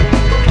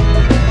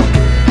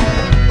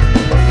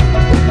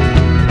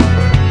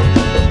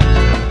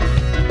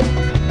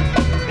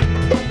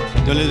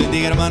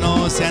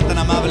sean tan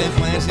amables en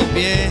ponerse en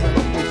pie.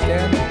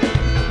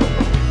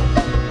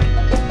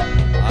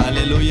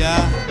 Aleluya.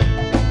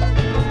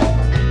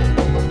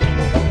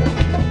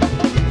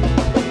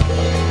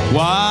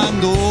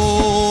 Cuando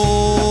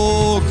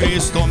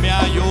Cristo me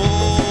halló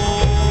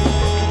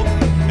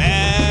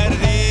perdido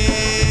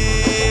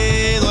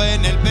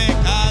en el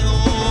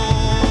pecado,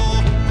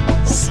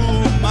 su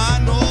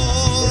mano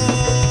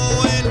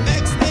Él me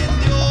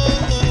extendió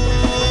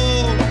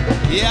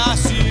y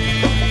así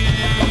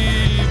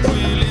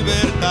fui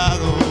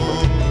libertado.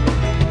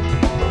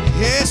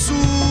 Jesús,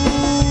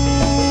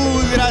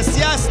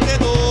 gracias te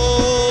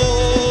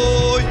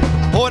doy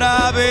por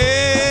haberme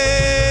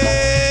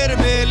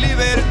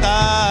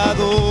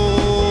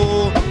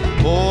libertado,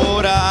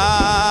 por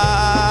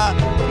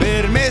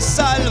haberme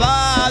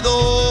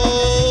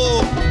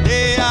salvado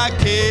de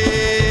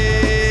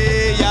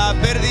aquella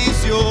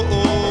perdición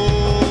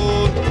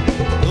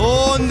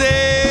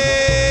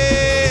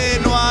donde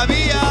no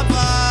había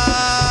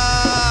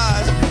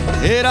paz,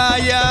 era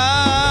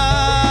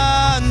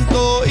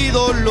llanto y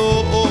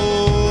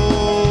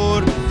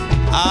dolor.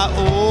 Ahora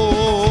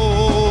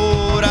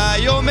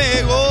yo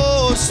me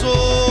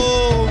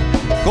gozo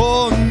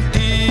contigo,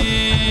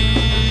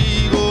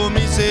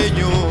 mi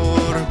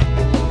Señor.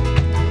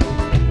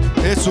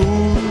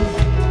 Jesús,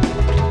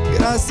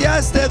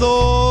 gracias te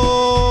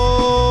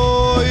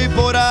doy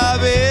por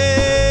haberme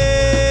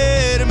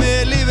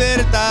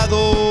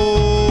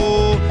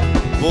libertado,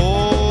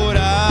 por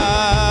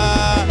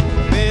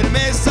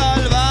haberme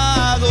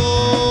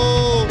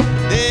salvado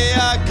de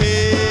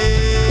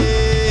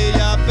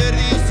aquella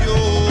perdición.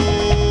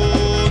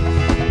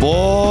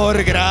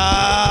 Por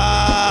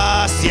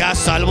gracia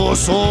salvo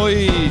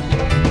soy,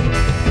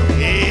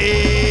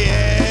 y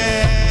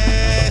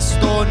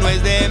esto no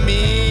es de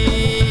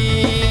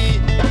mí,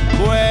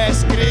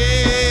 pues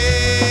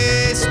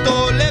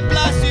Cristo le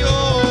plació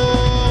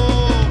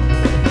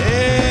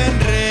en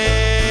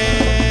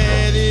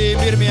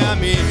redimirme a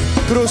mí.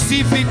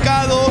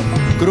 Crucificado,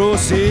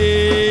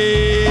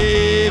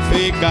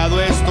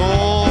 crucificado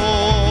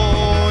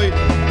estoy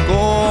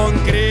con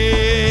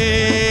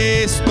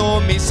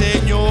Cristo mi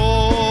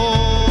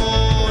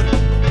Señor.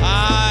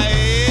 A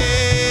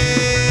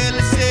Él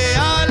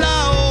sea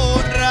la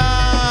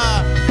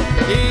honra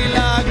y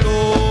la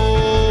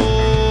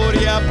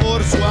gloria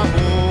por su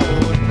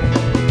amor.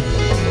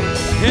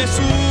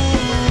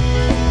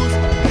 Jesús,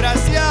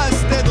 gracias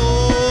te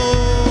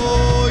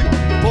doy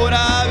por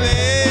haberme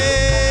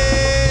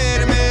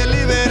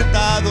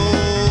libertado,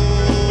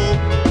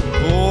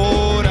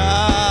 por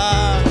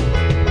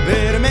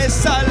haberme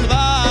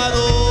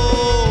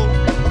salvado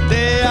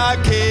de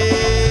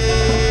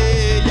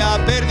aquella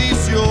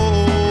perdición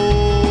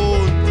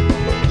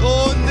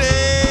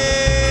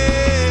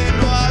donde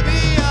no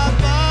había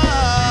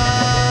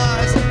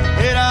paz,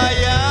 era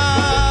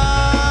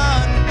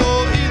llanto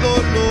y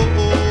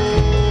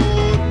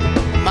dolor.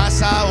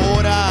 Mas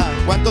ahora,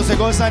 ¿cuántos se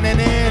gozan en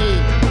Él?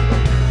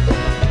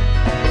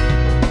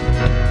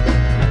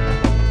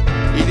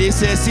 Y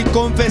dice, si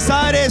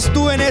confesares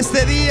tú en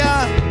este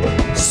día,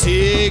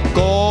 si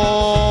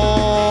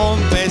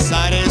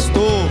confesares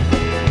tú,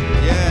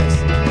 yes,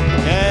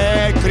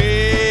 que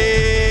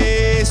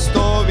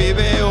Cristo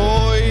vive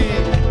hoy,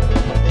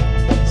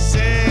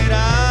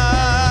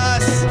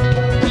 serás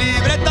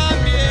libre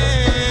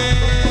también,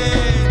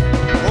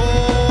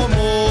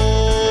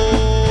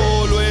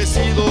 como lo he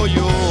sido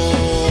yo.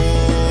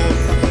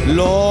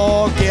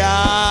 Lo que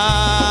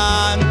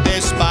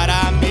antes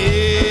para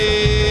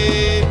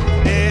mí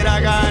era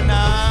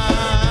ganancia,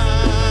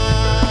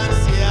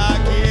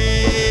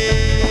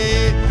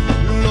 que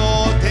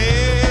lo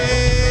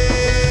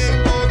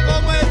tengo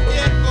como el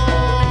tiempo,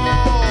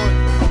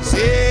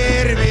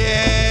 sirviendo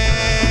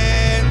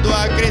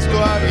a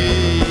Cristo a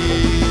mí.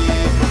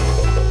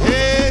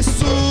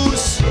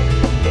 Jesús,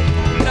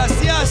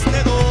 gracias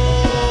te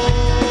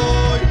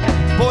doy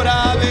por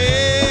haberme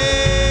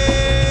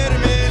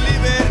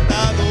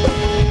libertado,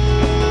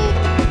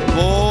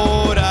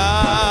 por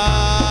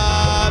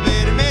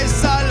haberme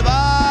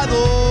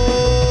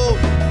salvado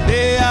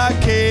de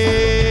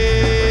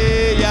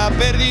aquella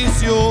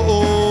perdición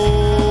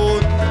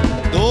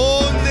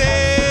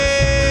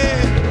donde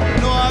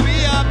no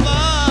había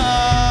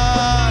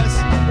paz,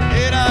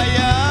 era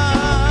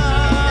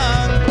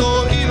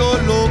llanto y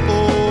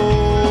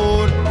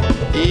dolor.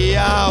 Y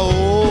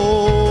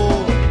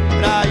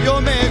ahora yo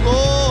me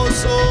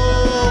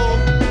gozo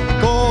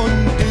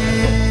contigo,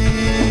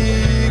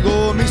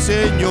 mi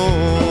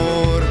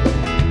Señor.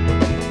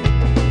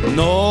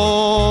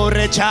 No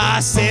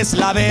rechaces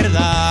la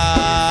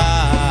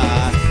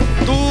verdad,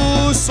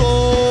 tus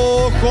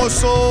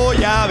ojos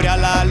hoy abre a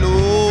la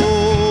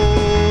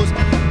luz.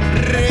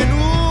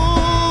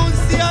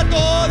 Renuncia a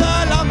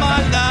toda la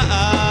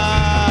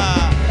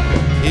maldad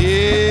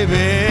y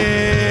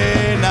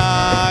ven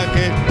a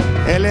que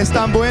Él es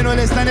tan bueno, Él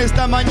está en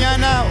esta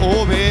mañana.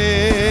 Oh,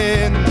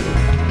 ven,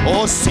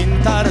 oh,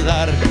 sin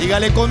tardar,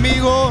 dígale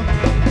conmigo,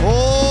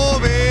 oh,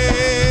 ven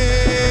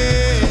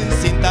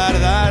sin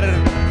tardar.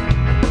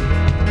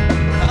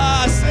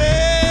 Hacer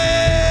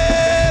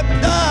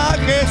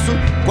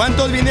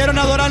 ¿Cuántos vinieron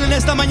a adorar en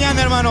esta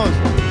mañana, hermanos?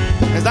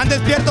 ¿Están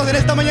despiertos en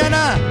esta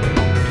mañana?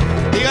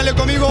 Dígale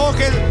conmigo,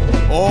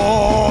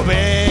 oh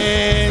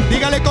ven.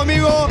 Dígale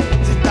conmigo,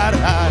 sin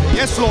tardar.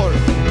 Yes, Lord.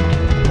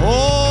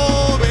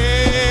 Oh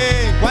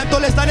ven. ¿Cuántos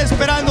le están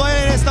esperando a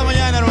él en esta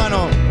mañana,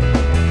 hermano?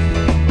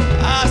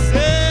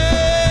 Acepta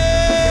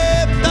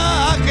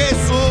a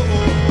Jesús.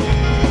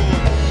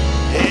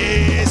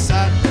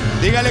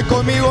 Dígale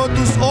conmigo,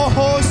 tus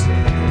ojos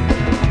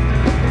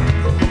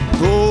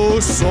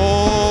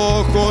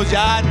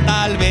ya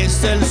tal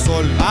vez el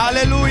sol,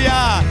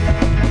 aleluya,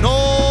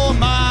 no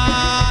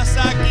más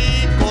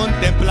aquí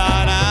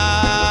contemplarán.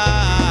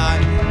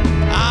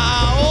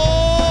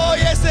 Hoy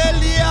es el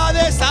día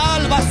de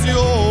salvación.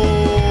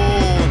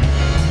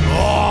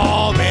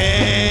 Oh,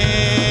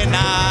 ven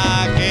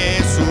a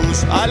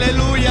Jesús,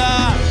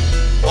 aleluya.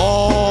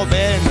 Oh,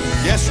 ven,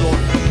 yes, Lord,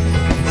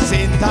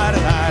 sin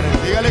tardar.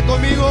 Dígale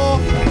conmigo,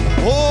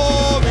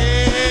 oh, ven.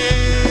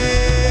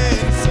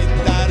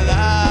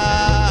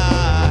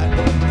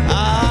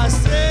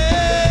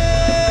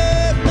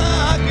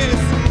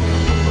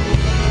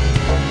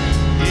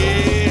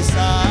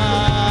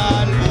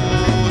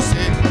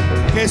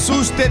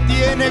 Jesús te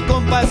tiene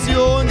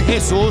compasión,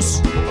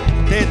 Jesús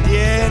te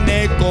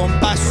tiene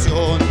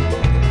compasión,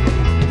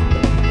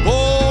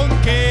 con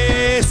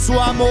que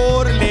su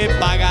amor le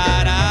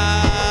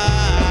pagarás.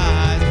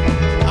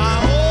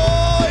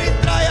 Hoy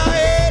trae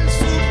a él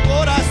su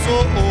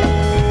corazón.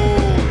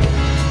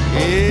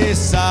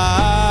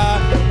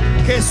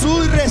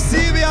 Jesús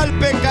recibe al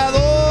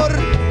pecador,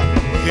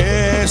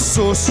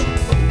 Jesús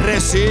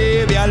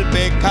recibe al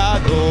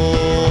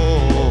pecador.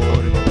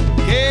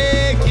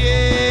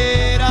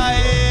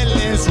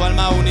 Su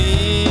alma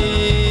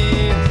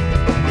unir,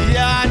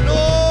 ya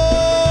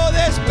no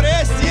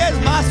desprecies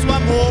más su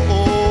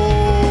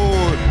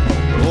amor.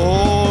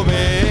 Oh,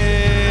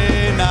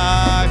 ven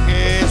a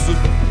Jesús.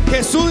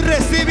 Jesús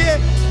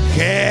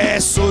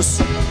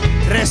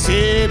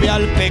recibe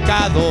al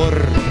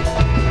pecador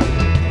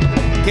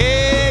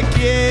que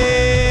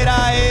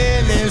quiera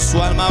él en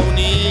su alma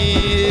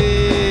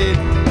unir.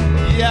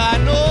 Ya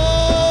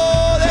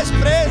no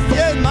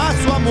desprecies más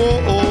su amor.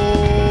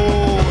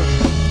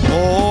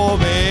 Oh,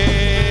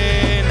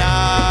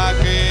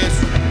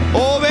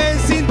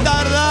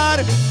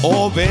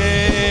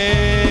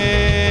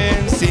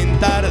 ven sin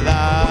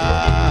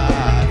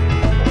tardar.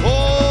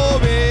 Oh,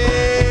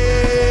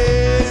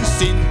 ven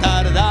sin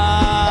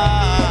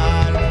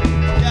tardar.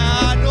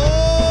 Ya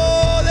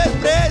no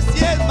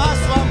desprecies más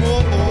su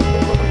amor.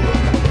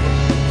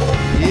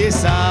 Y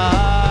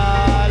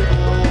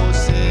salvo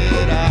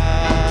serás.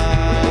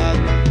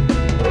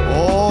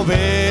 Oh,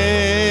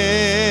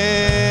 ven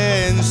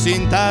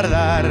sin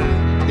tardar.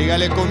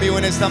 Dígale conmigo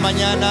en esta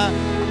mañana.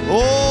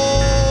 Oh,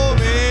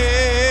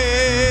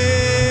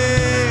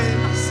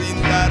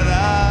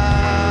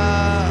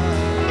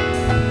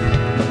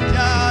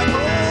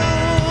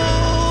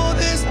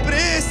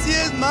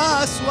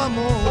 su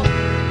amor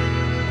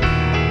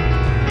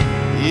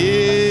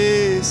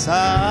y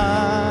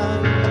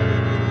salvo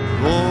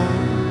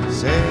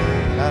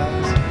serás.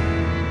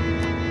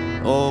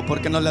 Oh,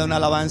 ¿por qué no le da una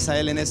alabanza a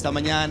él en esta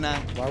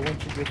mañana?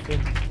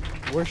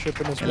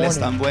 Él es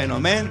tan bueno,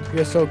 amén.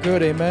 You're so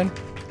good, amen.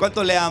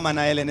 ¿Cuántos le aman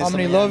a él en esta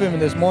mañana? How many love him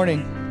this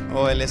morning?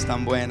 Oh, él es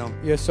tan bueno.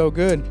 You're so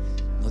good.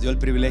 Nos dio el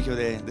privilegio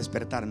de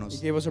despertarnos.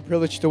 He gave us a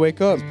privilege to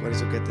wake up. Es por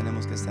eso que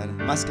tenemos que estar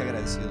más que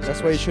agradecidos.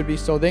 That's why you should be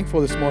so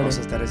thankful this morning. Vamos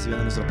a estar recibiendo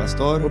a nuestro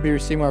pastor. We'll be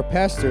receiving our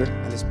pastor.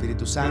 Al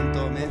Espíritu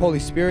Santo, amén. Holy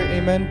Spirit,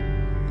 amen.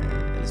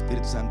 El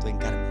Espíritu Santo en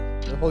carne.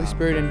 The Holy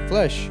Spirit in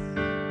flesh.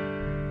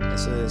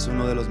 Eso es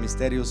uno de los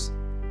misterios,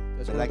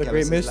 ¿verdad? Que a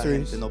veces la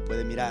gente no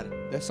puede mirar.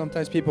 That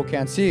sometimes people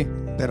can't see.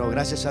 Pero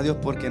gracias a Dios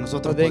porque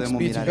nosotros But podemos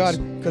mirar God,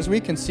 eso. because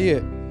we can see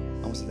it.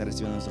 Vamos a estar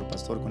recibiendo a nuestro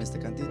pastor con este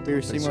cantito. We'll be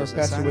receiving our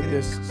Preciosa pastor with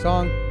Sangre. this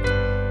song.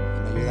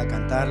 Me ayuda a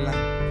cantarla.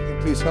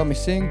 Please help me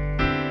sing.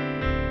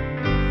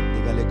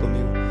 Dígale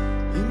conmigo.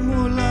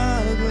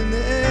 Inmolado en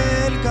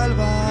el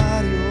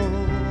Calvario,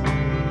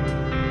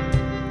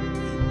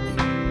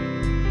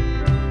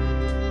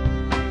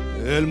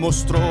 Él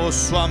mostró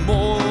su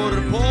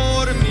amor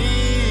por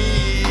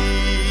mí.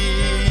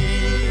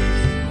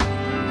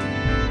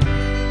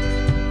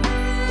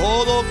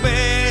 Todo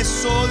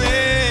peso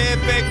de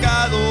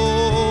pecado,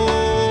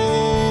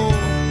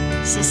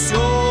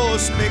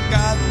 sucios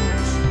pecados,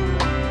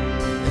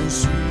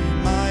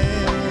 encima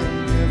Él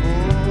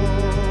llevó.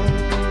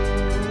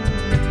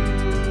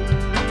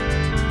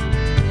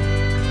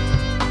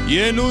 Y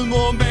en un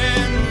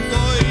momento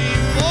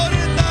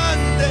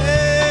importante,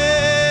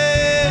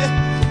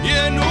 y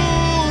en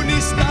un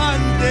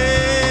instante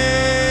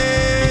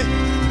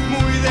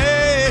muy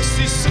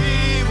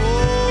decisivo,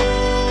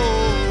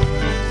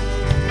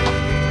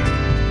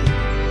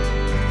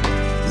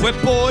 fue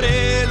por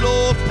Él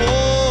o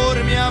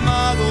por mi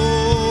amado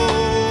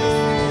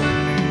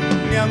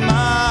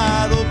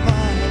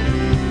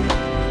Padre,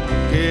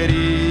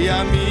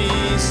 quería mi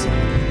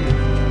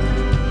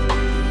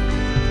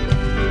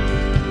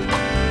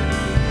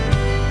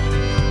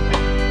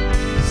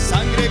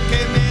sangre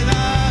que me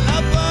da la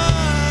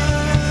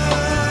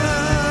paz,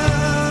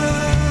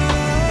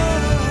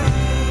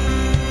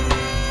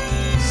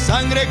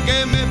 sangre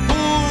que me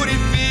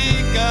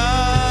purifica.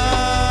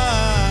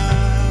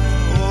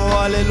 Oh,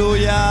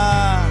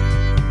 aleluya.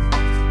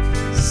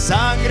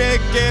 Sangre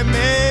que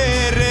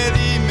me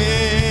redime,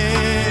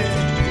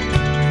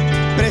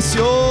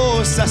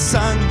 preciosa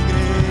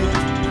sangre,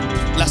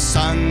 la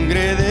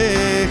sangre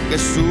de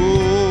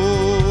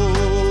Jesús.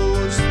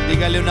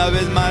 Dígale una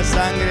vez más,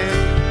 sangre.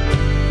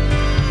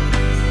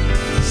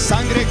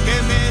 Sangre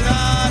que me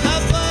da la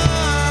paz,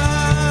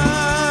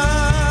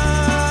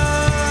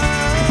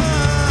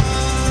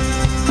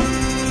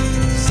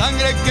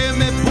 sangre que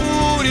me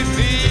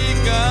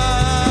purifica,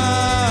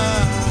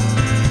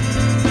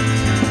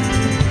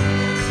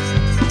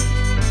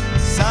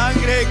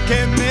 sangre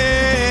que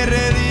me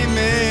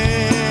redime,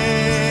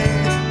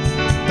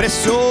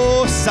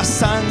 preciosa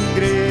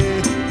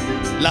sangre,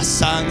 la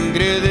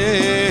sangre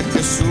de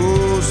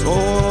Jesús.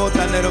 Oh,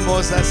 tan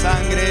hermosa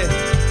sangre.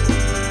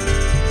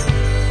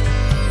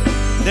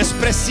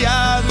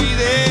 Despreciado y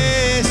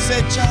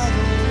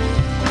desechado,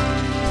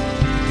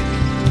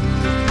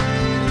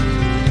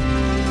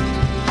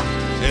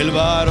 el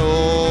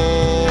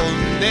varón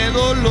de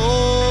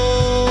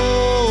dolor,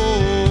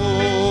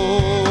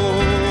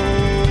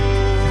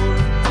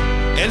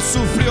 Él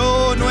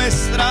sufrió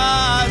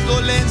nuestras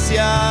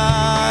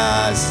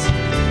dolencias,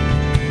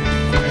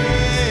 fue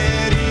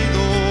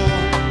herido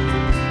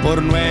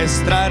por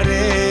nuestra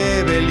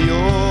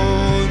rebelión,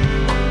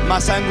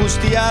 más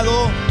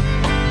angustiado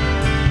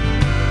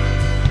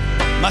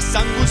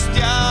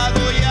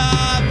y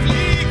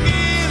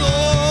afligido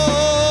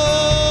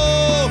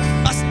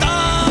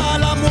hasta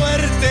la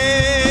muerte,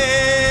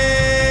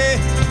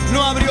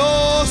 no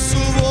abrió su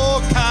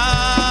boca,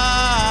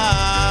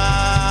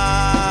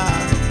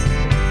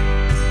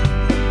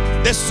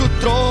 de su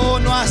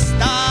trono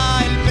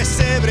hasta el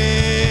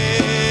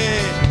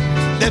pesebre,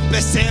 del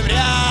pesebre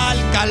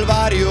al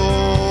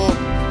Calvario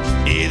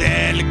y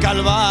del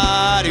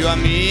Calvario a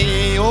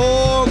mí.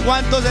 Oh,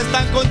 ¿cuántos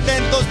están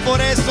contentos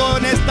por eso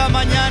en esta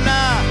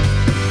mañana?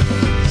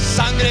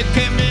 Sangre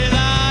que me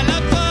da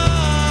la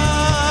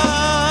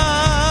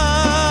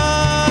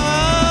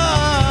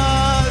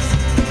paz,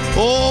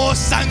 oh,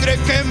 sangre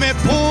que me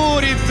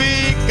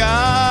purifica.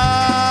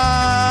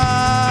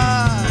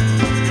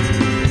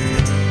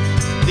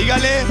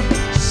 Dígale,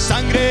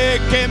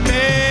 sangre que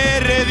me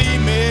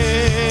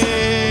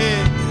redime,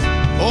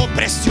 oh,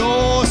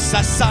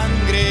 preciosa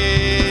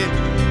sangre,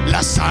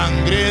 la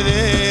sangre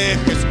de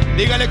Jesús.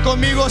 Dígale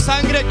conmigo,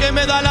 sangre que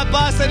me da la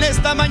paz en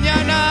esta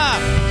mañana.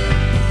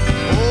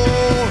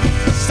 Oh,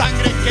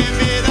 sangre que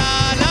me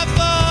da la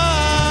paz,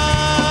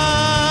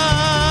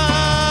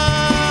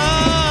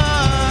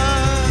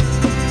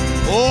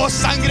 oh,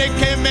 sangre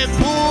que me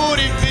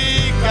purifica.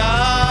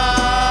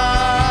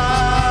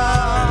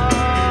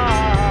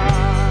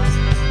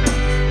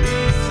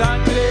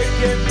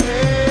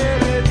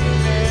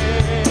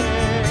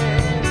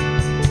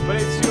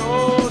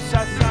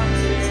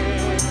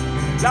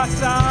 La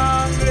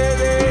sangre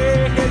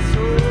de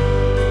Jesús,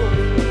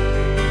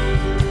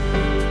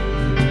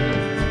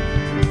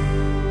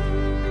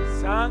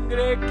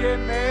 sangre que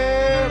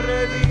me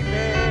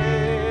redime,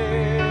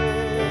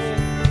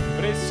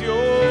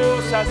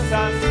 preciosa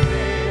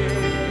sangre,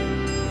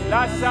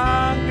 la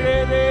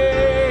sangre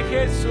de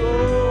Jesús.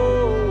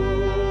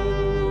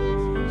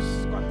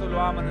 ¿Cuántos lo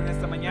aman en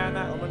esta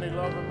mañana?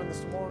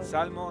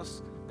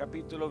 Salmos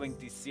capítulo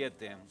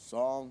 27.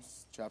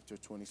 Psalms chapter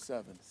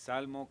 27.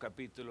 Salmo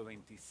capítulo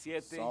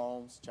 27.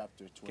 Psalms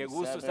chapter 27. Qué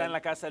gusto estar en la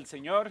casa del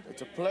Señor.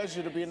 It's a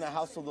pleasure to be in the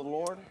house of the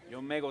Lord.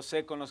 Yo me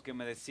gocé con los que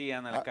me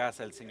decían a la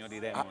casa del Señor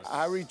iremos.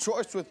 I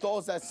rejoiced with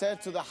those that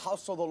said to the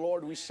house of the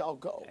Lord we shall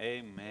go.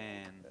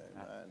 Amen.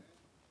 Amen.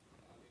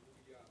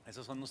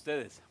 Esos son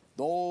ustedes.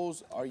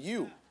 Those are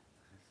you.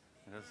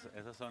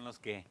 Esos son los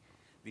que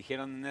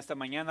dijeron en esta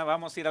mañana,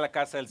 vamos a ir a la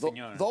casa del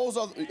Señor.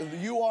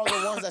 You are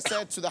the ones that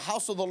said to the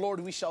house of the Lord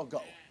we shall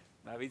go.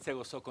 David se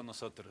gozó con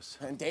nosotros.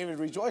 And David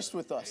rejoiced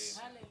with us.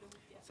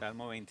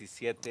 Salmo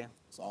 27.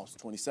 Psalms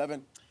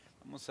 27.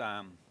 Vamos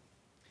a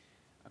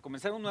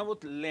comenzar un nuevo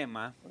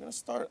lema. We're going to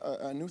start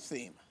a new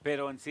theme.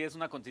 Pero en sí es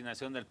una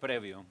continuación del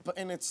previo. But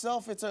in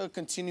itself, it's a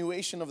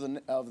continuation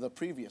of the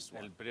previous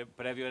one. El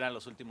previo era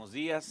los últimos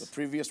días. The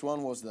previous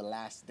one was the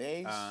last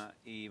days.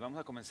 Y vamos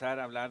a comenzar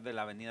a hablar de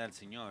la venida del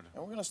Señor.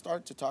 And we're going to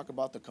start to talk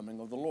about the coming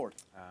of the Lord.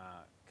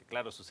 Que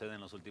claro, sucede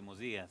en los últimos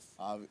días.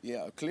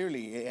 Yeah,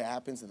 clearly it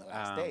happens in the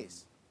last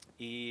days.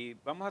 Y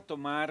vamos a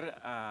tomar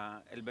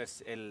la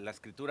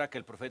escritura que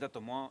el profeta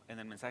tomó en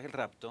el mensaje del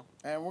rapto.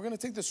 And we're going to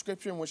take the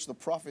scripture in which the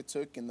prophet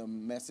took in the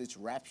message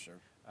rapture.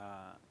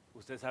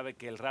 Usted sabe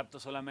que el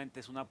rapto solamente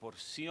es una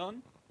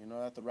porción You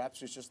know that the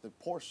rapture is just a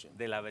portion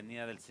de la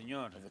venida del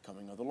Señor. of the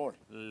coming of the Lord.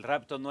 El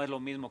rapto no es lo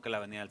mismo que la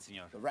venida del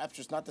Señor. The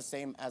rapture is not the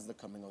same as the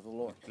coming of the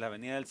Lord. La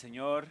venida del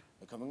Señor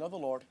The coming of the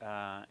Lord,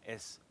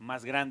 es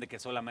más grande que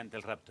solamente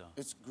el rapto.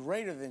 it's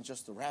greater than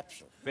just the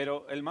rapture.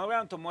 Pero el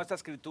Moreira tomó esta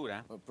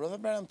escritura But Brother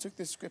Branham took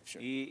this scripture.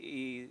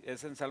 y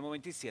es en Salmo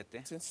 27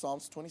 It's in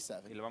Psalms y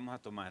 27. lo vamos a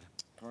tomar.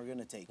 And we're going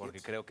to take porque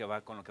it. creo que va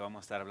con lo que vamos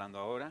a estar hablando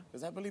ahora,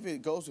 Because I believe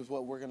it goes with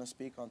what we're going to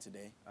speak on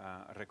today.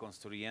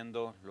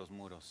 reconstruyendo los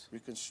muros,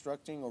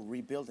 Reconstructing or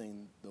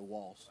rebuilding the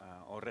walls.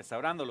 o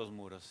restaurando los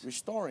muros.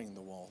 Restoring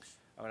the walls.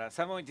 Ahora,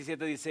 Salmo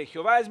 27 dice,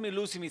 Jehová es mi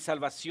luz y mi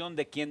salvación,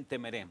 ¿de quién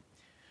temeré?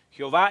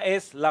 Jehová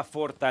es la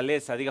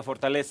fortaleza, diga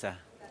fortaleza.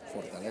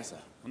 Fortaleza.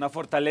 Una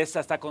fortaleza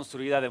está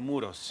construida de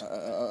muros.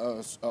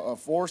 A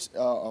fortress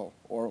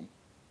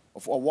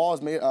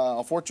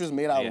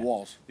made out of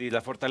walls. Y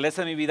la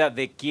fortaleza de mi vida,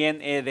 ¿de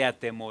quién he de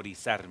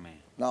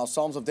atemorizarme? Now,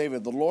 Psalms of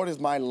David, the Lord is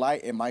my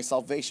light and my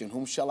salvation.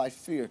 Whom shall I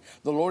fear?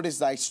 The Lord is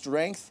thy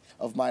strength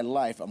of my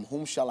life. Of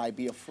whom shall I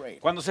be afraid?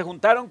 Cuando se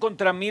juntaron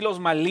contra mí los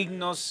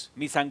malignos,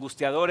 mis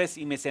angustiadores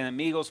y mis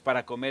enemigos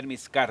para comer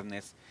mis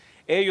carnes,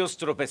 ellos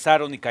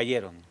tropezaron y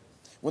cayeron.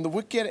 When the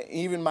wicked,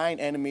 even mine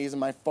enemies and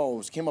my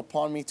foes, came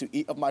upon me to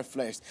eat of my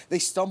flesh, they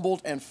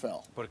stumbled and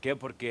fell. ¿Por qué?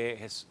 Porque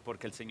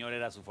el Señor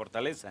era su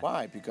fortaleza.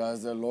 Why?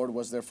 Because the Lord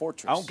was their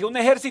fortress. Aunque un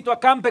ejército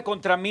acampe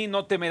contra mí,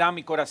 no temerá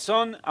mi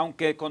corazón.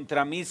 Aunque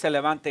contra mí se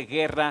levante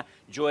guerra,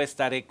 yo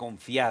estaré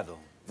confiado.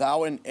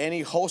 Thou and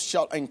any host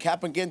shalt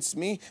encamp against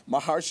me, my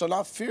heart shall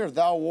not fear.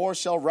 Thou war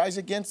shall rise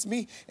against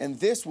me, and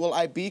this will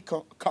I be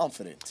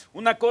confident.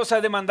 Una cosa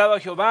he demandado a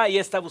Jehová, y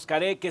esta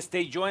buscaré, que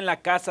esté yo en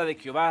la casa de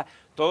Jehová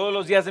todos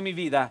los días de mi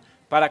vida,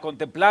 para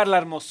contemplar la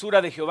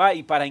hermosura de Jehová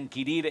y para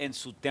inquirir en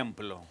su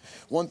templo.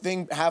 One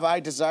thing have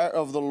I desired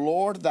of the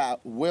Lord, that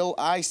will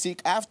I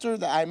seek after,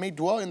 that I may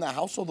dwell in the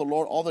house of the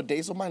Lord all the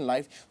days of my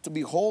life, to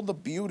behold the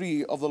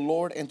beauty of the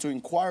Lord and to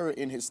inquire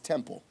in his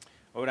temple.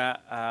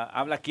 Ahora,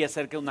 habla aquí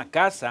acerca de una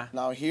casa,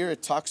 Now here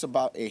it talks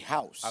about a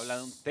house, habla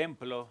de un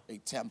templo, a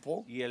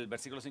temple. y el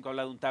versículo 5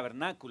 habla de un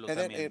tabernáculo And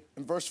then también.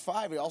 in verse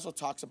 5, it also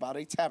talks about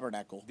a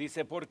tabernacle.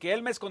 Dice, porque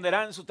él me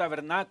esconderá en su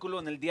tabernáculo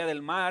en el día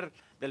del mal,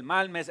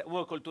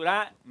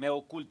 me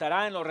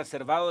ocultará en lo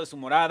reservado de su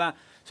morada,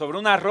 sobre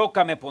una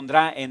roca me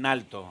pondrá en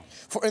alto.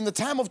 For in the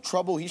time of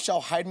trouble he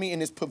shall hide me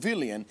in his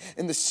pavilion.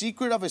 In the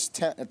secret of his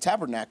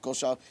tabernacle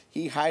shall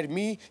he hide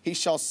me. He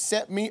shall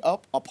set me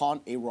up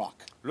upon a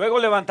rock. Luego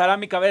levantará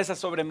mi cabeza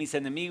sobre mis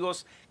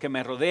enemigos que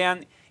me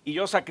rodean, y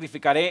yo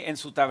sacrificaré en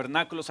su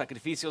tabernáculo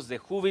sacrificios de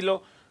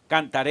júbilo,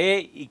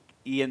 cantaré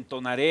y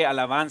entonaré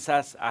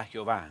alabanzas a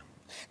Jehová.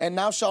 And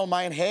now shall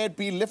mine head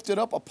be lifted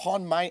up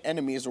upon mine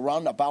enemies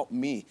round about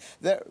me.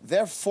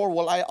 Therefore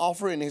will I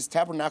offer in his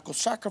tabernacle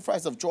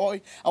sacrifice of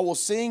joy. I will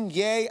sing,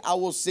 yea, I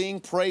will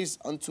sing praise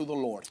unto the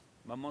Lord.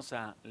 Vamos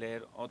a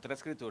leer otra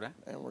escritura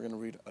And we're going to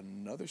read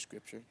another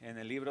scripture en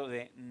el libro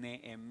de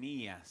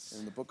Nehemías.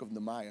 in the book of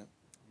Nehemiah.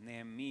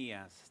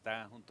 Nehemías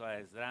está junto a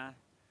Esdras,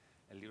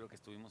 el libro que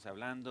estuvimos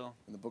hablando.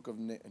 In the book of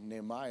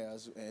Nehemiah,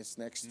 it's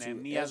next to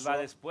Nehemías va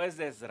Ezra. después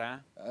de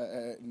Esdras.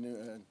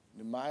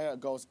 Nehemiah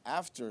goes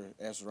after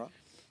Ezra.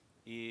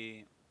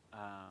 Y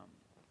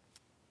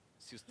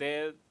si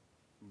usted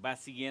va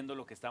siguiendo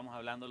lo que estamos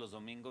hablando los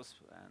domingos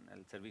en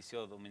el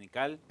servicio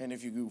dominical, And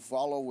if you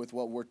follow with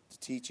what we're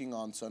teaching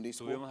on Sunday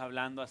school, estuvimos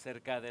hablando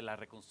acerca de la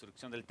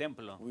reconstrucción del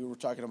templo. we were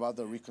talking about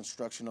the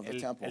reconstruction of the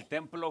temple. El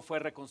templo fue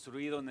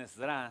reconstruido en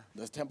Esdras.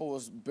 The temple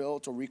was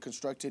built or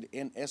reconstructed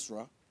in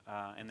Ezra.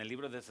 En el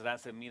libro de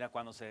Esdras se mira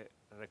cuando se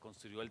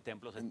reconstruyó el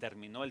templo, se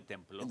terminó el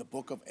templo. In the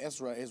book of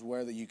Ezra is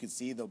where you could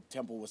see the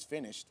temple was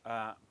finished.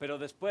 Pero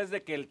después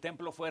de que el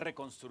templo fue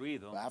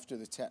reconstruido, But after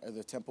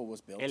the temple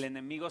was built, el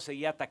enemigo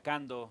seguía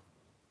atacando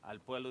al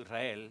pueblo de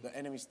Israel the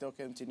enemy still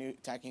continued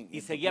attacking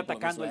y the seguía people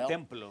of atacando el Israel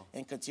templo,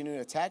 and continued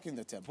attacking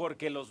the temple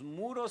porque los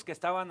muros que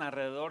estaban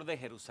alrededor de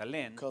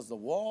Jerusalén because the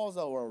walls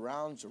that were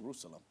around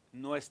Jerusalem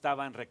no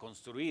estaban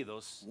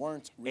reconstruidos.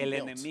 weren't El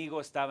rebuilt.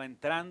 enemigo estaba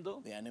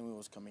entrando The enemy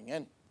was coming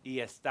in. y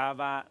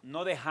estaba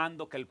no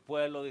dejando que el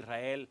pueblo de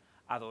Israel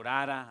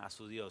adorara a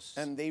su Dios.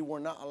 And they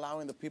were not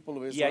allowing the people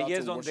of Y Israel ahí es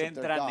to donde worship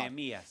their entra God.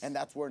 Nehemías. And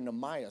that's where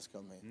Nehemiah's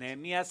come in.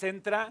 Nehemías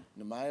entra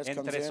Nehemiah comes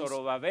entre in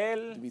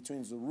Zorobabel,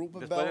 between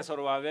después de Zerubbabel.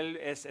 Zorobabel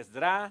es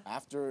Esdras.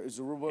 After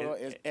Zerubbabel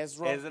is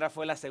Ezra. Ezra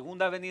fue la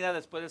segunda venida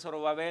después de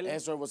Zorobabel.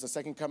 Ezra was the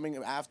second coming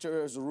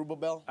after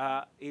Zerubbabel.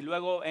 Y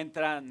luego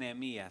entra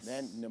Nehemías.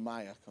 Then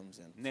Nehemiah comes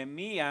in.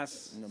 Nehemías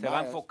se va a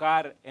Nehemías.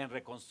 enfocar en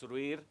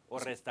reconstruir o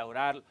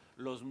restaurar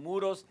los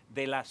muros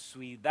de la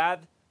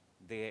ciudad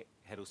de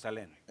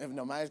Jerusalén, If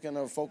Nehemiah is going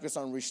to focus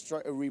on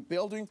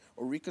rebuilding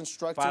or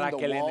reconstructing para the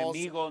que el walls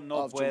enemigo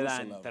no of pueda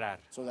Jerusalem, entrar.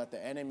 so that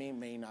the enemy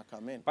may not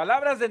come in.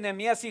 Palabras de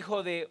Nehemías,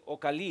 hijo de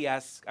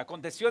Ocalías.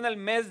 Aconteció en el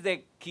mes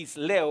de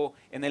Quisleo,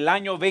 en el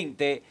año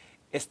 20,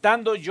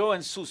 estando yo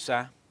en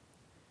Susa,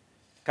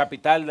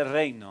 capital del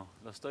reino.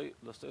 Lo estoy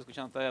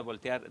escuchando todavía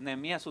voltear.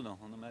 Nehemías 1,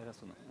 no me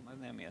dejas uno. Nomás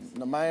Nehemías.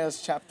 Nehemiah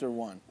chapter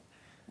 1,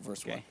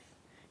 verse 1. Okay.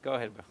 Go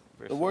ahead,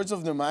 bro. The words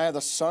of Nehemiah,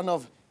 the son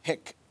of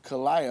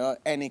Hekeliah,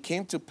 and it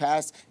came to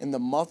pass in the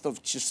month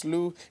of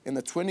Chislew in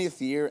the 20th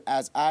year,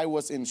 as I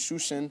was in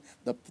Shushan,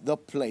 the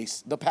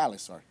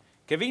palace. Sorry.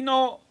 Que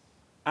vino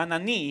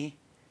Ananí,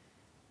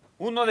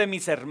 uno de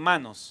mis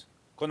hermanos,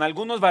 con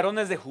algunos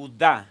varones de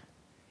Judá,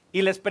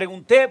 y les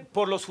pregunté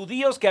por los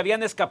judíos que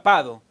habían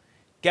escapado,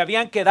 que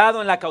habían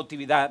quedado en la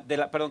cautividad,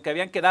 que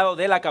habían quedado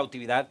de la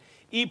cautividad,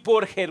 y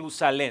por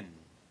Jerusalén.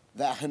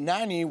 that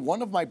Hanani,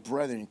 one of my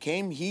brethren,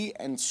 came he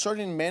and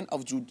certain men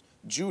of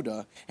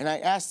Judah, and I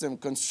asked them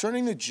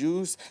concerning the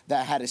Jews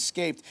that had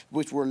escaped,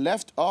 which were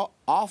left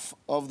off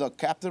of the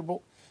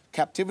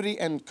captivity,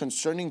 and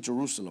concerning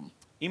Jerusalem.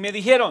 Y me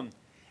dijeron,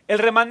 el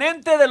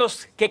remanente de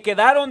los que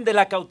quedaron de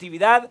la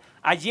cautividad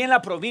allí en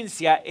la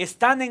provincia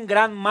están en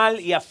gran mal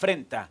y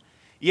afrenta,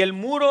 y el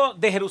muro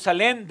de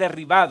Jerusalén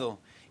derribado,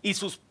 y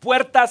sus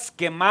puertas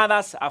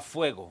quemadas a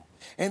fuego.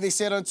 And they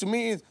said unto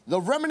me,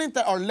 the remnant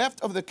that are left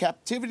of the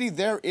captivity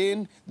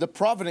therein, the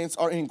providence,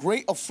 are in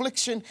great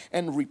affliction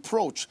and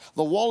reproach.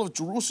 The wall of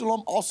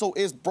Jerusalem also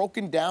is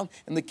broken down,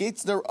 and the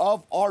gates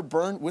thereof are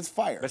burned with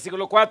fire.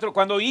 Versículo 4,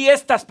 cuando oí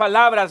estas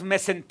palabras me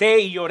senté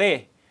y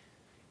lloré,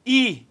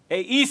 e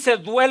hice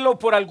duelo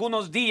por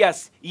algunos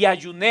días, y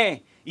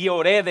ayuné y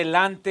oré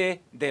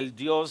delante del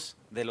Dios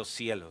de los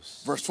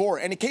cielos. Verse 4,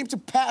 and it came to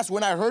pass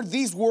when I heard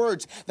these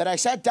words that I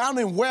sat down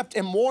and wept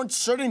and mourned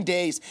certain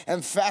days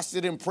and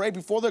fasted and prayed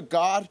before the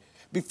God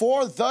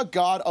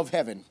of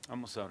heaven.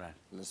 Vamos a orar.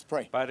 Let's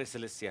pray. Padre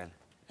Celestial,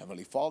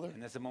 Heavenly Father,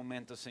 en este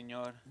momento,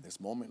 Señor, in this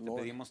moment, te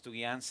Lord, pedimos tu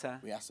guianza,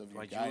 we ask of tu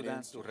your ayuda,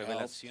 guidance, tu your help,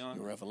 revelación,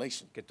 your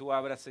revelation. que tú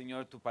abras,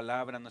 Señor, tu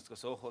palabra en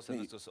nuestros ojos, en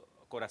May- nuestros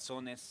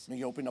corazones, May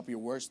you open up your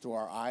words to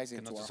our eyes que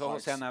and to our nuestros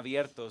ojos hearts. sean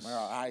abiertos May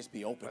our eyes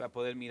be open para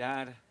poder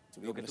mirar to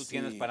be lo que able to tú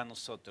tienes see para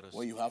nosotros.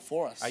 what you have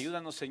for us.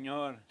 Ayúdanos,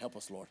 Señor, Help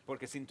us, Lord,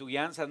 porque sin tu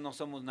guianza no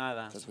somos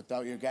nada. because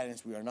without your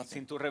guidance, we are Sin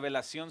nothing. tu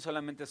revelación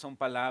solamente son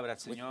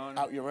palabras, Señor.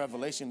 Without your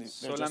revelation, they're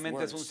just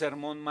Solamente es un words.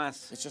 sermón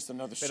más. It's just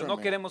another Pero sermon.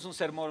 no queremos un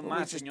sermón But we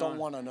más, just Señor. don't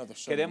want another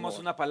sermon, Queremos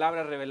Lord. una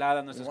palabra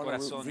revelada en We nuestros want a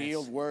corazones.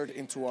 revealed word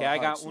into Que our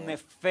haga hearts, un Lord.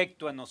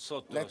 efecto en Let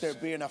nosotros. there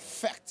be an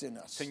effect in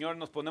us. Señor,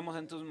 nos ponemos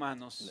en tus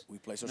manos. We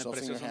place En el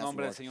ourselves in your precioso hands,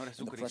 nombre del Lord, Señor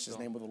in the precious Jesucristo.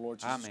 name of the Lord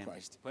Jesus Amén.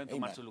 Christ. Pueden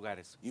tomar Amen. sus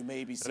lugares. You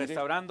may be seated.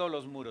 Restaurando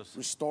los muros.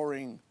 Restoring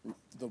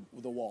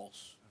the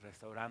walls.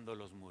 Restaurando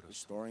los muros.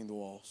 Restoring the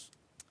walls.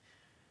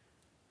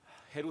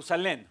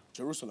 Jerusalén.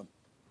 Jerusalem.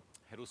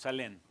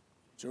 Jerusalén.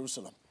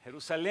 Jerusalem.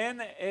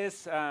 Jerusalén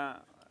es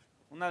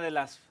una de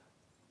las,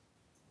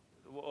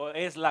 o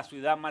es la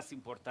ciudad más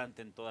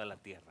importante en toda la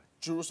tierra.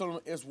 Jerusalem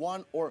is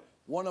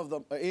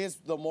is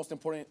the most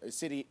important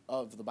city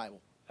of the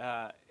Bible.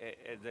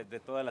 De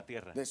toda la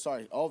tierra.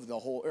 Of the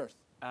whole earth.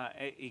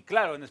 Y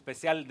claro, en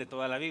especial de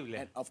toda la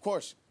Biblia. And of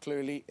course,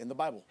 clearly in the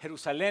Bible.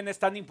 Jerusalén es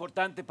tan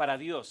importante para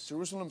Dios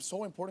Jerusalem is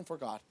so important for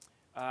God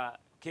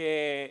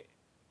que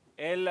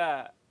Él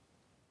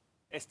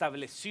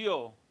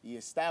estableció He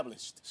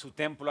established su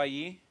templo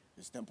allí,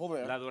 his temple la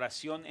there,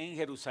 adoración en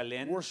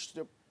Jerusalén.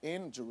 worship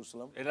in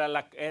Jerusalem.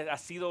 Ha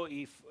sido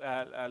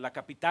la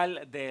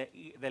capital de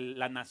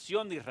la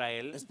nación de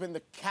Israel. It's been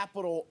the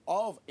capital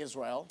of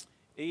Israel.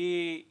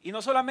 Y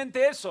no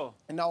solamente eso,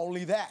 And not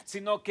only that,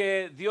 sino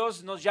que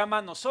Dios nos llama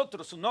a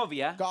nosotros, su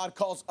novia, God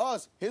calls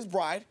us, his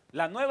bride,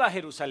 la nueva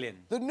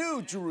Jerusalén. the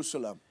new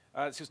Jerusalem.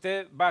 Si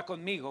usted va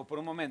conmigo por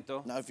un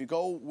momento, Now, if you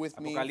go with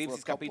me for a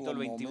Apocalipsis couple of capítulo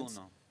moments,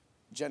 21.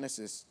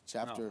 Genesis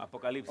chapter, No,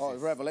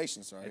 Apocalipsis.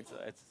 Revelation, sorry.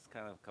 It's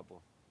kind of a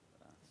couple.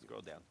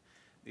 Scroll down.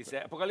 Dice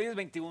Apocalipsis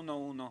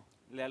 21:1.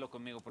 Léalo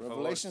conmigo, por favor.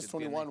 Revelations si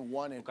tiene.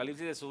 21:1.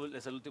 Apocalipsis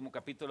es el último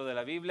capítulo de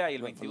la Biblia y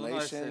el 21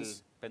 es el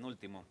Revelations-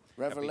 penúltimo.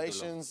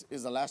 Revelations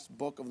is the last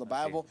book of the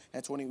Bible,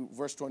 and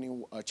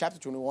chapter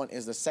 21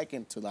 is the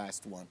second to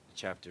last one.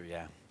 Chapter,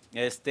 yeah.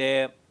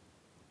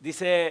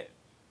 Dice,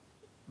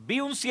 vi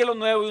un cielo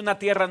nuevo y una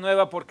tierra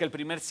nueva porque el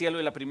primer cielo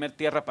y la primera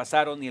tierra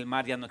pasaron y el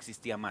mar ya no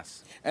existía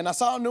más. And I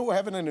saw a new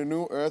heaven and a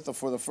new earth,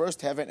 for the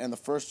first heaven and the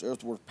first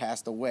earth were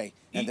passed away,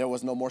 and there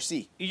was no more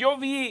sea. Y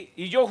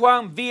yo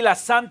Juan vi la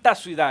santa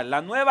ciudad, la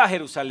nueva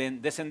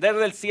Jerusalén, descender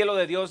del cielo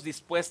de Dios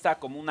dispuesta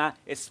como una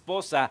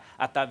esposa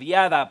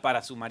ataviada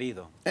para su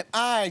marido. And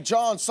I,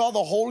 John, saw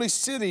the holy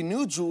city,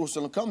 New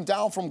Jerusalem, come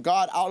down from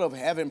God out of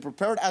heaven,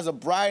 prepared as a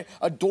bride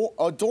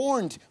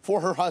adorned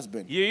for her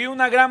husband. Y oí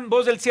una gran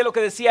voz del cielo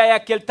que decía, he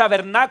aquí el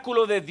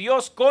tabernáculo de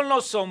Dios con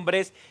los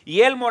hombres,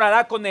 y Él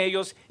morará con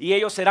ellos, y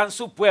ellos serán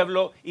su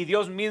pueblo, y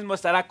Dios mismo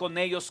estará con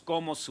ellos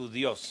como su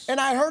Dios. And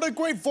I heard a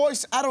great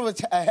voice out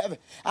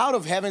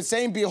of heaven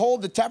saying,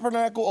 behold, the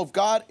tabernacle of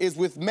God is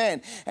with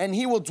men, and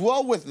he will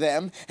dwell with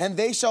them, and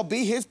they shall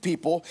be his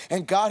people,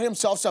 and God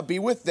himself shall be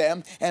with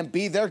them, and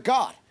be their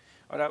God.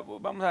 Ahora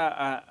vamos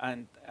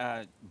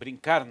a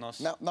brincarnos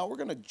Now we're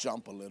going to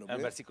jump a little al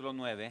bit versículo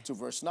 9. to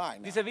verse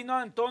 9. now. Dice,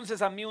 vino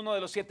entonces a mí uno de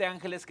los 7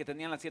 ángeles que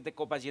tenían las 7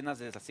 copas llenas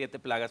de las 7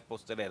 plagas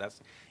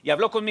postreras, y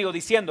habló conmigo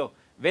diciendo,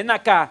 ven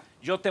acá,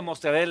 yo te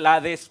mostraré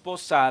la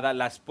desposada,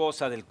 la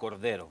esposa del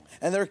Cordero.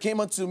 And there came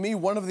unto me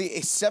one of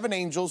the 7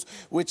 angels,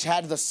 which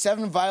had the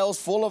 7 vials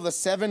full of the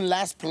 7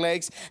 last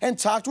plagues, and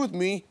talked with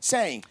me,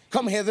 saying,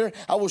 come hither,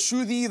 I will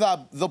shew thee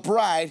the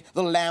bride,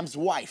 the Lamb's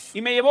wife.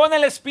 Y me llevó en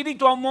el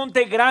espíritu a un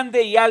monte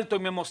grande y alto, y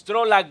me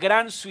mostró la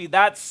gran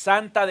ciudad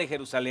santa de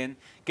Jerusalén,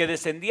 que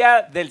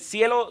descendía del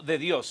cielo de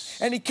Dios.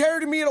 And he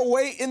carried me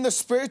away in the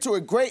spirit to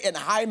a great and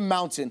high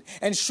mountain,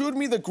 and shewed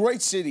me the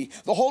great city,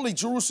 the holy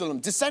Jerusalem,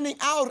 descending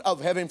out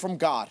of heaven from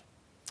God.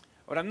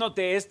 Ahora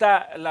note,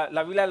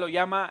 la Biblia lo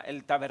llama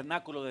el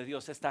tabernáculo de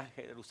Dios, esta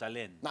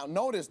Jerusalén. Now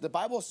notice, the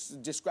Bible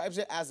describes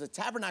it as the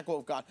tabernacle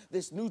of God,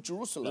 this new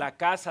Jerusalem, La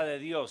casa de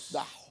Dios.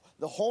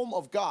 the home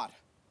of God.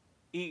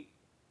 Y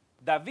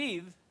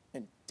David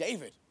And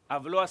David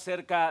habló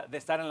acerca de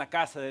estar en la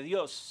casa de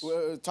Dios.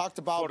 talked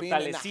about being in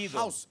the Fortalecido.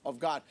 house of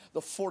God,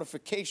 the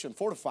fortification,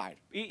 fortified.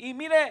 Y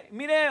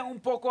mire un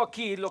poco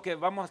aquí lo que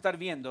vamos a estar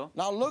viendo.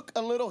 Now look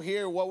a little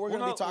here what we're going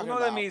to be talking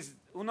about.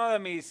 Uno de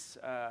mis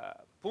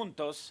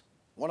puntos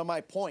One of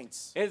my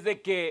points es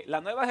de que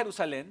la Nueva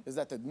Jerusalén is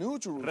that the new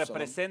Jerusalem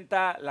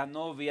representa la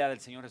novia del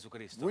Señor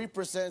Jesucristo.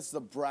 represents the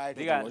bride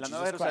Diga, of the la Lord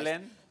Nueva Jesus Christ.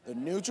 Jerusalén The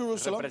new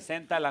Jerusalem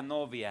representa la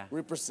novia.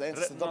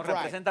 represents the Nos bride.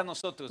 representa a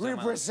nosotros,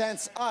 hermanos.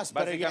 Represents us,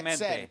 better yet Básicamente.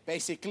 said,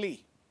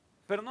 basically.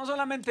 Pero no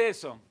solamente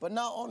eso. But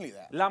not only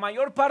that. La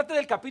mayor parte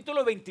del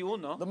capítulo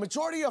 21 The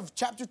majority of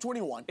chapter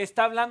 21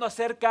 está hablando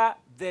acerca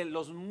de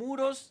los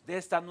muros de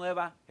esta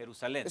nueva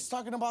Jerusalén. is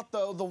talking about the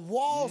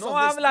walls No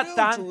of this habla new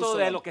tanto de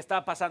Jerusalem. lo que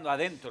está pasando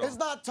adentro. It's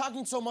not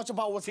talking so much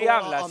about what's Sí going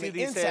habla, on sí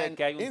the dice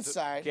que hay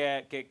inside.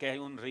 que hay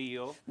un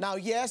río Now,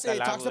 yes, el it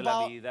lago talks de la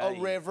about vida a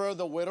river,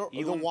 the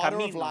y the un water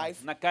of camino,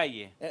 life, una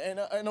calle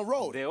and a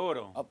road, de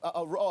oro.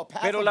 a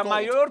path Pero of la gold.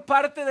 mayor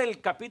parte del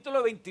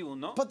capítulo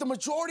 21 But the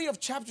majority of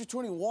chapter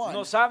 21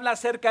 nos habla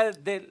acerca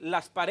de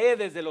las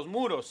paredes, de los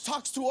muros.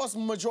 talks to us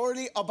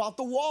majority about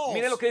the walls.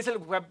 Mire lo que dice el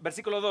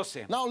versículo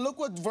 12. Now, look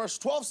what verse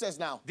 12 says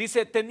now.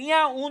 Dice,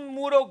 tenía un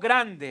muro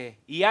grande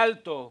y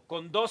alto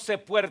con 12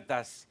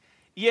 puertas,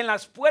 y en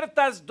las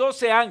puertas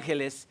 12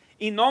 ángeles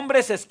y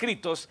nombres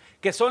escritos,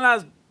 que son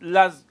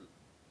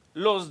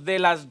los de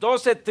las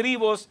 12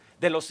 tribus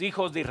de los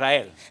hijos de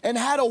Israel. And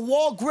had a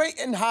wall great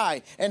and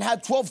high, and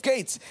had 12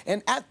 gates,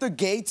 and at the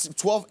gates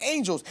 12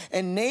 angels,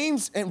 and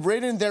names and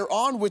written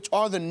thereon, which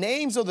are the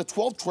names of the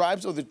 12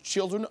 tribes of the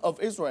children of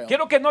Israel.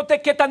 Quiero que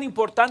note qué tan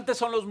importantes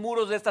son los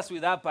muros de esta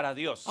ciudad para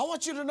Dios. I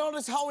want you to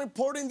notice how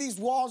important these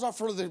walls are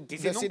for the Y si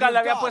city nunca of le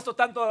había God. puesto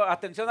tanto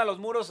atención a los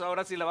muros,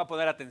 ahora sí le va a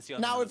poner atención.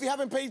 Now, hermanos. if you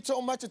haven't paid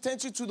so much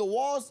attention to the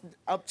walls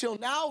up till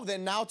now,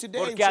 then now today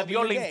Porque a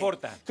Dios le because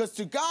importa.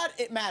 to God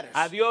it matters.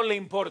 A Dios le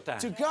importa.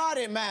 To God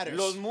it matters.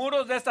 Los muros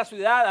de esta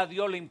ciudad a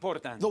Dios le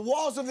importan. The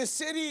walls of the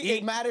city,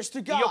 it matters to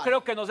Y God. yo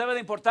creo que nos debe de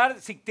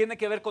importar si tiene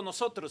que ver con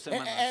nosotros,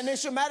 hermanos. And it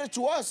should matter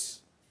to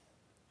us.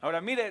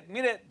 Ahora mire,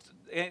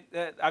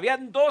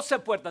 habían 12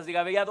 puertas, diga,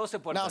 había 12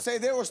 Now puertas. say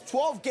there was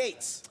 12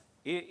 gates.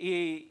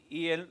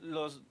 Y en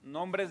los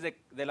nombres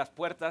de las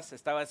puertas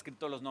estaba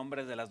escrito los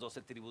nombres de las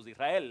 12 tribus de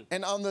Israel.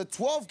 And on the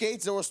 12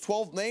 gates, there was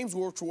 12 names,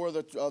 which were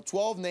the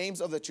 12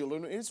 names of the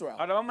children of Israel.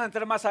 Ahora vamos a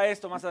entrar más a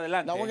esto más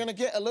adelante. Now we're going to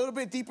get a little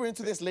bit deeper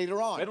into this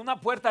later on. Pero una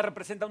puerta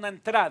representa una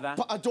entrada.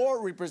 A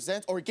door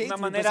represents, or gate Una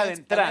manera de represents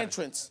entrar. an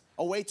entrance,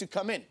 a way to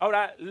come in.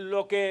 Ahora,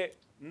 lo que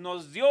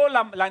nos dio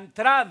la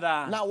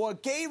entrada Now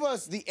what gave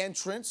us the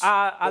entrance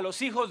a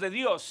los hijos de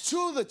Dios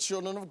to the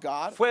children of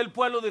God fue el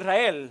pueblo de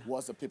Israel.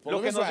 was the people Lo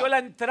of que nos Israel. dio la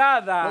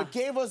entrada What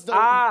gave us the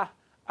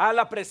a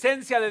la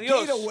presencia de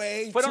Dios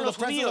gateway fueron to los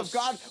the presence judíos.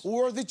 of God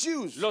were the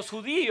Jews. Los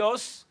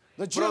judíos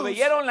The Jews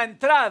proveyeron la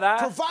entrada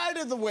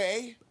provided the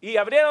way y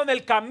abrieron el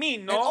and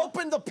camino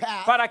opened the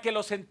path para que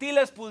los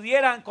gentiles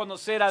pudieran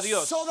conocer a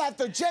Dios. so that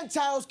the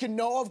Gentiles can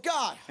know of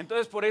God.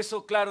 Entonces, por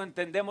eso, claro,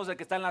 entendemos de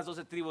que están las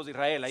 12 tribus de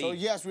Israel So ahí.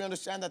 yes, we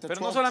understand that the Pero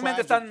no 12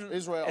 solamente tribes están of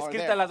Israel are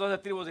escritas there. las 12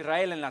 tribus de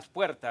Israel en las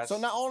puertas. So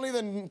not only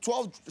the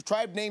 12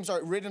 tribe names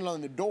are written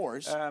on the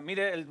doors,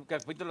 Mire, el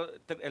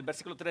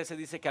versículo 13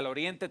 dice que al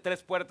oriente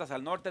 3 puertas,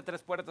 al norte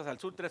 3 puertas, al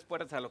sur 3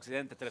 puertas, al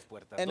occidente 3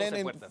 puertas. and 12 then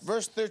in puertas.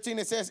 verse 13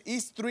 it says,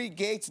 east 3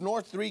 gates,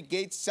 north 3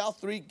 gates, south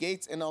 3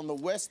 gates, and on the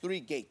west 3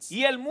 gates.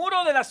 Y el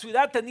muro de la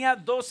ciudad tenía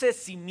 12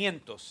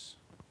 cimientos.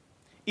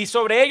 Y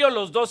sobre ellos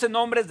los 12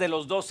 nombres de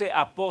los 12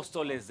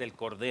 apóstoles del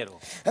Cordero.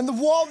 And the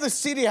wall of the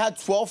city had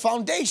 12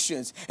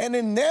 foundations, and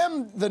in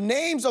them the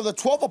names of the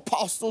 12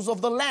 apostles of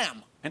the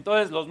Lamb.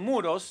 Entonces los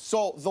muros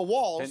So the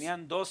walls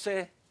tenían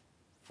 12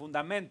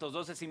 fundamentos,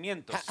 12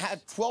 cimientos. had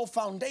 12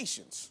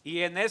 foundations. Y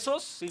en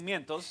esos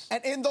cimientos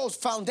And in those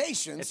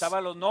foundations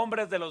estaban los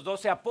nombres de los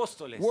 12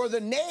 apóstoles, were the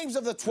names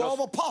of the 12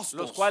 los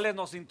apostles, cuales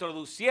nos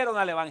introducieron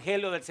al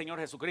Evangelio del Señor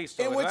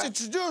Jesucristo. in which ¿Verdad?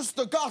 introduced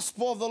the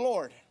gospel of the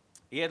Lord,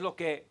 Y es lo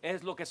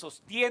que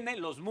sostiene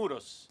los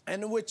muros.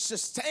 and which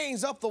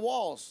sustains up the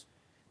walls.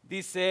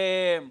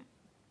 Dice,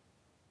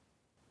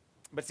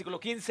 versículo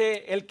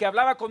 15, el que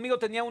hablaba conmigo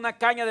tenía una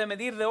caña de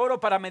medir de oro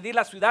para medir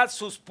la ciudad,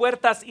 sus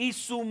puertas y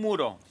su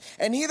muro.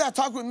 And he that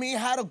talked with me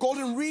had a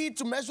golden reed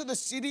to measure the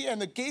city and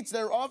the gates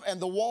thereof and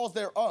the walls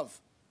thereof.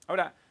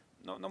 Ahora,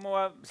 no me voy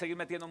a seguir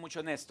metiendo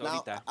mucho en esto Now,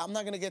 ahorita. I'm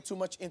not going to get too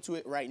much into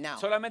it right now.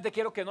 Solamente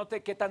quiero que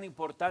note qué tan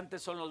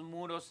importantes son los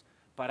muros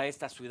para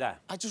esta ciudad.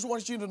 I just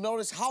want you to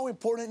notice how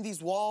important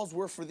these walls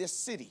were for this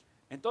city.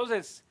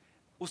 Entonces,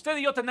 usted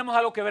y yo tenemos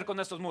algo que ver con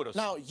estos muros.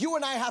 Now, you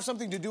and I have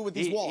something to do with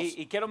these walls.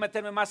 Y quiero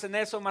meterme más en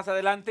eso más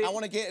adelante. I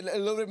want to get a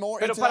little bit more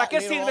Pero into ¿para that qué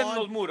later sirven on.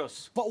 los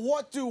muros? But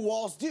what do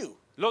walls do?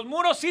 Los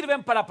muros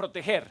sirven para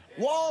proteger.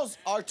 Walls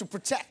are to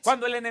protect.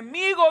 Cuando el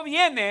enemigo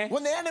viene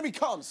When the enemy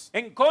comes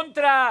en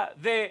contra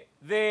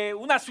de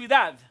una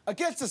ciudad,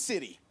 against a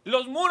city,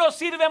 Los muros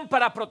sirven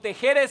para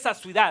proteger esa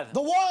ciudad.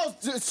 The walls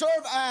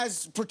serve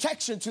as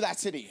protection to that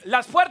city.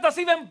 Las puertas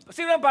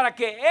sirven para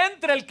que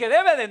entre el que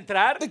debe de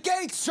entrar, The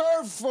gates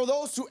serve for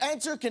those who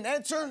enter can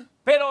enter,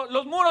 pero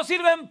los muros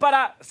sirven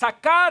para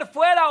sacar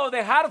fuera o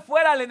dejar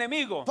fuera al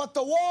enemigo, but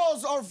the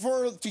walls are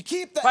to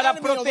keep the para enemy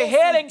or those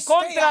proteger who en stay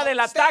contra out, del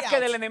stay ataque out,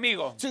 del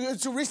enemigo.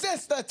 to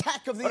resist the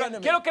attack of the Ahora,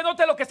 enemy. quiero que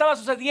note lo que estaba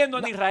sucediendo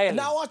en Israel.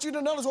 Now I want you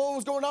to notice what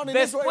was going on in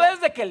Israel.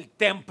 Después de que el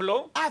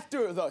templo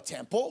After the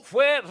temple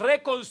fue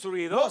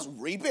reconstruido, was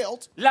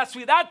rebuilt, la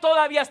ciudad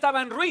todavía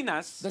estaba en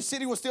ruinas, the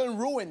city was still in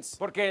ruins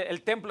porque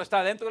el templo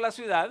está dentro de la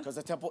ciudad, because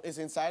the temple is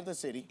inside the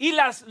city, y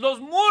los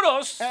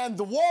muros and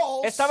the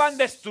walls estaban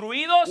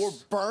destruidos, were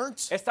burnt.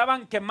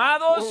 estaban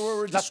quemados,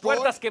 were las destroyed.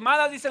 puertas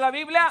quemadas, dice la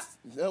Biblia.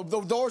 The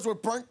doors were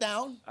burnt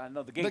down.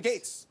 No, the The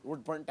gates were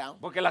burnt down.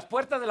 Porque las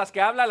puertas de las que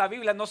habla la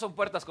Biblia no son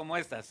puertas como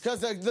estas. Because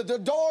the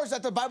doors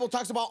that the Bible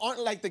talks about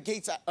aren't like the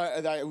gates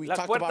that we Las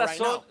talked about puertas right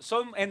now.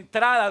 son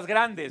entradas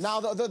grandes. Now,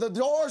 the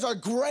doors are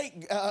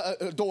great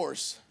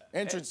doors,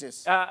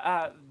 entrances,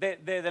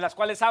 De las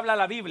cuales habla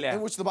la Biblia.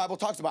 in which the Bible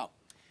talks about.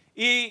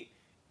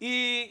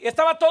 Y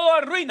estaba todo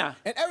en ruina.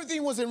 And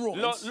everything was in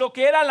ruins. Lo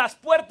que eran las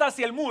puertas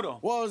y el muro.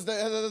 Was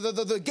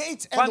the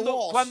gates and the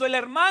walls. Cuando el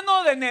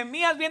hermano de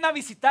Nehemías viene a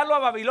visitarlo a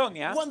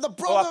Babilonia, When the o a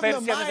brother of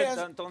Persia en ese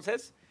Nehemiah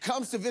entonces,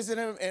 comes to visit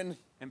him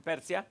en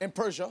Persia, in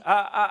Persia,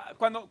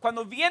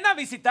 cuando viene a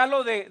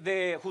visitarlo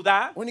de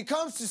Judá, when he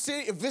comes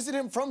to visit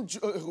him from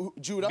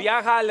Judah,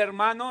 viaja al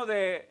hermano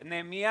de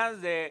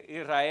Nehemías de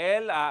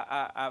Israel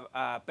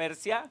a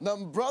Persia. the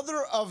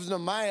brother of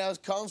Nehemiah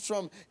comes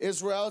from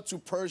Israel to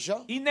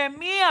Persia. Y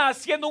Nehemías,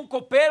 siendo un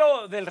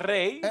copero del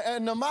rey,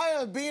 And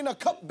Nehemiah, being a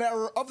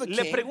cupbearer of the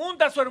le king,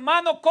 pregunta a su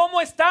hermano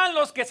cómo están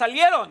los que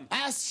salieron,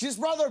 asks his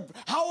brother,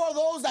 how are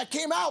those that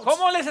came out?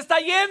 cómo les está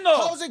yendo.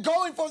 How's it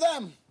going for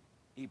them?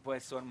 Y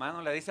pues su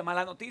hermano le dice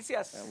malas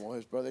noticias. And well,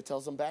 his brother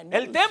tells him bad news.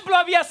 El templo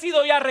había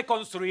sido ya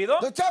reconstruido,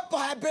 The temple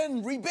had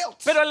been rebuilt,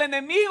 pero el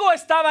enemigo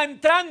estaba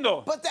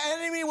entrando. but the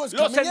enemy was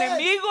Los coming in.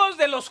 enemigos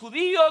de los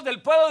judíos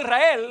del pueblo de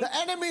Israel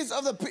The enemies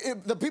of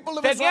the people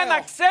of tenían Israel,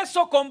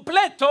 acceso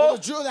completo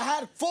the Jews that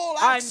had full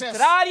a access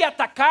entrar y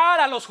atacar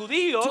a los to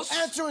judíos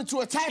enter and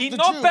to attack y the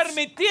no Jews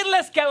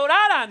permitirles que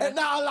adoraran. and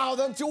not allow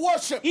them to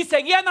worship. Y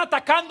seguían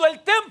atacando el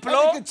And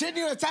templo they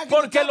continue attacking the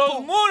porque los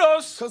temple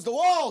muros because the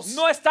walls,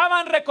 no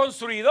estaban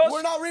reconstruidos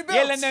Were not rebuilt. y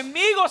el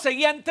enemigo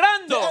seguía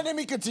entrando. the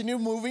enemy continued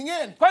moving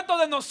in. ¿Cuántos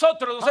de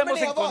nosotros nos How hemos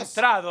many of us?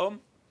 encontrado?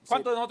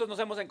 ¿Cuántos de nosotros nos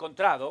hemos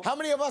encontrado How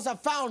many of us have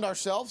found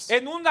ourselves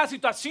en una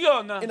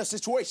situación in a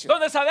situation?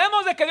 donde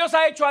sabemos de que Dios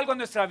ha hecho algo en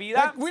nuestra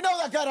vida? Like, we know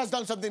that God has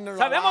done something in our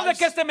Sabemos de lives.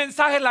 que este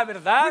mensaje es la We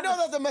verdad. know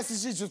that the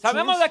message is the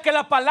Sabemos truth. de que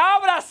la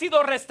palabra ha sido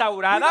We know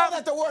restaurada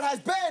that the word has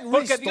been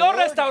porque Dios restored.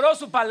 restauró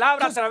su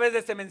palabra a Because- través de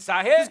este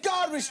mensaje. Because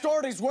God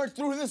restored his word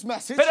through this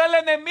message. Pero el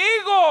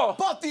enemigo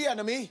But the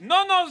enemy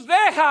no nos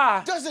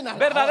deja Doesn't allow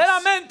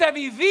verdaderamente to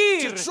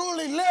vivir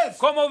truly live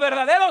como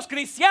verdaderos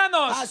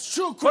cristianos, as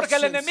true porque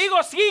el Christians.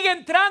 enemigo sigue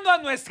entrando a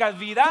nuestras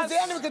vidas The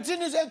enemy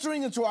continues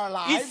entering into our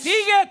y lives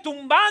sigue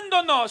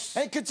tumbándonos,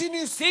 and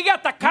continues sigue knocking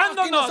us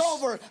atacándonos,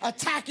 over,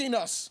 attacking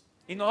us.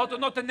 y nosotros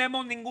no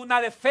tenemos ninguna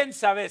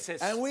defensa a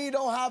veces And we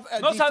don't have a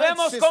No defense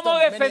sabemos system cómo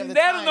many of the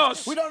defendernos.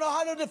 times. We don't know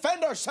how to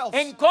defend ourselves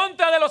en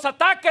contra de los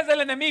ataques del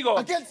enemigo.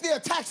 against the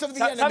attacks of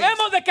the enemy.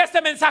 Sabemos de que este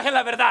mensaje es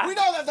la verdad. We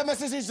know that the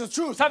message is the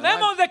truth.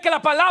 Sabemos de que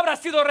la palabra ha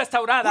sido We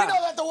restaurada. know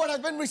that the word has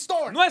been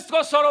restored.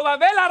 Nuestro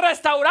Zorobabel ha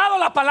restaurado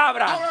la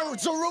palabra. Our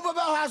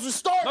Zerubbabel has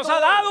restored Nos the ha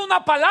word. dado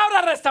una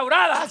palabra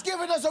restaurada. Has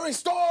given us a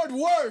restored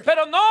word.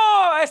 Pero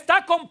no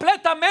está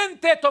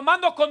completamente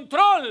tomando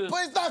control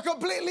But it's not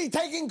completely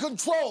taking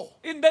control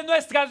de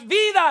nuestras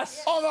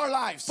vidas. of our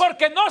lives.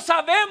 Porque no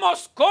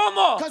sabemos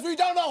cómo Because we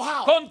don't know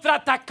how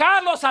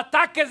contraatacar los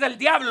ataques del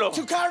diablo.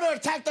 to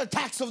counterattack the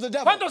attacks of the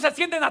devil. ¿Cuántos se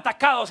sienten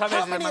atacados a How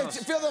veces, many hermanos?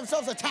 feel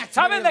themselves attacked?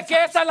 Saben many of de the que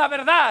times? esa es la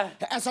verdad,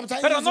 And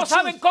sometimes pero it's no the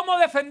saben truth, cómo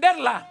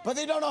defenderla. but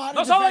they don't know how to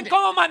No defend saben it.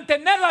 cómo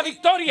mantener la They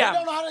victoria.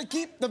 don't know how to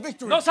keep the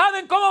victory. No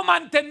saben cómo They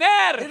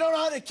mantener don't know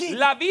how to keep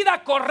la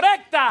vida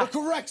correcta. the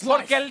correct life.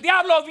 Porque el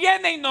diablo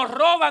viene y nos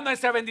roba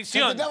nuestra And the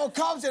bendición. devil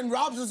comes and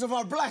robs us of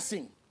our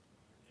blessing.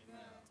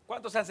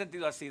 ¿Cuántos se han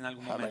sentido así en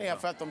algún How many have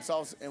momento? felt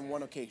themselves in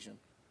one occasion?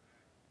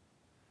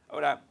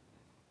 Ahora,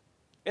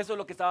 eso es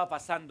lo que estaba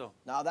pasando.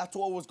 Now that's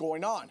what was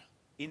going on.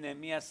 Y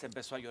Nehemías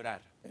empezó a llorar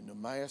And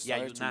Nehemiah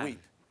started to ayunar,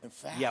 weep and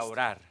fast y a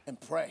orar. and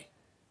pray.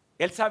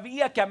 Él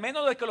sabía que a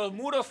menos de que los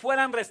muros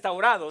fueran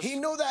restaurados, He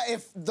knew that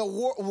if the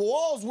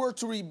walls were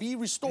to be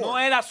restored, no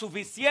era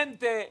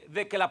suficiente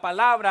de que la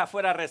palabra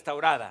fuera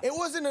restaurada. it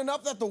wasn't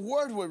enough that the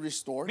word were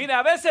restored. Mira,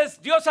 a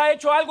veces Dios ha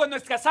hecho algo en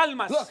nuestras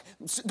almas, Look,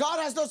 God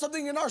has done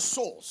something in our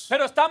souls,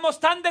 pero estamos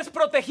tan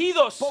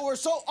desprotegidos. but we're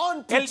so El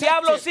unprotected.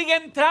 diablo sigue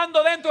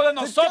entrando dentro de The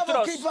devil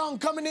nosotros keeps on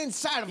coming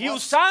inside of y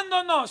us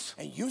usándonos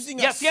and using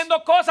y us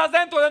haciendo cosas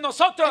dentro de and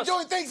nosotros,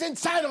 doing things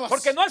inside of us.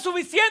 porque no es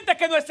suficiente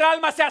que nuestra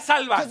alma sea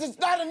salva. Because it's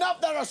not enough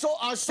enough that our soul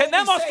be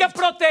Tenemos que saved.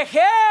 We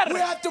proteger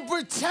have to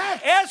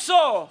protect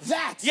eso.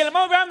 that. Y el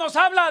hermano Abraham nos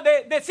habla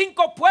de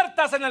 5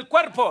 puertas en el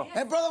cuerpo.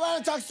 And Brother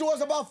Van talks to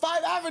us about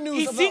 5 avenues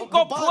Y of the 5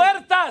 body.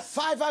 puertas.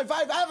 Five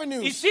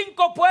avenues. Y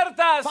 5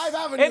 puertas 5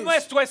 avenues en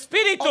nuestro of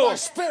espíritu. our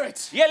spirit.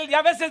 Y él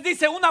a veces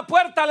dice una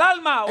puerta al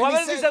alma, o a And he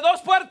veces says- dice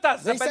 2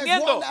 puertas, He says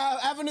dependiendo. one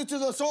avenue to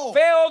the soul.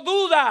 Fe o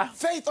duda.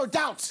 Faith or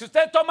doubt. Si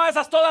usted toma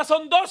esas todas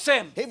son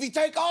 12. If you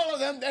take all of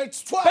them,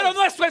 it's 12. Pero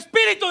nuestro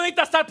espíritu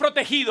necesita estar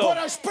protegido. But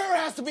our spirit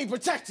has to be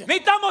protected.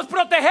 Necesitamos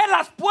proteger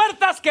las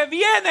puertas que We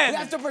vienen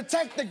have to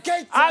protect the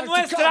gates a that are to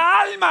nuestra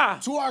come alma.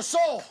 to our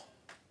soul.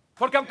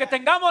 Porque aunque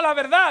tengamos la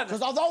verdad,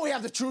 Because although we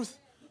have the truth,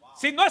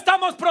 si no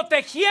estamos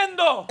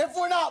protegiendo if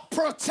we're not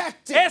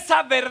protecting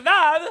esa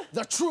verdad,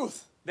 the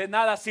truth, de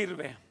nada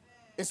sirve.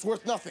 it's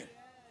worth nothing.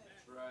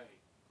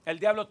 El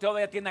diablo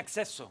todavía tiene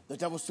acceso. The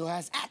devil still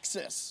has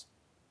access.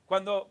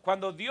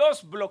 Cuando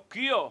Dios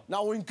bloqueó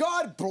Now, when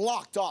God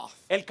blocked off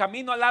el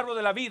camino al árbol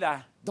de la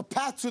vida the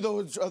path to the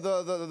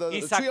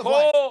y tree of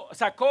life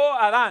sacó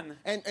a Adán,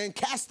 and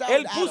cast out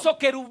él Adam, puso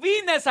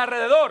querubines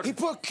alrededor he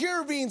put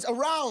cherubims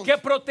around, que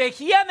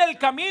protegían el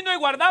camino y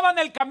guardaban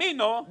el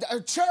camino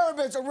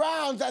cherubims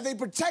around that they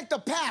protect the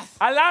path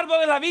al árbol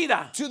de la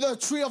vida. to the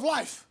tree of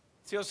life.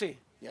 ¿Sí o sí?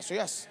 Yes, or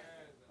yes.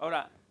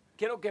 Ahora,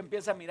 quiero que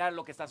empiece a mirar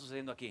lo que está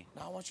sucediendo aquí.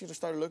 Now, I want you to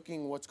start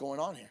looking what's going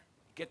on here.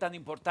 Qué tan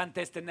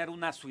importante es tener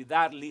una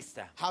ciudad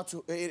lista.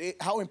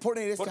 How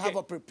important it is to Porque- have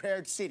a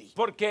prepared city.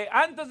 Porque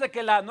antes de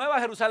que la nueva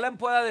Jerusalén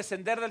pueda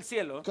descender del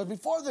cielo, Because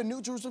before the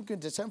new Jerusalem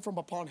can descend from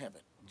upon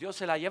heaven, Dios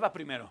se la lleva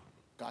primero.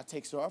 God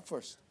takes her up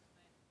first.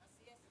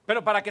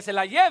 Pero para que se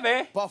la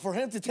lleve, But for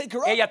him to take her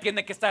up, ella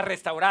tiene que estar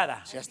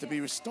restaurada. she has to be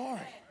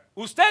restored.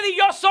 Usted y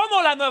yo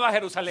somos la nueva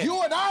Jerusalén.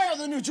 You and I are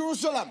the new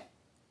Jerusalem.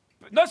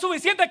 No es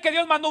suficiente que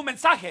Dios mandó un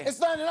mensaje. It's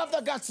not enough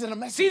that God sent a Sí,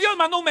 message. Dios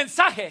mandó un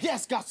mensaje.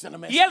 Yes, God sent a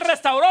message. Y Él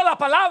restauró la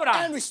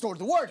palabra. And restored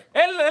the word.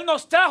 Él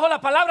nos trajo la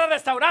palabra He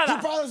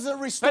restaurada. brought us a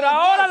restored Pero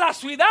ahora word. la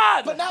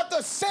ciudad, But now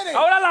the city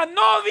ahora la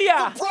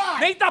novia The bride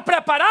necesita has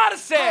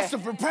prepararse to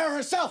prepare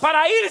herself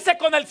para irse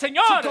con el to go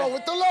Señor.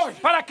 with the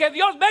Lord. Para que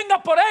Dios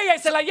venga por ella y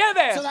se la So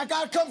lleve. that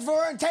God comes for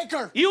her and take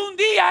her. Y un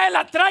día Él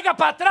la traiga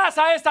para atrás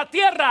a esta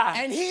tierra.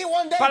 And he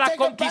one day Para take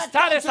her back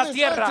conquistar down esa to this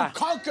tierra. earth to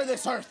conquer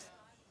this earth.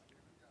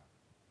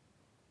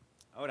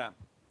 Ahora,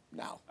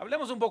 Now,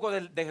 hablemos un poco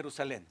de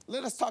Jerusalén.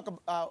 let us talk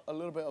about a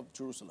little bit of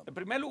Jerusalem. El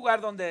primer lugar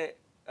donde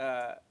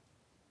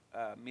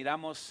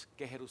miramos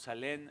que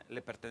Jerusalén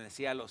le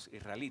pertenecía a los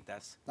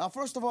israelitas. Now,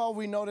 first of all,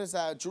 we notice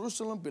that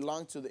Jerusalem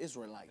belonged to the El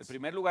Israelites.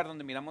 primer lugar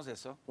donde miramos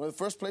eso Well, the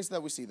first place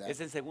that we see that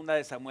es en 2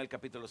 de Samuel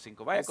capítulo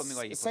 5. Vaya conmigo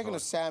allí, por Second favor.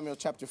 of Samuel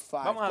chapter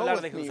 5. Vamos a Go hablar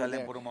with de me Jerusalén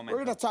there. por un momento.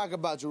 We're going to talk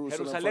about Jerusalem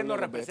for a Jerusalén nos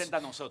little bit. representa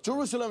a nosotros.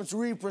 Jerusalem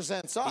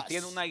represents us. Y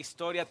tiene una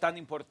historia tan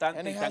importante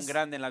And y it tan has-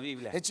 grande en la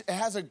Biblia. It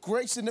has a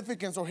great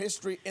significance or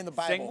history in the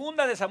Bible.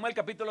 Segunda de Samuel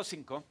capítulo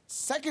 5.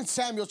 Second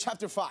Samuel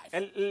chapter 5.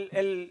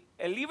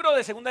 El libro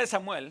de Segunda de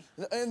Samuel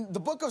In the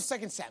book of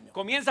Second Samuel,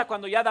 comienza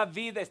cuando ya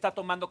David está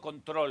tomando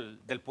control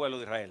del pueblo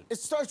de Israel. it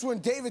starts when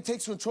David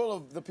takes control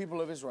of the people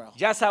of Israel.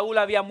 Ya Saúl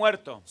había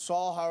muerto.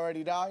 Saul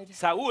already died.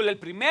 Saúl, el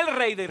primer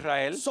rey de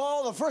Israel.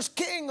 Saul, the first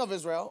king of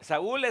Israel.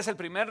 Saúl es el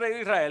primer rey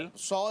de Israel.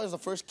 Saul is the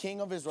first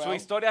king of Su Israel.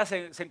 historia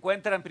se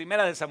encuentra en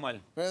Primera de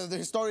Samuel. The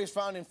story is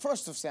found in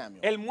First of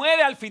Samuel. Él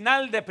muere al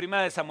final de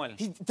Primera de Samuel.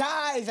 He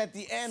dies at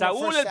the end of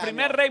Saúl, First el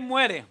primer Samuel. rey,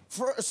 muere.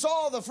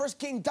 Saul, the first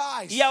king,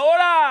 dies. Y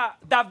ahora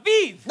David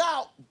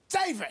Now,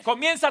 David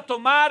comienza a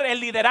tomar el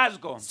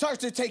liderazgo. starts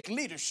to take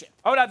leadership.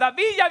 Ahora,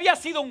 David ya había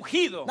sido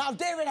ungido Now,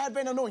 David had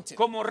been anointed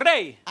como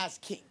rey. as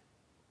king.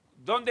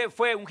 ¿Dónde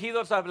fue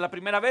ungido la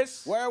primera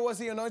vez? Where was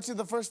he anointed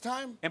the first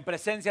time? En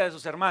presencia de sus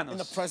In the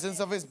hermanos.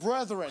 presence of his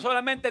brethren.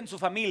 Solamente en su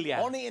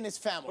familia. Only in his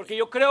family. Porque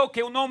yo creo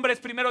que un hombre es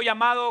primero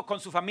llamado con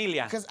su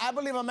familia. Because I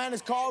believe a man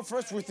is called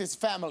first with his Y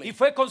family.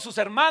 fue con sus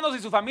hermanos y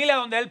su familia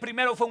donde él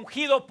primero fue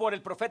ungido por el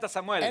profeta And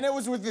Samuel. it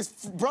was with his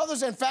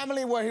brothers and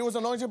family where he was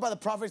anointed by the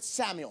prophet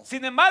Samuel.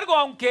 Sin embargo,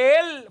 aunque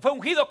él fue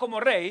ungido como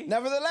rey,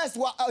 Nevertheless,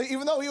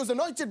 even though he was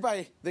anointed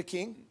by the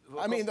king,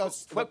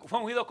 fue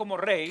ungido como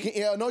rey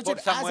anointed por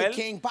as a Samuel,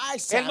 king by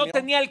él no Samuel,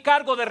 tenía el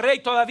cargo de rey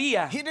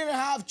todavía. he didn't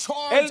have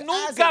charge Él as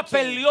nunca a king,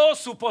 peleó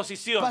su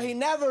posición. but he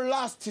never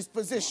lost his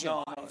position.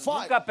 No,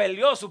 Fought. nunca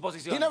peleó su He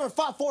posición. never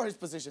fought for his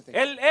position.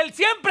 Él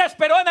siempre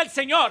esperó en el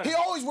Señor He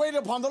always waited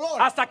upon the Lord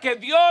hasta que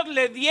Dios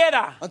le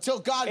diera until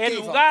God el gave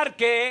him lugar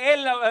que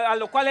él, a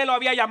lo cual él lo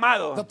había the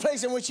llamado.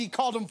 place in which he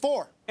called him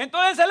for.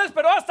 Entonces él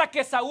esperó hasta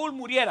que Saúl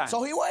muriera.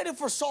 So he waited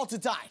for Saul to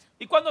die.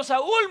 Y cuando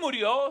Saúl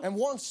murió, And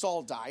once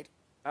Saul died,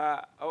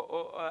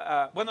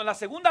 bueno, la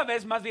segunda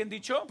vez, más bien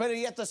dicho, but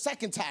yet the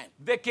second time,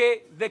 de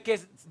que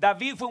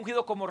David fue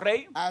ungido como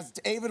rey, as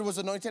David was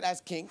anointed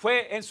as king,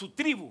 fue en su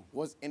tribu,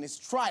 was in his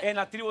tribe, en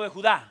la tribu de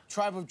Judá.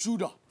 tribe of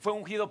Judah. fue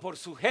ungido por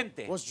su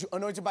gente. was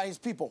anointed by his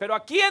people. Pero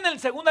aquí en el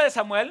 2 de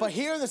Samuel But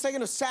here in the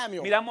second of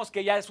Samuel, miramos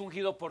que ya es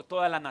ungido por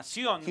toda la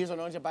nación. he is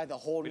anointed by the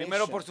whole Primero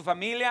nation. por su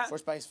familia,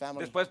 First by his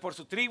family, después por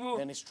su tribu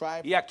then his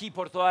tribe, y aquí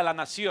por toda la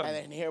nación, and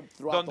then here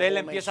throughout donde the él whole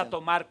empieza a nation,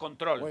 tomar where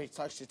control. he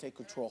starts to take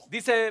control.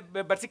 Dice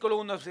versículo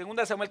 1,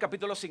 2 Samuel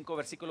capítulo 5,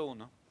 versículo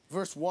 1.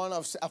 Verse 1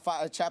 of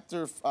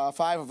chapter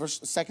 5 of verse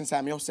 2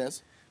 Samuel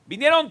says,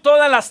 Vinieron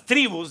todas las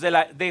tribus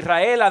de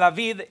Israel a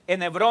David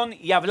en Hebrón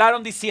y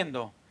hablaron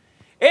diciendo,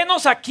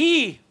 henos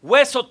aquí,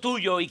 hueso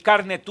tuyo y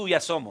carne tuya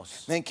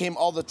somos. Then came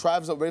all the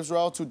tribes of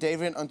Israel to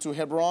David unto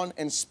Hebron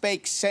and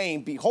spake,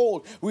 saying,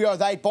 Behold, we are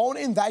thy bone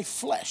and thy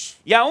flesh.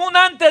 Y aún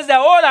antes de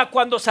ahora,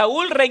 cuando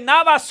Saúl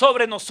reinaba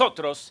sobre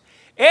nosotros,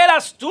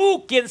 eras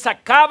tú quien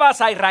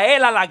sacabas a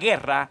Israel a la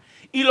guerra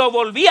y lo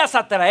volvías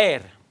a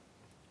traer.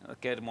 Oh,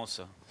 qué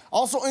hermoso.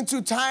 Also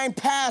into time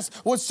past,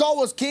 when Saul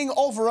was king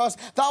over us,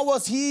 thou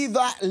was he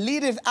that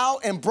leadeth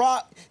out and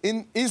brought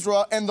in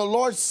Israel, and the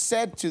Lord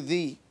said to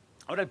thee.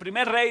 Ahora, el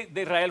primer rey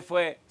de Israel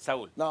fue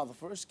Saúl. Now, the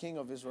first king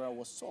of Israel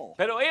was Saul.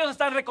 Pero ellos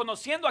están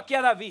reconociendo aquí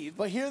a David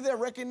But here they're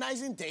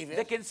recognizing de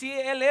David. que en sí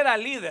él era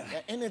líder,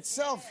 In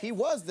itself, he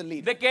was the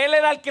leader. de que él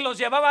era el que los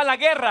llevaba a la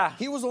guerra.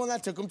 He was the one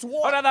that took him to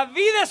war. Ahora,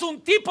 David es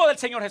un tipo del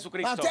Señor Now,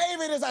 Jesucristo.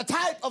 David is a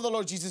type of the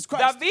Lord Jesus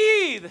Christ.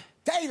 David,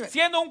 David,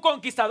 siendo un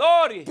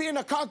conquistador being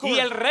a conqueror, y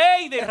el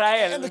rey de and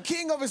Israel, the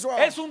king of Israel,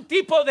 es un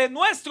tipo de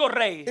nuestro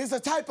rey, is a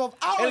type of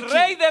our el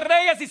rey king, de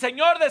reyes y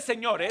señor de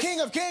señores.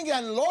 King of kings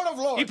and Lord of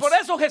lords. Y por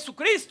eso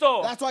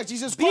Jesucristo That's why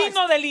Jesus Christ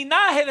vino del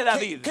linaje de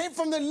David. came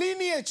from the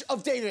lineage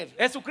of David.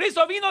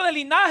 Jesucristo vino del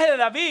linaje de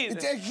David,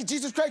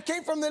 Jesus Christ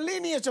came from the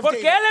lineage of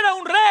porque David él era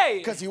un rey.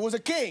 because he was a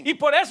king. Y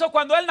por eso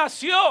cuando él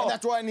nació, And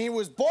that's why when he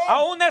was born,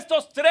 aún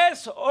estos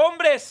tres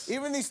hombres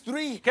even these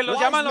three que los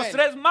wise llaman los men,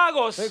 tres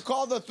magos, they're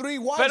called the three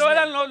wise pero men.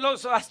 eran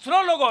los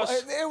astrólogos.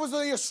 It was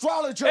the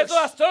astrologers. Estos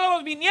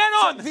astrólogos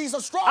vinieron So these a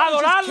astrologers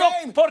adorarlo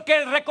came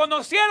porque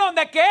reconocieron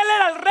de que él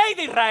era el rey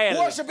de Israel.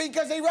 worshiping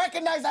because they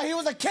recognized that he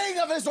was a king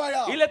of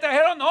Israel. Y le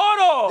trajeron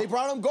oro, They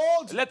brought him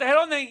gold, le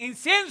trajeron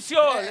incienso,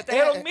 le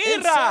trajeron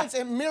mirra, incense,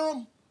 and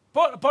myrrh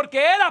porque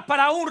era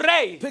para un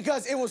rey,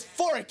 because it was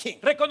for a king.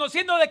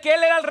 reconociendo de que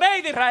él era el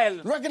rey de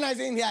Israel.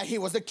 Recognizing that he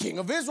was the king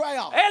of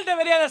Israel. Él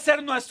debería de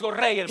ser nuestro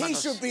rey, He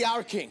hermanos. should be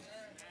our king.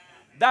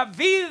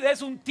 David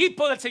es un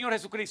tipo del Señor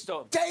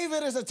Jesucristo.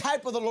 David is a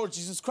type of the Lord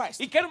Jesus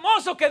Christ. Y qué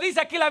hermoso que dice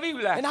aquí la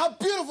Biblia, And how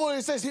beautiful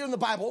it says here in the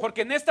Bible. porque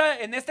en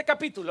este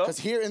capítulo Because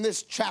here in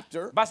this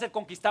chapter, va a ser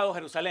conquistado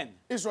Jerusalén.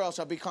 Israel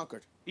shall be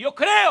conquered. Y yo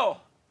creo,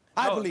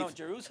 I no, believe. no,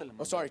 Jerusalén.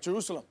 Oh, sorry,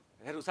 Jerusalem.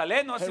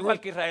 Jerusalén no es igual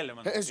que Israel,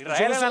 hermano.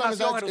 Israel es la Jerusalem is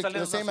nación, not Jerusalén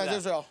the es same una as ciudad.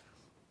 Israel.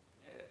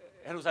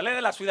 Jerusalén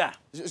es la ciudad.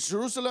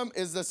 Jerusalem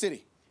is the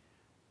city.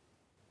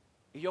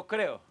 Y yo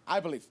creo I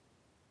believe.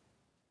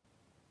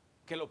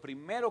 que lo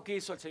primero que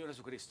hizo el Señor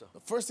Jesucristo The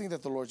first thing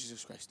that the Lord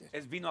Jesus Christ did,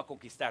 es vino a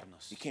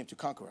conquistarnos. he came to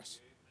conquer us.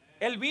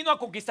 Él vino a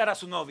conquistar a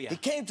su novia. He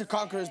came to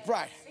conquer his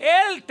bride.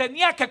 Él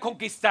tenía que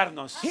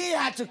conquistarnos. He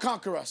had to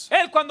conquer us.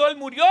 Cuando él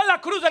murió en la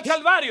cruz del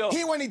Calvario,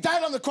 When he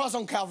died on the cross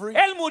on Calvary,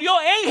 él murió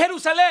en he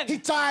Jerusalén.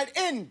 died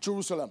in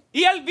Jerusalem.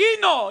 Y él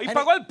vino y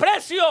pagó el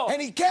precio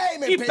And he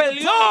came and y paid the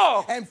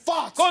peleó price and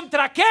fought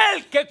contra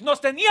aquel que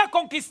nos tenía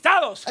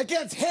conquistados.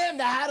 against him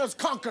that had us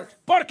conquered.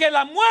 Porque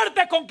la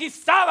muerte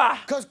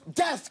conquistaba. Because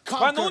death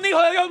Cuando un conquered.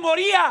 hijo de Dios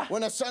moría,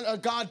 When a son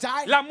of God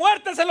died, la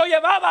muerte se lo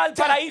llevaba al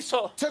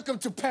paraíso. took him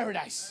to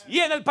paradise. Y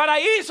en el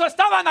paraíso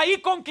estaban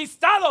ahí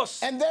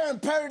conquistados And there in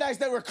paradise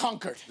they were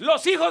conquered.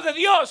 los hijos de The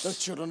Dios.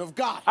 children of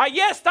God. Allí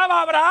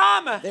estaba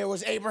Abraham. There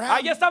was Abraham.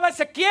 Allí estaba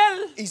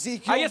Ezequiel.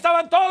 Ezekiel. Ahí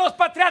estaban todos los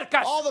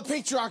patriarcas. All the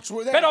patriarchs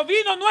were there. Pero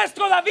vino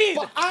nuestro David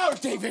But our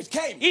David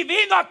came. y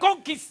vino a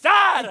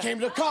conquistar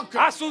Came to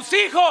conquer a sus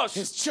hijos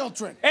his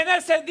children. en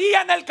ese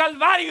día en el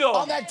Calvario.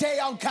 On that day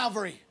on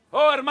Calvary.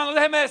 Oh, hermano,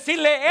 déjeme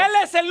decirle, Él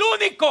es el Oh,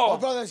 único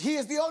brothers, he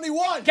is the only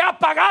one que ha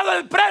pagado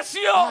el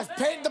precio who has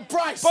paid the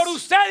price por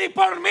usted y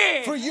por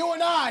mí. for you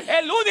and I.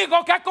 El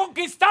único que ha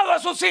conquistado a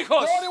sus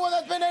hijos. The only one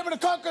that's been able to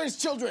conquer his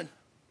children.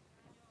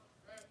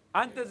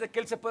 Antes de que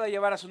Él se pueda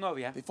llevar a su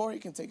novia, Before he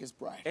can take his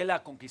bride, Él la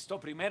conquistó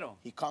primero.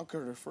 he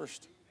conquered her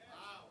first.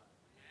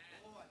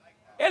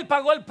 Él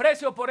pagó el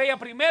precio por ella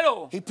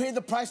primero. He paid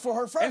the price for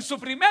her En first. su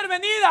primer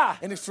venida,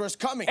 In his first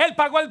coming, Él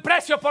pagó el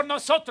precio por he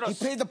nosotros.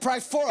 paid the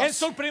price for En us.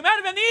 su primer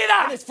In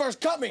venida, his first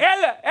coming,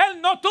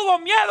 Él no tuvo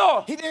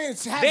miedo he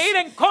didn't have, de ir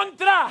en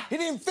contra he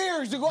didn't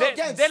fear to go de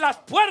against las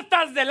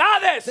puertas del the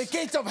Hades.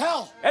 gates of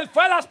hell. Él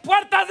fue a las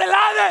puertas del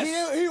Hades.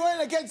 He went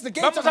against the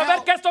gates Vamos of a ver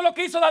hell. que esto es lo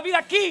que hizo David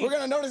aquí. We're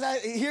going to notice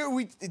that here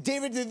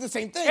David did the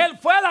same thing. Él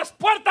fue a las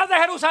puertas de He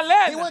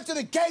Jerusalén went to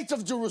the gates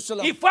of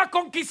Jerusalem y fue a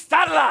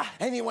conquistarla.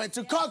 and he went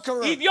to conquer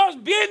Y her. Dios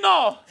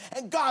vino,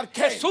 And God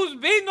came. Jesús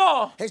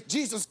vino,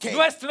 Jesus came.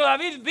 nuestro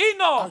David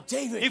vino Our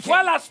David y fue a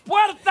came. las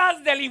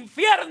puertas del And he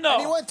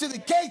infierno went to the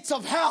gates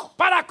of hell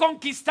para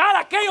conquistar a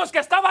aquellos que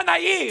estaban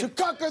allí. to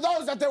conquer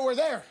those that were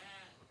there.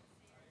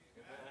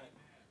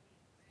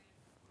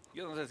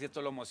 Yo no sé si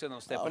esto lo emociona a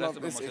usted, I don't pero know esto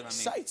if me this emociona a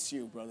mí. excites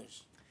you,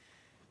 brothers.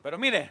 Pero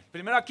mire,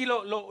 primero aquí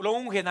lo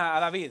ungen a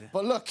David.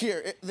 But look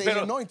here, they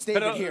Pero, anoint David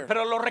pero, here.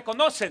 pero lo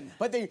reconocen.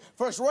 But they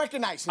first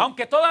recognize him.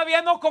 Aunque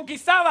todavía no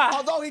conquistaba,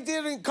 Although he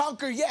didn't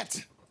conquer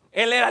yet,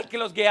 él era el que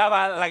los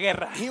guiaba a la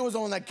guerra. he was the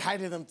one that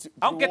guided them to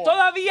Aunque war.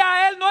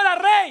 todavía él no era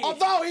rey.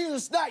 Although he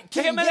was not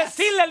king Déjeme yet,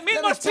 decirle, el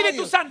mismo let me tell Espíritu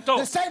you, Santo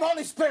the same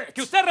Holy Spirit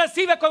que usted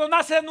recibe cuando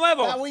nace de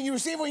nuevo, that when you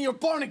receive when you're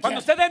born again, cuando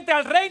usted entra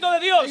al reino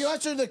de Dios, you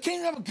enter the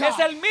kingdom of es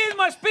God. el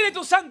mismo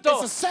Espíritu Santo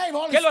It's the same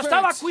Holy que lo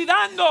estaba Spirit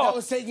cuidando that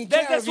was taking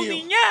care desde of su you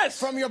niñez.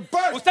 from your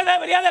birth. Usted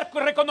debería de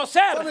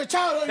reconocer, From your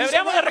childhood, you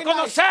deberíamos de should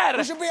recognize, reconocer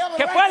we should be able to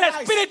que fue el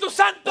recognize Espíritu that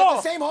Santo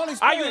the same Holy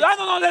Spirit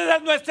ayudándonos desde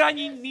nuestra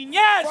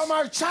niñez, from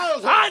our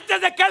childhood,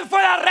 antes de que Él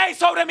fuera rey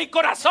sobre mi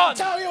corazón.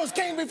 until he was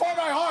king before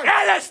my heart.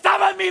 Él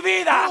estaba en mi He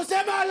vida. was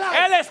in my life.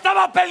 Él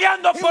estaba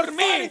peleando He por was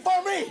mí. fighting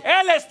for me.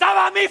 Él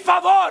estaba a mi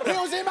favor. He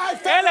was in my Él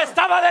favor.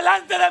 estaba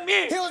delante de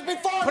mí, He was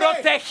before me,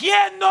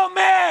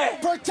 protegiéndome.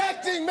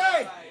 protecting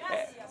me.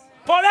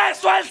 Por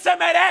eso Él se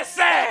merece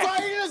That's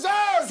why he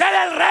deserves ser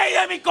el rey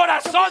de mi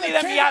corazón to y be de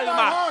the mi king of my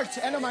alma. heart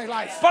and of my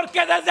life.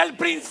 Porque desde el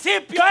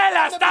principio Él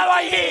ha In the estado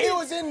beginning, He allí.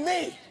 was in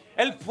me.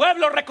 El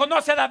pueblo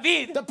reconoce a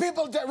David The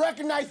people that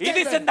recognize y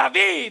dicen,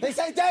 David. David, They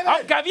say, David,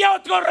 aunque había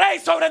otro rey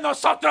sobre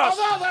nosotros,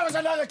 although there was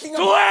another king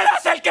of tú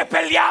eras el que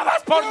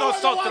peleabas por you were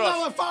the one that nosotros.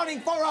 was fighting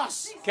for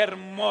us. Qué How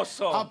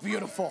hermoso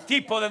beautiful.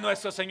 tipo de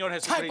nuestro Señor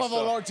Type of the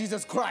Jesucristo. Lord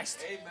Jesus Christ.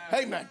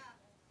 Amen.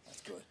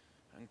 That's good.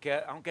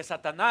 Aunque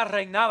Satanás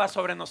reinaba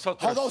sobre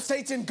nosotros, Although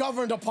Satan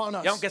governed upon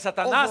us. y aunque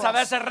Satanás over a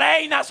us. veces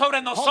reina sobre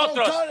Although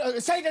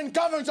nosotros, Satan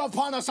governs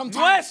upon us sometimes.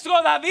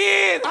 nuestro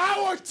David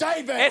Our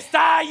David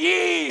está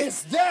allí,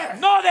 is there.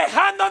 no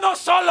dejándonos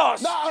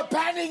solos, Not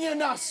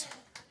abandoning us.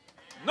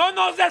 no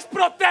nos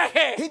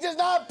desprotege, He does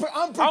not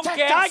unprotect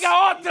aunque us.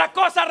 haya otra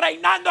cosa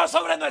reinando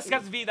sobre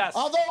nuestras vidas.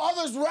 Although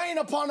others reign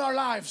upon our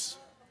lives.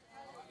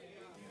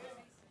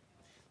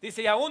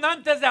 Dice, y aún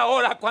antes de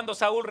ahora, cuando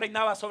Saúl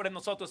reinaba sobre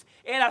nosotros,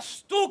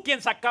 eras tú quien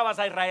sacabas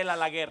a Israel a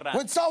la guerra.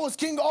 When Saul was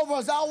king over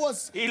us, that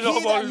was Y he lo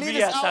that lead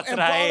us volvías a out and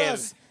brought traer.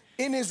 us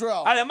in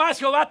Israel. Además,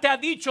 Jehová te ha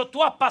dicho,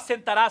 tú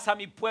apacentarás a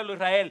mi pueblo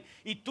Israel,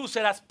 y tú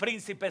serás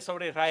príncipe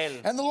sobre Israel.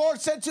 And the Lord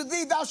said to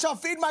thee, thou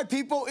shalt feed my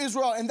people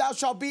Israel, and thou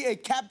shalt be a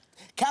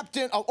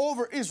captain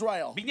over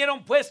Israel.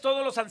 Vinieron pues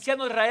todos los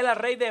ancianos de Israel al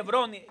rey de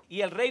Hebrón, y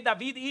el rey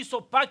David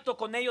hizo pacto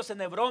con ellos en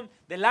Hebrón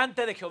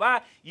delante de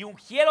Jehová, y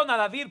ungieron a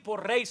David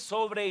por rey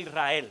sobre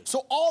Israel.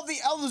 So all the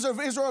elders of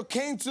Israel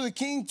came to the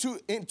king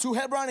to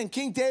Hebron, and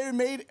King David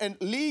made a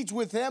league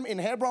with them in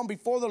Hebron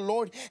before the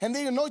Lord, and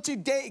they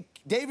anointed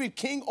David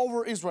king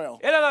over Israel.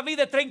 Era David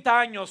de 30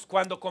 años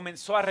cuando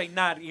comenzó a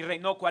reinar, y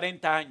reinó 40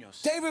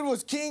 años. David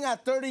was king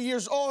at 30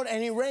 years old,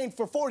 and he reigned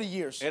for 40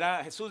 years.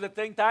 Era Jesús de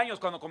 30 años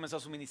cuando comenzó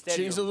su ministerio.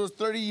 Jesus was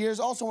 30 years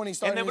also when he En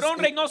started Hebrón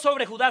his, reinó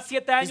sobre Judá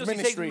 7 años y 6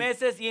 ministry.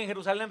 meses, y en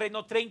Jerusalén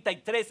reinó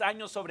 33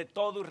 años sobre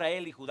todo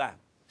Israel y Judá.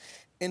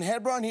 In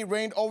Hebron, he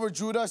reigned over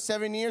Judah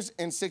 7 years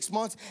and 6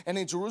 months, and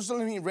in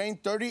Jerusalem, he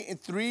reigned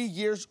 33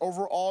 years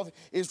over all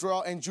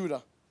Israel and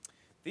Judah.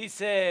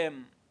 Dice,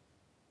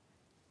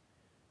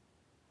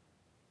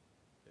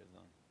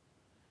 perdón,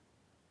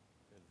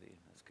 perdí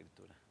la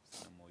escritura,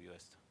 se me movió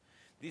esto.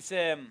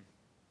 Dice,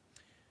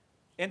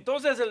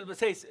 entonces el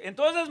 6,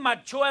 entonces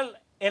marchó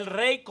el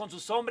rey con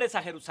sus hombres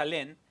a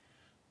Jerusalén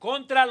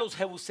contra los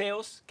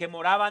jebuseos que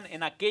moraban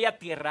en aquella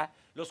tierra,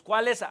 los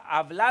cuales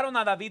hablaron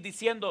a David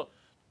diciendo,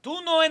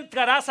 tú no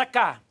entrarás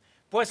acá,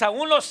 pues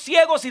aún los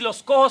ciegos y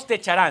los cojos te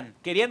echarán.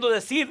 Queriendo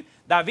decir,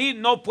 David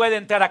no puede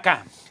entrar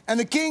acá. And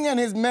the king and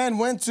his men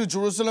went to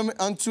Jerusalem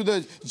unto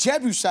the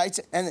Jebusites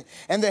and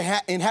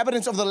the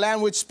inhabitants of the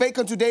land, which spake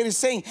unto David,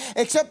 saying,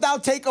 except thou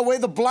take away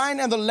the blind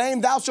and the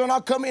lame, thou shalt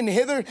not come in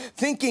hither,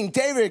 thinking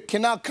David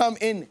cannot come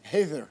in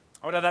hither.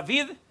 Ahora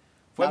David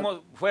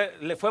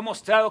le fue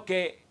mostrado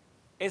que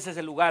ese es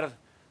el lugar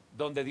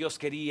donde Dios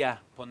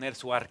quería poner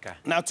su arca.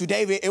 Now to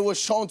David, it was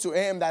shown to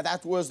him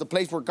that was the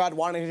place where God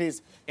wanted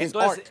his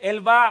Entonces ark.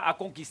 él va a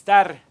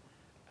conquistar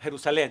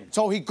Jerusalén,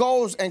 So he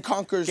goes and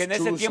conquers que en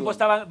ese tiempo Jerusalem.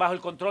 estaba bajo el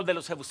control de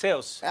los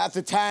jebuseos. At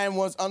the time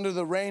was under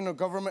the reign or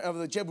government of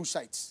the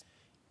Jebusites.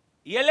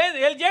 Y él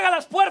llega a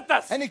las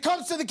puertas, And he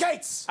comes to the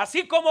gates,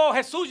 así como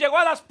Jesús llegó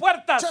a las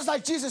puertas just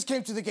like Jesus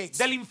came to the gates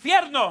del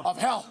infierno. of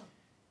hell.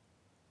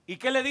 ¿Y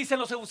qué le dicen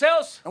los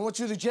jebuseos? And what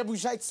do the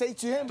Jebusites say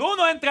to him? Tú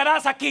no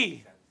entrarás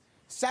aquí.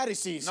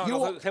 Sadducees. No, you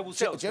los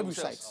jebuseos.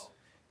 Jebusites.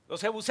 Los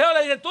jebuseos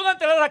le dicen, tú no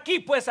entrarás aquí,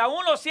 pues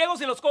aún los ciegos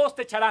y los cojos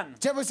te echarán.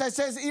 Jebusites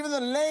says, even the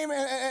lame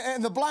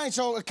and the blind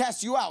shall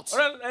cast you out.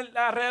 Ahora,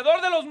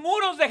 alrededor de los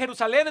muros de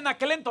Jerusalén en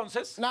aquel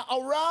entonces, Now,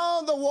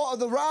 around the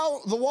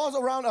walls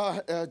around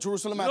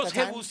Jerusalem at los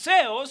that time,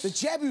 jebuseos the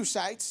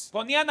Jebusites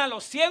ponían a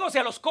los ciegos y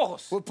a los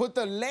cojos. would put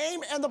the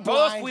lame and the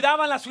Todos blind,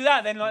 cuidaban la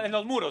ciudad en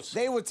los muros.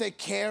 they would take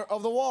care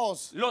of the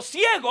walls. Los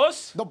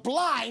ciegos, The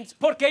blind,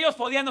 porque ellos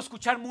podían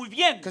escuchar muy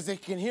bien. because they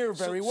can hear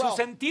very Su well.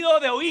 sentido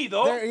de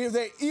oído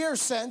Their ear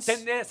sense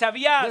se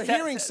había, their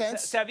hearing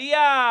sense, se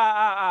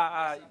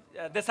había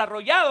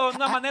desarrollado de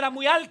una manera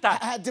muy alta.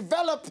 had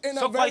developed in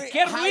a So, very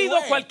cualquier high ruido,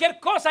 way. cualquier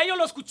cosa, ellos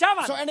lo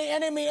escuchaban. So any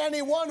enemy,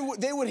 anyone,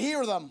 they would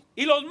hear them.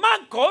 Y los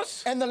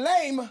mancos, And the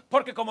lame,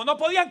 porque como no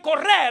podían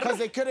correr, because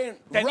they couldn't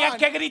tenían run,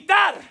 que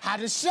gritar. had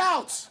to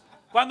shout.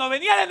 Cuando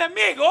venía el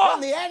enemigo,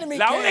 When the enemy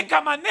la came,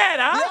 única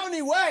manera The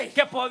only way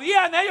que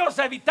podían ellos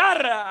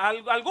evitar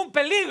algún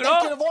they peligro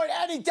could avoid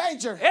any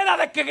danger era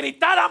de que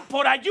gritaran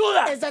por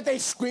ayuda. is that they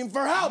scream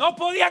for help. No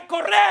podían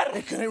correr.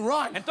 They couldn't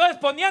run. Entonces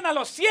ponían a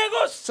los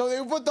ciegos So they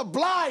would put the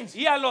blind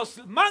y a los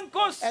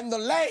mancos and the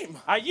lame.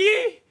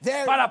 allí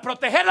There para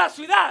proteger la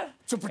ciudad.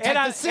 to protect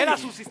Era, the city. era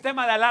su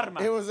sistema de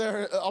alarma. It was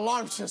their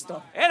alarm system.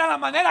 Era la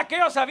manera que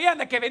ellos sabían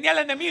de que venía el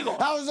enemigo.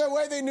 That was the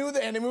way they knew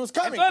the enemy was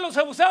coming. Entonces los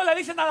jebuseos le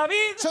dicen a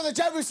David, So the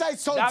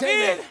Jebusites told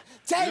David,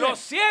 David, los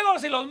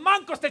ciegos y los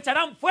mancos te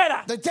echarán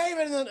fuera. the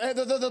David and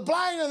the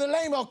blind and the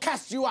lame will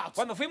cast you out.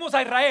 Cuando fuimos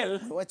a Israel,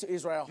 We went to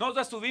Israel.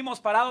 nosotros estuvimos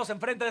parados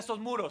enfrente de estos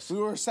muros. We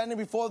were standing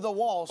before the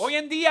walls. Hoy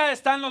en día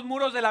están los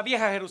muros de la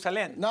vieja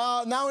Jerusalén.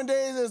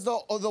 Nowadays is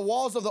the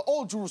walls of the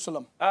old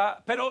Jerusalem.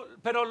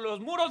 Pero los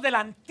muros de la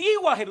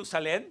antigua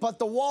Jerusalén, But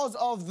the walls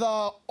of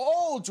the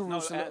old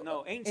Jerusalem,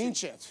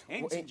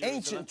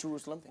 ancient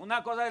Jerusalem.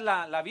 Una cosa es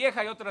la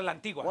vieja y otra es la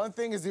antigua. One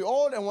thing is the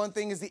old and one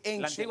thing is the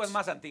La antigua es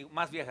ancient.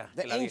 más vieja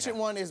que The la ancient vieja.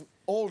 one is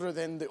older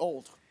than the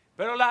old.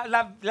 Pero la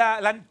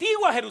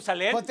antigua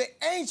Jerusalén, But the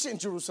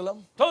ancient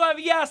Jerusalem,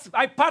 todavía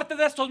hay parte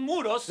de estos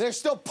muros there's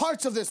still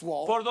parts of this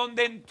wall por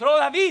donde entró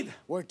David.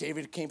 where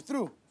David came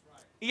through.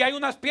 Y hay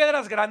unas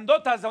piedras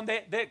grandotas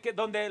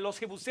donde los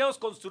jebuseos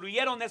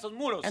construyeron esos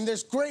muros. And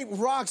there's great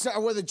rocks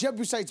where the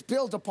Jebusites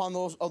built upon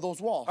those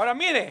walls. Ahora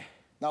mire,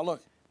 Now look,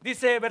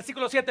 dice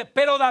versículo 7,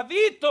 pero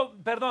David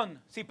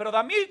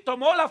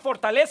tomó la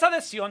fortaleza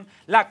de Sión,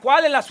 la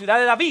cual es la ciudad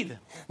de David.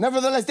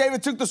 nevertheless,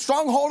 David took the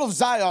stronghold of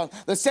Zion.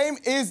 The same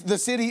is the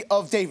city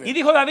of Y David.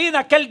 dijo David en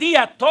aquel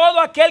día, todo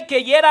aquel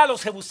que hiera a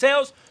los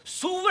jebuseos,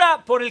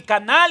 suba por el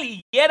canal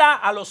y hiera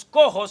a los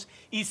cojos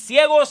y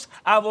ciegos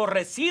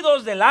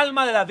aborrecidos del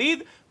alma de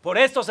David. Por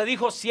esto se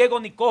dijo, ciego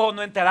ni cojo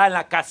no entrará en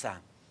la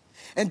casa.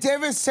 And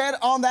David said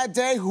on that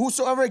day,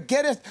 whosoever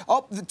getteth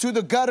up to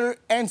the gutter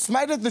and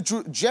smiteth the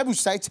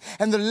Jebusites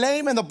and the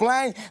lame and the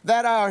blind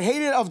that are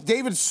hated of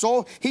David's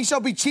soul, he shall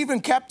be chief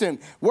and captain.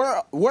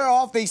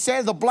 Whereof they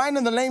said, the blind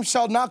and the lame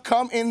shall not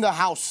come in the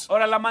house.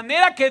 Ahora, la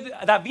manera que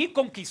David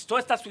conquistó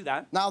esta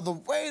ciudad, Now, the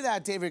way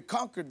that David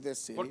conquered this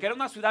city, porque era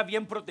una ciudad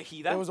bien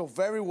protegida it was a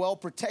very well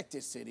protected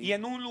y city.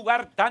 en un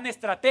lugar tan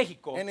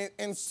estratégico, And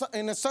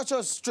in such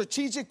a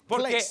strategic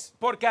place.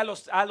 porque a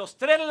los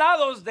tres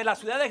lados de la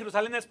ciudad de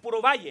Jerusalén es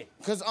puro valle.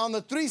 Because on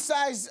the three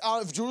sides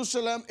of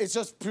Jerusalem, it's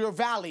just pure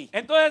valley.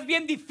 Entonces es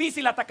bien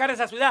difícil atacar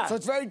esa ciudad So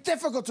it's very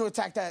difficult to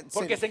attack that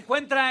porque se city.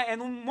 encuentra en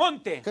un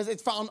monte Because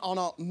it's found on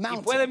a y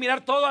mountain. puede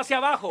mirar todo hacia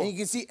abajo. And you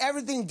can see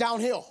everything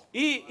downhill.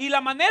 Y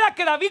la manera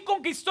que David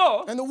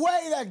conquistó, And the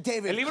way that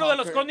David el libro de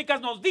los conquered,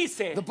 Crónicas nos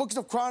dice the books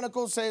of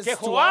Chronicles says que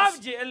to us,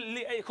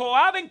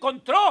 Joab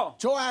encontró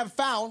Joab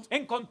found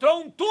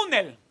un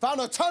túnel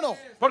a tunnel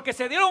porque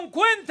se dieron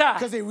cuenta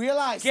because they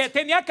realized que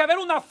tenía que haber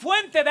una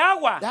fuente de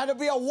agua there had to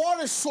be a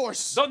water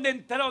source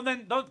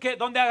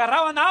donde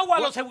agarraban agua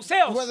los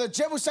jebuseos where the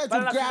Jebusites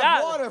para would la grab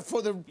ciudad. water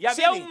for the Y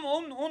había city.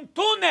 un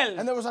túnel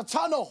And there was a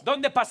tunnel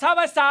donde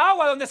pasaba esta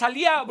agua, donde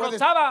salía, Where this-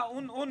 brotaba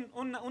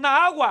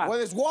una agua. where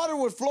this water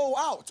would flow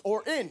out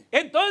or in.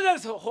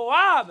 Entonces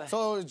Joab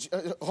So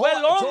fue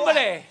el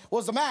hombre Joab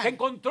was the que man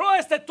encontró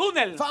este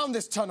túnel. found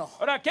this tunnel.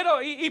 Ahora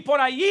y por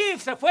allí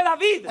se fue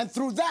David. And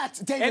through that,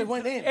 David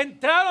went in.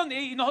 Entraron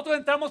y nosotros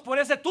entramos por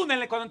ese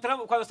túnel cuando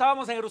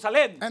estábamos en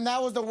Jerusalén. And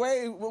that was the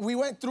way we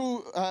went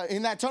through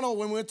in that tunnel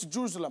when we went to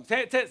Jerusalem.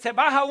 Se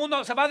baja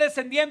uno, se va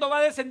descendiendo.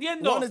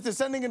 One is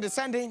descending and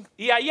descending.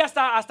 Y ahí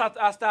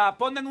hasta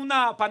ponen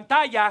una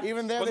pantalla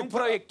Even there con they un put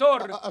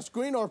proyector a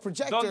screen or a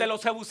projector donde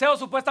los jebuseos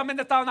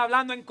supuestamente estaban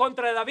hablando en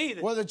contra de David.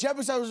 where the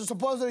Jebusites were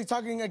supposedly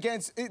talking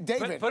against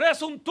David. Pero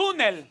es un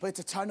túnel. But it's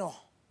a tunnel.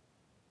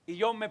 Y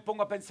yo me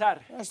pongo a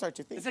pensar, I start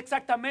to think. es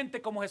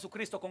exactamente como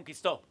Jesucristo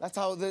conquistó. That's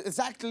how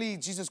exactly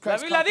Jesus La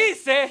Christ Biblia conquered.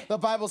 dice The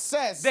Bible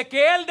says de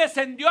que Él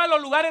descendió a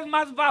los lugares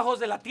más bajos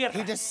de la he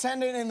tierra.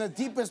 descended in the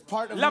deepest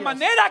part of La the earth.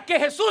 manera que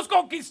Jesús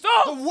conquistó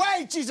The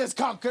way Jesus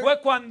conquered,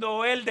 fue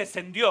cuando Él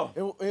descendió.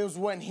 it was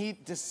when he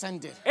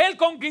descended. Él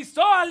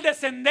conquistó al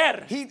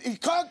descender. He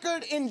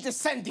conquered in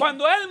descending.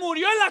 Cuando Él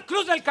murió en la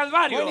cruz del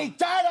Calvario. When he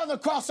died on the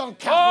cross on Oh,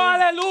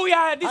 Calvary,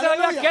 aleluya. Dice la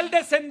Biblia Aleluya. que Él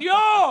descendió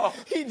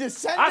he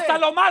descended hasta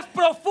lo más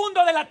profundo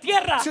de la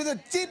tierra. to the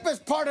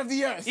deepest part of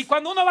the earth. Y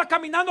cuando uno va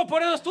caminando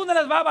por esos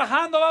túneles, va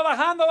bajando.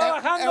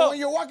 And when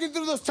you're walking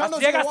through those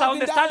tunnels, Llega you're hasta walking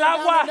donde está down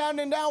el agua. and down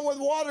and down where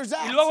the water's Y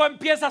at. luego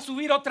empieza a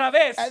subir otra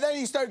vez And then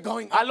you start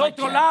going up al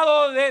otro again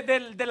lado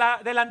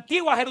de la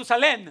antigua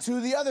Jerusalén. to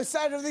the other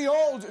side of the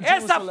old Esa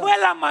Jerusalem. fue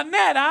la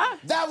manera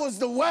That was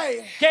the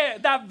way que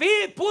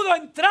David pudo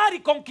entrar y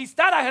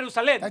conquistar a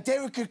Jerusalén. that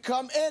David could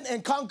come in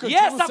and conquer Y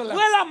esa Jerusalem.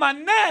 fue la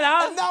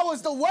manera And that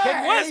was the way que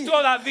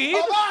nuestro David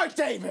of our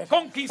David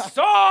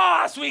conquistó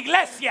a su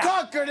iglesia.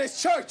 conquered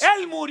his church.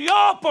 Él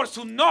murió por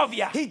su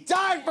novia. He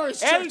died for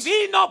his Él church.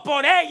 vino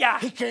por ella.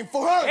 He came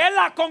for her. Él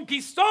la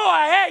conquistó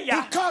a He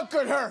ella.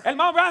 conquered her. El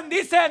hermano Branham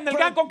dice en el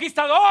Gran The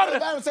Conquistador,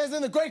 Bible says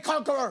in the great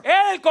conqueror,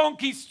 Él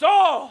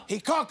conquistó he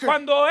conquered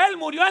cuando Él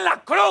murió en la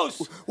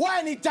cruz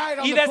when he died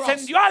on y the cross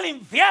descendió al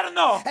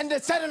infierno and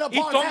descended y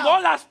upon tomó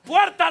hell las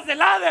puertas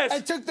del Hades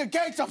and took the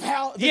gates of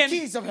hell, y, the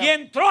keys of y hell.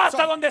 entró hasta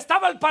Sorry. donde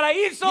estaba el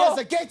paraíso Yes,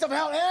 the gates of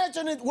hell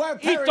entered it where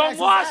y paradise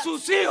tomó a was at,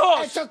 sus and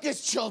hijos, took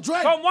his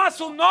children, tomó a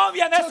su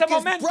novia en ese took his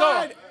momento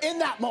bride in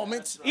that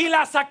moment, y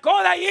la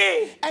sacó de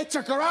allí and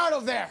took her out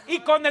of there. y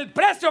con el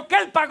precio que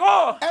Él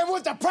pagó And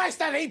with the price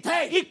that he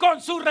paid, y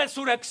con su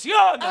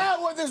resurrección,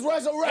 and with his Él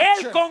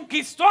resurrection,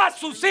 conquistó a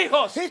sus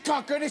hijos he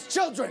conquered his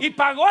children y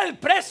pagó el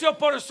precio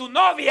por su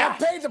novia and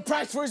paid the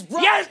price for his y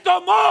bride. Él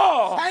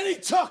tomó And he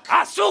took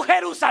a su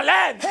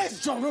Jerusalén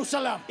his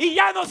Jerusalem. y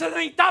ya no se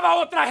necesitaba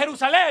otra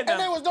Jerusalén. And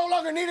there was no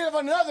longer needed of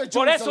another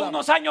Por eso Jerusalem.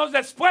 unos años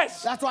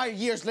después That's why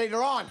years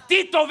later on,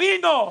 Tito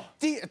vino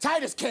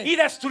Titus came y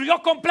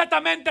destruyó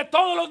completamente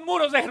todos los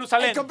muros de and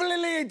Jerusalén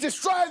completely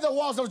destroyed the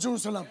walls of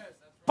Jerusalem.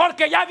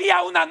 porque ya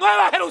había una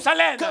nueva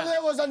Jerusalén. Because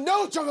there was a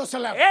new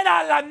Jerusalem.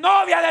 Era la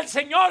novia del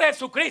Señor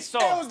Jesucristo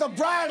It was the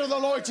bride of the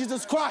Lord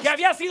Jesus Christ que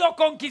había sido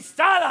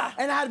conquistada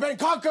and had been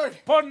conquered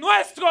por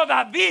nuestro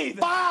David.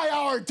 by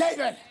our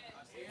David.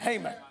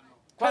 Amen.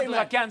 ¿Cuántos Amen.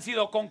 aquí han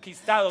sido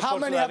conquistados How por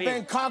su many have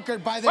been David?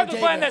 conquered by their ¿Cuántos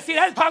pueden David? decir,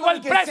 Él How pagó many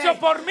el can precio say,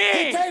 por He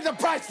mí? paid the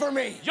price for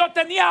me. Yo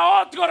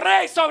tenía otro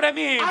rey sobre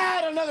mí, I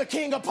had another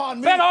king upon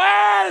me. pero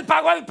Él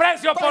pagó el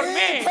precio por But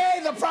he mí.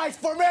 paid the price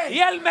for me. Y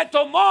Él me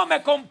tomó,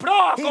 me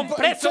compró He con took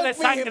precio de me,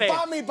 sangre. he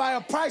bought me by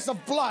a price of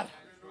blood.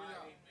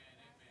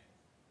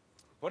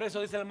 Por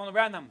eso dice el hermano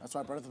Branham That's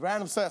right, Brother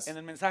Branham says en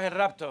el mensaje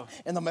rapto.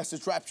 in the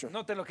message rapture.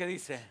 Note lo que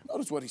dice.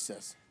 Notice what he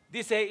says.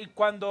 Dice,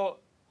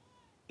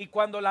 y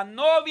cuando la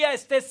novia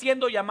esté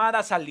siendo llamada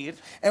a salir,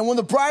 And when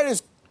the bride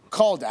is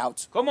called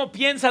out, ¿cómo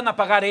piensan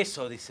apagar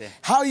eso? Dice.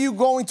 how are you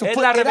going to Es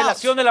put la it out?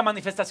 revelación de la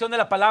manifestación de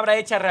la palabra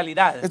hecha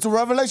realidad. It's a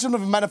revelation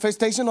of a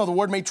manifestation of the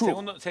word made true.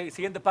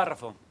 Siguiente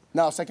párrafo.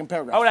 Now, second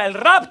paragraph. Ahora, el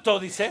rapto,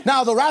 dice,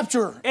 Now, the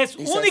rapture es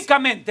he says,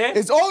 únicamente,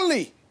 is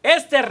only,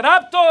 este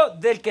rapto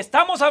del que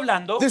estamos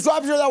hablando, this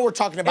rapture that we're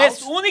talking about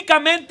es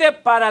únicamente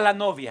para la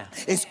novia.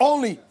 is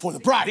only for the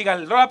bride. Diga,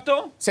 el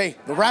rapto Say,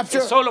 the rapture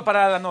es solo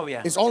para la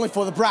novia. is only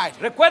for the bride.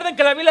 Recuerden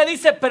que la Biblia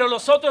dice, pero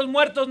los otros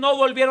muertos no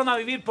volvieron a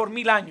vivir por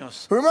 1000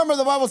 años. Remember,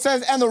 the Bible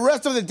says, and the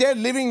rest of the dead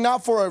living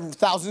not for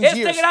 1,000 Este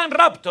years. gran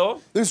rapto,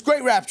 This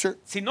great rapture,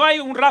 si no hay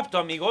un rapto,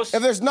 amigos,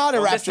 if there's not a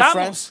 ¿dónde rapture, estamos?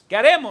 friends, ¿Qué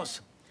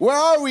haremos? where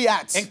are we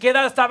at? ¿En qué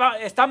edad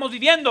estamos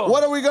viviendo?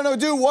 What are we going to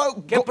do?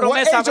 What ¿Qué age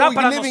promesa are habrá we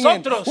para living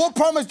nosotros? in? What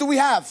promise do we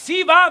have?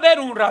 Sí va a haber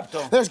un rapto.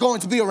 There's going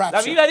to be a La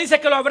rapture. Biblia dice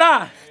que lo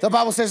habrá. The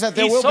Bible says that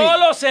there Y will be.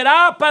 solo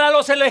será para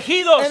los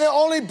elegidos, And it'll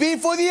only be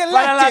for the para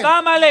la elected.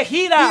 dama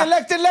elegida, The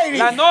elected lady.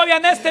 la novia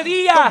en este The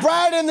día,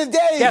 bride in the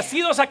que ha day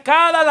sido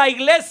sacada la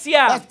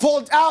iglesia. that's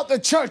pulled out the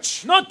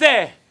church. Note,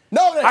 ¿a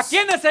Notice.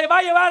 quiénes se va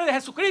a llevar de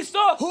Jesucristo?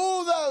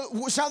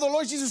 Who shall the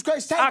Lord Jesus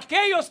Christ take?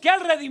 Aquellos que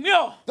Él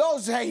redimió,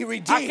 Those that he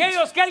redeemed.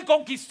 aquellos que Él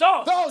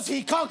conquistó, Those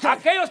he conquered.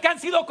 aquellos que han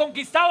sido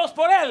conquistados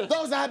por Él.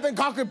 Those that have been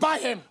conquered by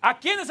him. ¿A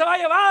quiénes se va a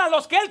llevar? A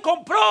los que Él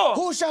compró.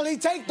 Who shall he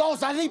take? Those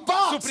that he Su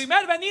bought.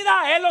 primer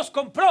venida, Él los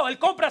compró. Él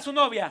compra a su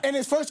novia. In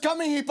his first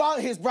coming, he bought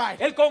his bride.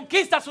 Él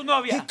conquista a su He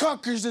novia.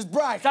 conquers his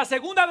bride. La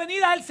segunda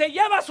venida, Él se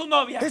lleva a su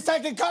novia. His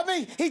second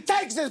coming, he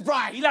takes his Y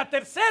bride. la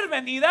tercera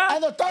venida,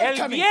 And the third Él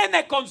coming.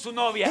 viene con su He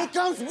novia.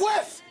 comes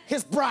with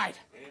his bride.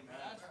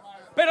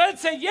 Pero Él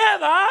se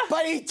lleva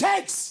But he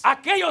takes a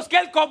aquellos que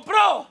Él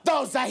compró.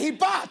 those that he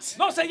bought.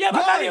 No se lleva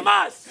a Glory. nadie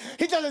más.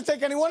 He doesn't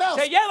take anyone else.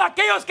 Se lleva a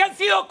aquellos que han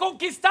sido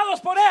conquistados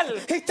por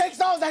Él. He takes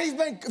those that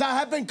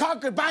have been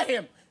conquered by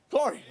him.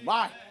 Glory.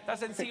 Bye. Está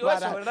sencillo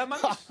eso, ¿verdad,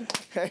 hermanos?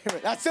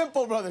 That's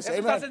simple, brothers. Eso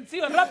está Amen.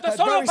 sencillo. El rapto es That's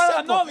solo very para la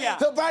simple. novia.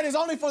 The bride is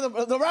only for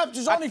the rapture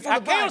is only for the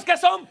Aquellos bride. que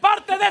son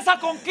parte de esa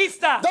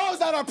conquista. Those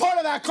that are part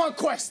of that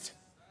conquest.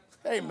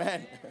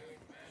 Amen.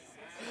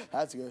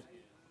 That's good.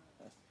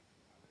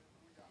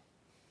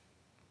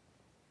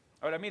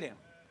 Ahora mire.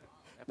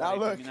 Now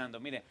look. Terminando,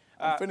 mire.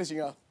 I'm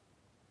finishing up.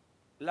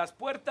 Las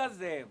puertas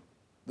de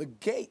The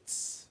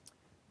gates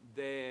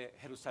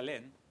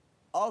Jerusalén,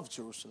 of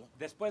Jerusalem,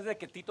 después de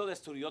que Tito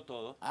destruyó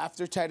todo,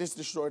 after Titus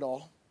destroyed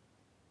all,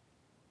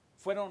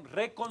 fueron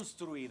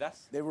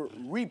reconstruidas, they were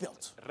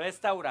rebuilt,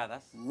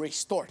 restauradas,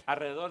 restored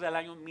alrededor del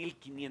año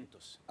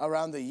 1500.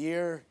 around the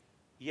year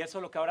Y eso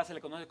es lo que ahora se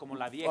le conoce como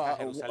la vieja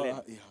Jerusalén.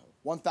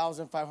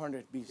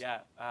 1500 BC.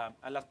 Ya,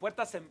 a las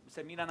puertas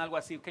se miran algo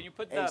así. Can you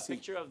put the AC.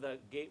 picture of the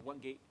gate, one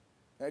gate?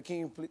 Can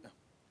you please?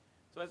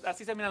 So,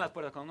 así se miran las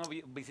puertas cuando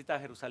uno visita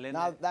Jerusalén.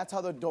 Now that's how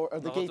the door or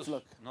the gates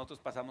look. Nosotros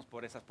pasamos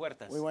por esas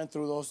puertas. We went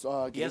through those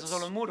Y esos gates, son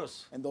los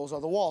muros. and those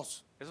are the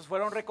walls. Esos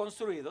fueron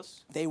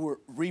reconstruidos They were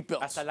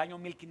rebuilt hasta el año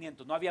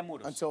 1500. No había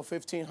muros. until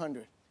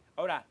 1500.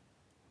 Ahora,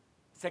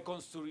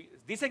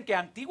 Dicen que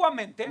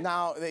antiguamente,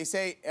 Now, they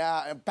say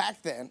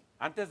back then,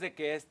 antes de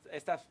que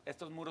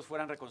estos muros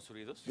fueran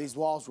reconstruidos, these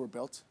walls were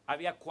built.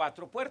 había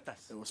 4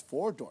 puertas. There was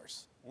 4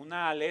 doors.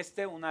 Una al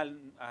este, una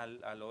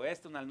al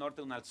oeste, una al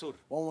norte, una al sur.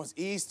 One was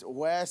east,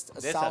 west,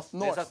 De south, esas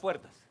north.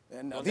 puertas.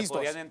 And Donde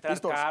podían entrar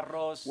these doors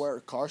carros, where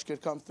cars could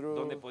come through,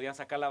 donde podían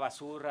sacar la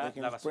basura,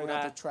 they can bring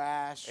out the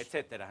trash,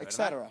 etcétera,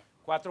 ¿verdad? etc.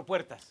 4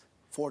 puertas.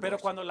 4 Pero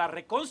doors. cuando la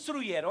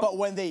reconstruyeron, But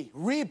when they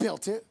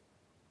rebuilt it,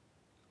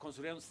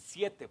 construyeron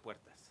 7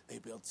 puertas. they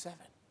built 7.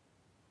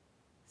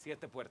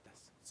 7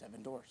 puertas.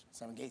 7 doors,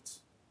 7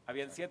 gates.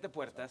 Habían 7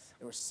 puertas.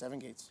 There were 7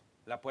 gates.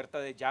 La puerta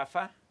de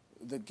Jaffa,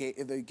 The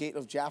gate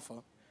of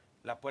Jaffa,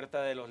 la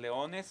puerta de los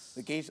leones,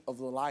 the gate of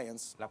the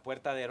lions, la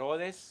puerta de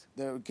Herodes,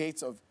 the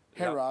gates of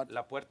la, Herod,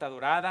 la puerta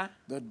dorada,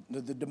 the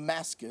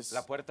Damascus,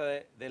 la puerta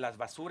de las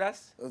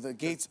basuras, the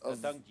gates the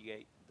of dung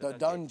gate, the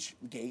dunge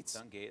gates,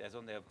 dung gate, es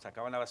donde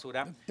sacaban la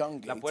basura, dung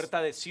la gates.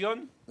 puerta de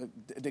Sión.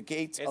 the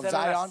gates of Esas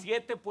eran las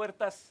Zion. 7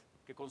 puertas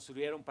que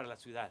construyeron para la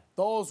ciudad.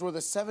 Those were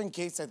the 7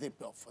 gates that they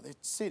built for the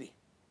city.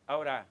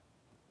 Ahora,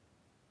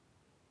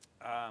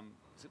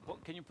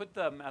 can you put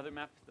the other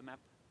map? The map.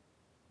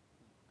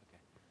 Okay.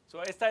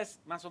 So esta es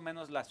más o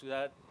menos la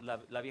ciudad,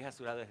 la vieja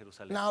ciudad de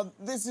Jerusalén. Now,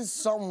 this is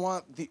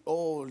somewhat the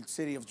old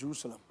city of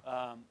Jerusalem.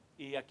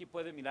 Y aquí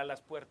pueden mirar las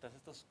puertas,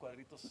 estos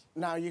cuadritos.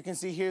 Now, you can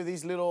see here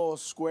these little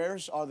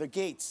squares are the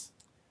gates.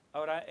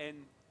 Ahora,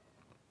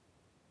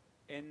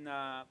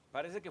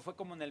 parece que fue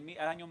como en el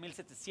año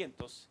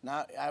 1700,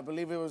 Now, I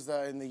believe it was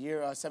in the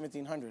year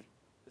 1700.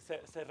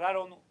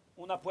 cerraron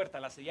una puerta,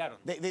 la sellaron.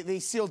 They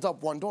sealed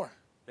up one door.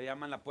 Le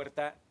llaman la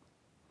puerta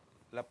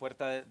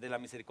de la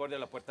misericordia,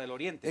 la puerta del They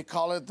oriente.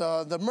 call it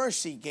the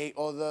mercy gate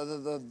or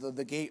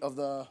the gate of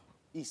the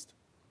east.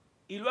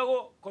 Y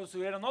luego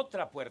construyeron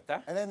otra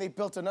puerta, And then they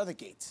built another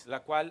gate,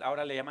 la cual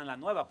ahora le llaman la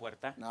nueva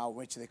puerta. now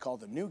which they call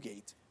the new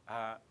gate.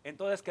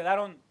 Entonces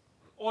quedaron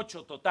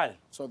 8 total,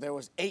 So there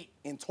was 8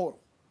 in total,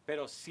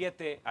 pero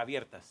 7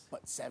 abiertas.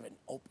 but 7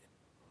 open.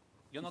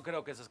 Yo no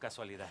creo que eso es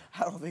casualidad.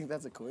 I don't think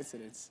that's a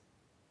coincidence.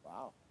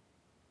 Wow.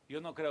 Yo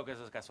no creo que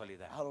eso es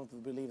casualidad. I don't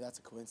believe that's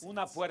a coincidence.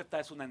 Una puerta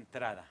es una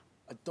entrada,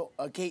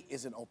 A gate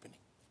is an opening.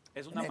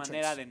 es una An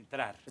manera entrance. de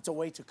entrar, It's a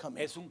way to come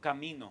in. es un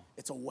camino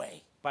It's a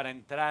way para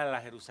entrar a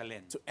la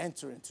Jerusalén. to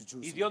enter into Y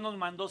Jerusalem. Dios nos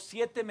mandó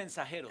 7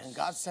 mensajeros, And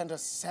God sent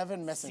us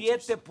 7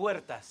 messengers, 7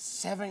 puertas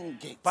 7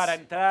 gates para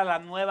entrar a la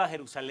nueva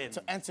Jerusalén.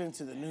 to enter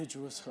into the new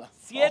Jerusalem.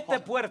 7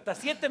 puertas,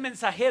 7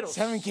 mensajeros,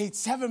 7 gates,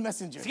 7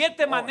 messengers.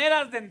 7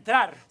 maneras de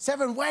entrar.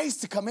 7 ways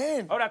to come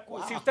in. Ahora,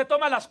 si usted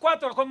toma las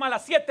 4 o toma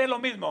las 7 es lo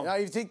mismo. Now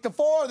you take the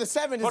 4, the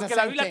 7 is the Porque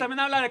la same Biblia thing. también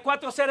habla de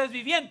 4 seres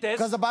vivientes,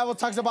 Because the Bible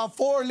talks about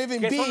 4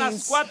 living que son las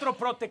beings 4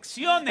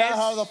 protecciones that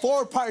are the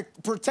 4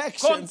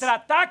 protections,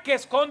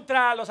 contraataques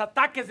contra los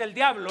ataques del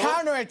diablo.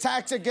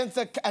 counterattacks against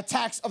the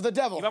attacks of the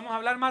devil. Y vamos a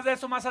hablar más de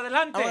eso más I'm going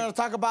to adelante.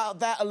 talk about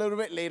that a little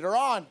bit later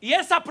on. Y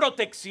esa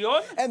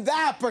protección And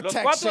that Los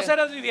protection, 4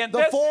 seres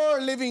vivientes the 4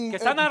 living que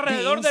están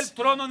alrededor del beings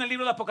trono en el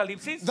libro de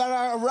Apocalipsis, that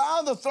are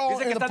around the throne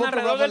Dice que in the están book of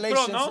alrededor del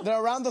Revelations, trono.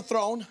 they're around the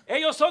throne.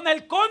 ellos son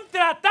el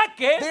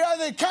contraataque They are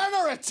the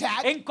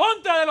counterattack en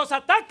contra de los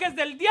ataques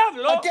del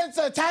diablo, against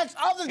the attacks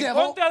of the en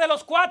devil, contra de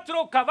los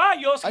 4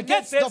 caballos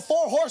against the jinetes.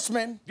 4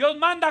 horsemen. Dios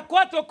manda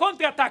 4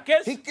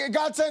 contraataques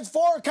God sends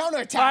 4 para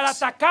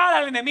counterattacks atacar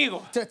al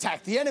enemigo. to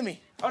attack the enemy.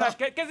 Ahora,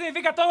 ¿qué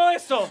significa todo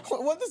esto?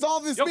 What does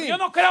all this Yo mean?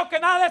 no creo que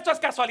nada de esto es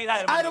casualidad,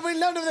 I hermano. don't believe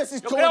none of this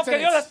is Yo creo que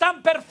Dios es coincidence.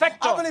 tan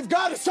perfecto. I believe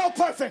God is so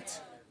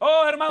perfect.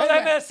 Oh, hermano, Amen.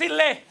 déjeme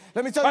decirle,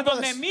 Let me tell you cuando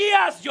this.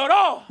 Nehemías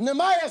lloró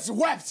Nehemiah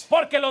wept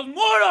porque los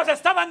muros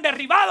estaban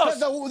derribados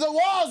because the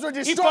walls were y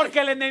destroyed. porque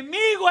el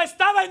enemigo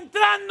estaba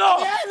entrando,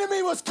 The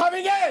enemy was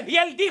coming in. y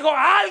él dijo,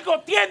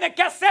 algo tiene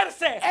que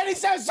hacerse. And he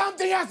said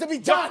something has to be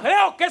Yo done.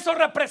 creo que eso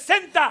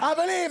representa I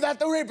believe that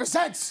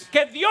represents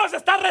que Dios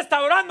está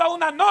restaurando a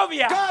una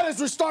novia, God is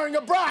restoring a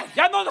bride.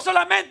 ya no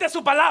solamente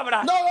su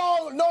palabra,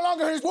 No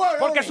longer his word.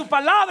 porque Only. su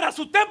palabra,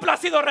 su templo ha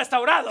sido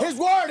restaurado. His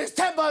word, his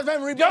temple has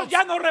been Dios rebuilt.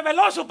 ya nos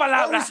reveló su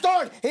palabra,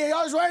 Restored. He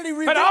has already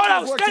revealed pero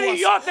ahora his word usted to y us.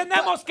 yo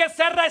tenemos que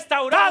ser But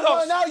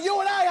restaurados now you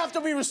and I have to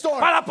be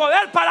restored para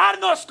poder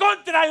pararnos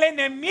contra el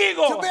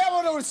enemigo. to be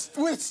able to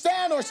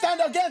withstand or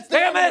stand against the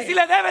Déjeme enemy.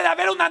 decirle, debe de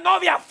haber una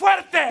novia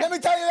fuerte, Let me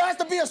tell you, there has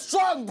to be a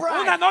strong bride.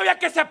 una novia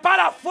que se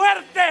para A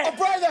fuerte,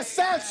 bride that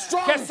stands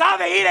strong que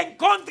sabe ir en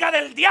contra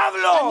del and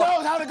diablo,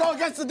 knows how to go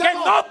against the que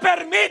devil. no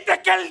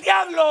permite que el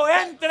diablo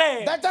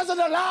entre That doesn't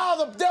allow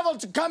the devil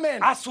to come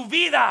in a su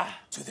vida.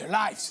 to their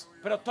lives.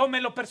 Pero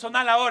tómelo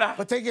personal ahora.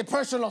 But take it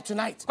personal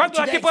tonight. ¿Cuántos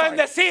Today, aquí pueden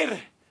sorry.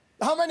 decir,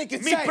 How many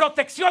can mi say,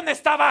 protección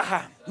está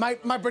baja?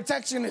 my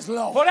protection is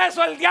low? Por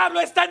eso el diablo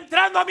está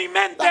entrando a mi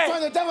mente. That's why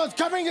the devil is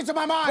coming into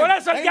my mind. Por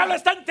eso el Amen. diablo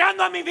está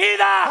entrando a mi vida.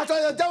 That's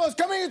why the devil is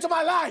coming into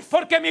my life.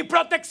 Porque mi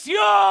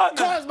protección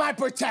Because my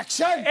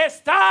protection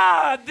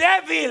está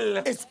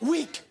débil. is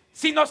weak.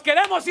 Si nos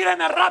queremos ir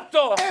en el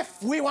rapto,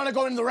 If we want to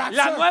go in the rapture,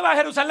 la nueva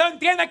Jerusalén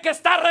tiene que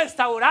estar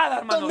restaurada,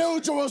 the hermanos. new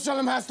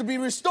Jerusalem has to be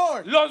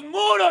restored. Los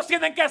muros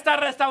tienen que estar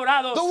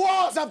restaurados. The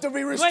walls have to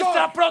be restored.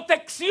 Nuestra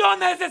protección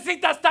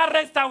necesita estar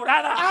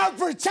restaurada. Our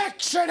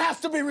protection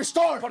has to be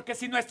restored. Porque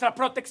si nuestra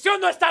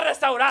protección no está Because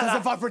restaurada,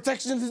 if our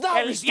protection is not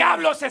el restored,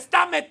 diablo se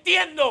está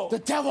metiendo. the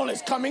devil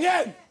is coming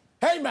in.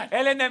 Amen.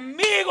 El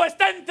enemigo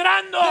está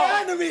entrando.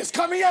 The enemy is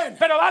coming in.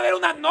 Pero va a haber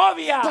una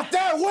novia But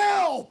there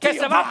will que be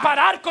se a va a bride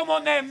parar como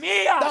that will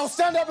Nehemías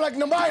stand up like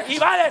Nehemiah y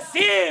va a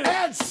decir: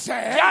 and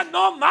say, ya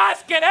no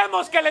más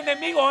queremos que el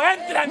enemigo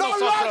entre en no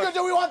longer nosotros.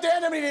 do we want the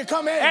enemy to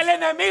come in. El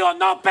enemigo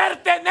no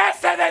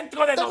pertenece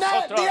dentro de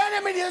nosotros. The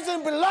enemy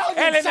doesn't belong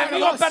El inside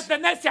enemigo of us.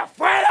 pertenece The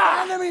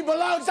afuera enemy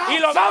belongs y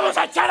lo vamos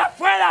outside. a echar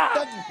afuera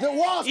The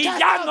walls y cast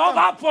ya out no them,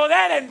 va a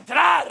poder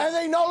entrar. and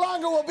they no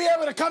longer will be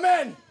able to come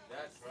in.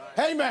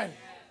 Amen.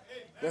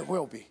 There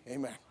will be.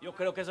 Amen. Yo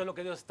creo que eso es lo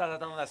que Dios está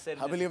tratando de hacer en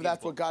I este believe that's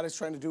tiempo. what God is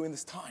trying to do in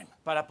this time.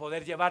 Para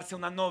poder llevarse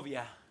una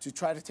novia, To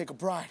try to take a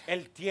bride.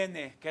 Él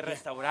tiene que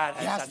restaurar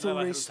He esa has to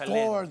nueva Jerusalén.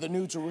 restore the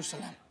new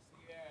Jerusalem.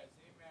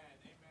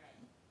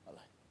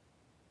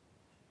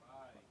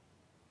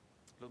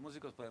 Los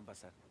músicos pueden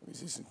pasar.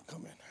 Musicians,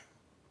 come in.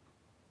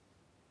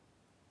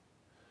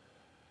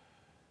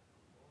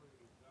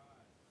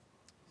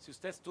 Si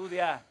usted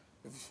estudia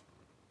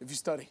If you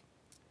study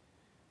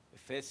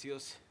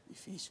Efesios,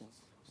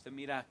 Ephesians, usted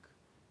mira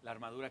la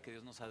armadura que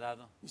Dios nos ha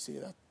dado, you see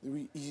that?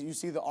 You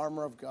see the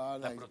armor of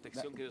God la like,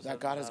 protección que Dios that ha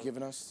God has dado.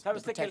 given us, ¿Sabe the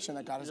usted que protection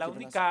that God has la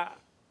given us. única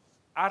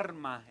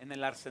arma en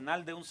el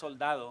arsenal de un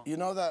soldado, You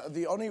know that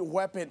the only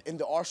weapon in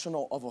the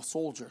arsenal of a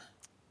soldier,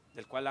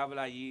 del cual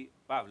habla allí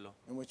Pablo,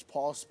 in which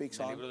Paul speaks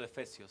en el on libro de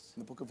Efesios,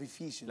 in the book of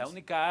Ephesians, la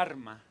única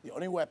arma the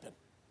only weapon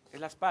es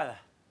la espada.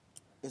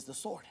 is the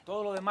sword.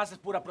 Todo lo demás es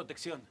pura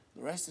protección.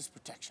 The rest is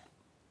protection.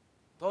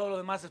 Todo lo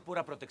demás es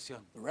pura protección.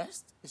 The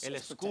rest is El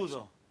just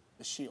escudo, protection.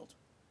 The shield,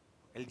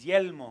 el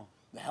yelmo,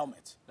 the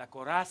helmet, la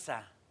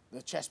coraza,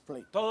 the chest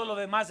plate. todo lo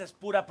demás es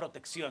pura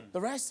protección. The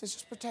rest is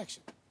just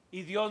protection.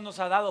 Y Dios nos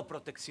ha dado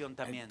protección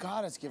también. And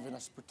God has given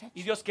us Y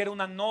protection. Dios quiere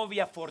una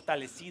novia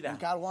fortalecida. And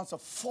God wants a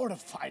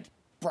fortified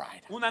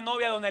bride. Una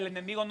novia donde el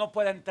enemigo no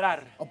pueda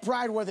entrar. A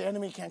bride where the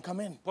enemy can't come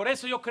in. Por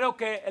eso yo creo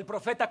que el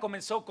profeta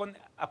comenzó con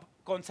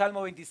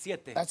Salmo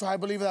 27. That's why I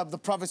believe that the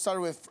prophet started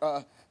with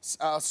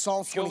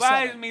Psalms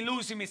Jehová es 27. mi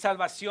luz y mi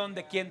salvación,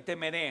 ¿de quién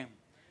temeré?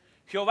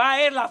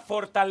 Jehová es la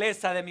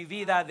fortaleza de mi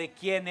vida, ¿de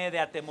quién he de The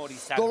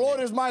atemorizarme?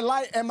 Lord is my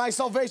light and my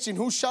salvation.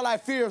 Who shall I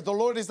fear? The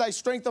Lord is thy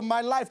strength of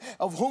my life.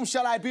 Of whom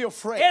shall I be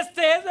afraid? Este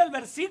es el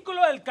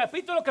versículo del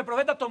capítulo que el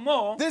profeta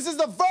tomó This is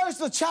the verse,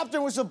 the chapter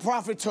which the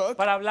prophet took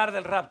para hablar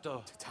del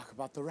rapto, to talk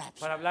about the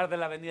rapture, para hablar de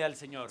la venida del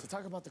Señor. to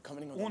talk about the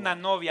coming of the Una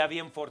Lord. novia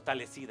bien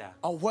fortalecida.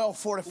 A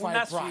well-fortified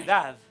Una bride.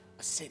 ciudad,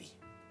 A city.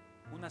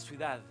 una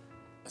ciudad.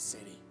 A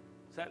city.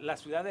 O sea, la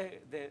ciudad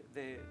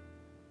de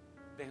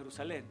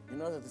Jerusalén You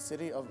know that the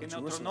city of tiene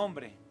otro Jerusalem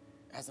nombre.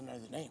 has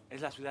another name.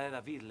 Es la ciudad de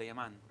David, le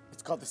llaman.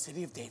 It's called the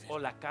city of David O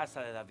la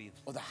casa de David.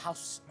 or the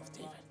house of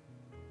David.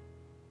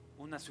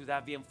 Una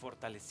ciudad bien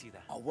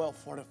fortalecida, A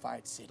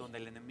well-fortified city donde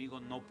el enemigo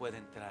no puede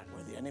entrar.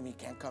 where the enemy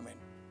can't come in.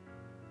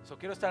 So,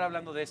 quiero estar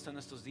hablando de esto en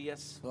estos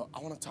días. So I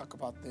want to talk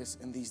about this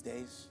in these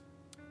days.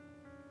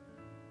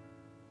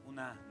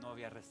 Una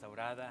novia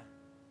restaurada,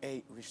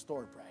 A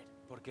restored bride.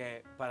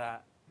 porque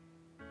para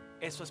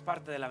eso es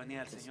parte de la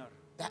venida del Señor.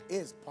 That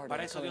is part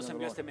Para of the eso Dios coming of the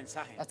envió Lord. este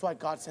mensaje. That's why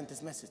God sent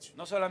this message.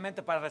 No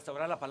solamente para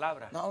restaurar la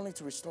palabra, Not only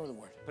to restore the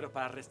word, pero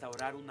para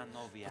restaurar una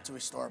novia. but to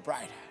restore a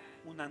bride.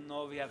 Una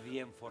novia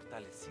bien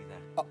fortalecida.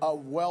 A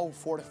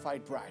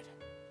well-fortified bride.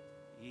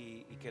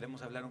 Y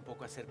queremos hablar un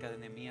poco acerca de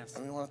Nehemías.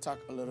 And we want to talk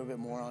a little bit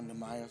more on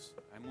Nehemiah.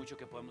 Hay mucho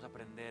que podemos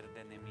aprender de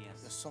There's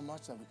Nehemías. so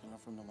much that we can learn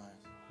from Nehemiah.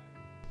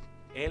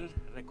 Él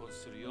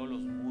reconstruyó los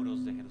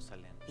muros de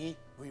Jerusalén. He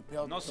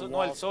rebuilt No the él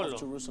walls solo, of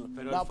Jerusalem.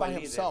 pero él Not fue by el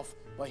líder. himself,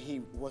 but he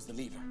was the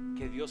leader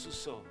Que Dios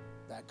usó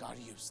that God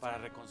used para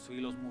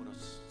reconstruir los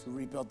muros. to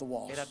rebuild the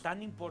walls. Era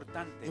tan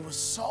importante It was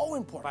so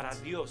important para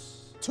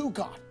Dios to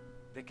God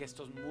de que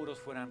estos muros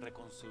fueran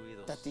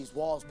reconstruidos. that these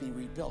walls be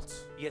rebuilt.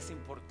 Y es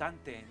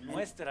importante en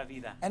nuestra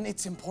vida And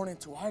it's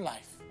important to our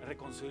life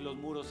reconstruir los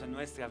muros en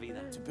nuestra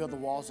vida. to build the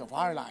walls of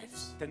our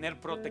lives, Tener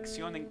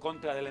protección en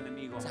contra del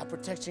enemigo. to have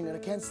protection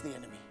against the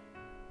enemy.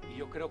 Y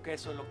yo creo que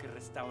eso es lo que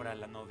restaura a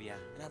la novia.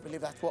 And I believe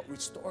that's what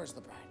restores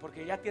the bride.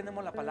 Porque ya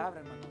tenemos la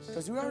palabra, hermanos.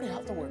 Because we already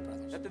have the word,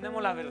 brothers. Ya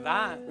tenemos la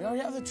verdad. We already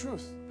have the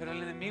truth. Pero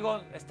el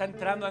enemigo está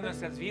entrando a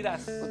nuestras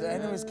vidas But the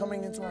enemy is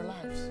coming into our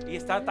lives y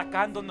está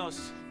atacándonos,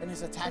 and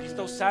is y attacking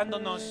está us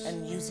usándonos.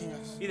 and using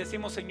us. Y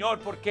decimos, Señor,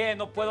 ¿por qué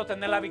no puedo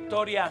tener la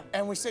victoria?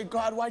 And we say,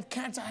 God, why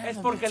can't I have Es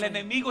a porque el victory?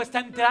 enemigo está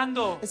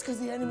entrando. It's because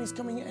the enemy is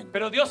coming in.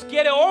 Pero Dios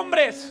quiere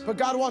hombres, But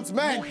God wants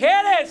men,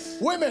 mujeres,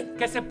 women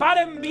que se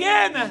paren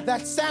bien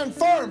that stand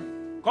firm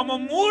como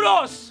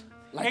muros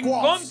Like en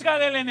walls. contra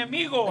del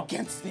enemigo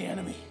against the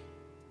enemy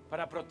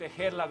para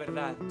proteger la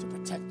verdad to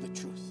protect the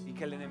truth y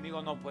que el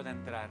enemigo no pueda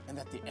entrar. and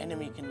that the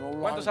enemy can no longer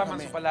 ¿Cuántos come aman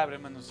su in. palabra,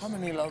 hermanos? How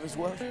many love his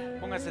word?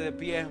 Póngase de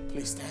pie.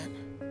 Please stand.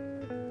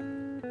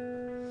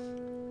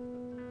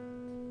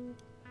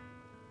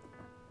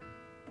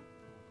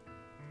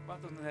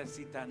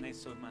 necesitan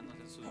eso, hermanos,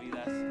 en sus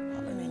vidas?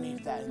 How many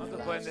need that in ¿Cuántos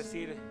their pueden lives?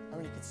 decir, How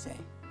many can say,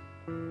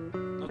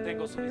 no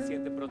tengo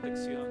suficiente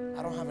protección?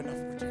 I don't have enough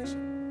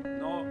protection.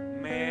 No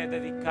me he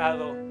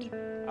dedicado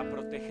a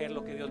proteger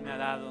lo que Dios me ha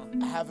dado.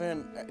 I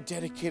haven't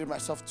dedicated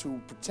myself to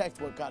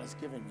protect what God has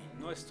given me.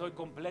 No estoy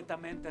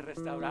completamente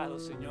restaurado,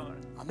 Señor.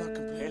 I'm not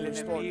completely El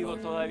restored, enemigo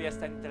Lord. todavía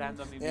está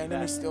entrando a mi The vida.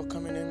 enemy's still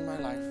coming in my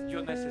life.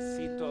 Yo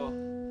necesito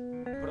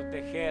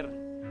proteger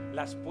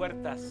las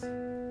puertas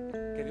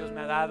que Dios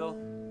me ha dado,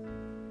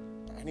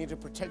 I need to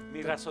protect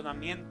mi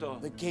razonamiento,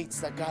 the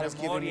gates that God has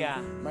given me, memoria,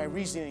 my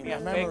reasoning, mi my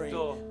memory,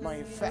 afecto, my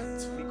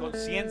effect, mi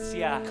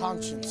conciencia.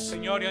 conscience.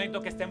 Señor, yo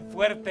necesito que estén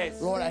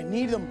fuertes Lord, I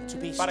need them to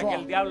be para que el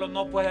strong diablo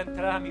no pueda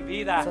entrar a mi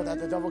vida. so that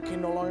the devil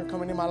can no longer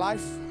come into my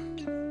life.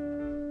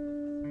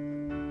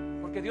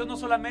 Porque Dios no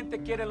solamente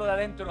quiere lo de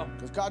adentro,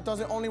 Because God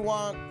doesn't only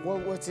want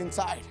what's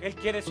inside. Él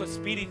quiere su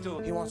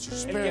espíritu, He wants your Él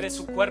spirit. quiere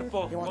su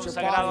cuerpo He wants your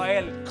consagrado body a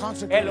Él.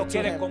 consecrated Él lo to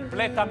quiere Him. He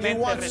completamente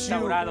wants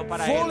restaurado you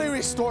para fully Él.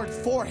 restored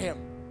for Him.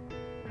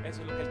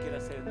 Eso es lo que Él quiere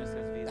hacer en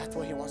nuestras vidas. That's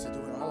what He wants to do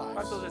in our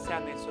 ¿Cuántos lives.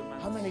 desean eso, How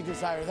hermano? many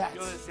desire that?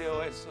 Yo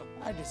deseo eso.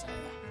 I desire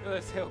that. Yo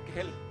deseo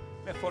que Él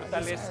me I desire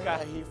fortalezca,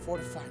 that He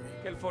fortify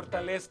me. que Él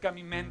fortalezca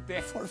mi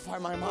mente. Fortify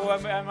my Oh,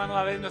 mind. hermano,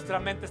 a veces nuestra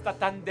mente está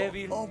tan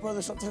débil. Oh,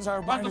 brother, sometimes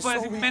our mind ¿Cuántos is pueden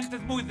so decir, mi weak. mente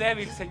es muy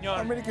débil, How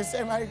Señor? many can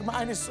say my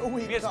mind is so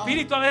weak? Mi God?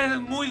 espíritu a veces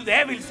es muy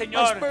débil, My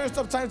Señor. spirit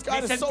sometimes,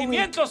 God, Mis is so weak.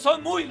 sentimientos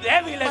son muy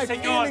débiles, My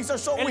Señor. feelings are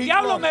so El weak,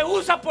 diablo Lord. me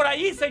usa por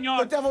ahí,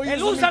 Señor. The devil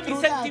Él uses usa me mis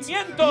through that.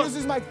 sentimientos. He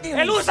uses my feelings.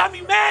 Él usa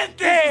mi This is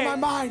mente. my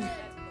mind.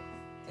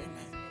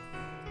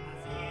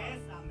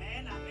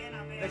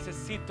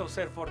 Necesito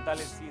ser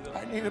fortalecido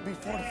I need to be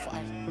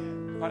fortified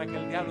para que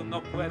el diablo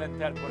no pueda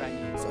entrar por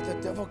ahí. so the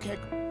devil can't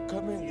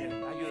come in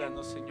there.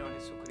 Ayúdanos, Señor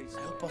Jesucristo,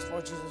 Help us,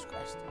 Lord Jesus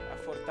Christ.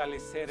 a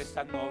fortalecer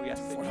esta novia,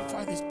 Señor,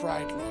 Fortify this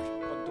bride,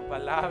 Lord, con tu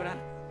palabra,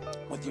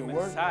 con with tu your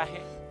word,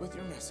 mensaje, with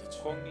your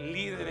message, con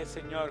líderes,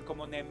 Señor,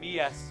 como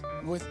Nehemías,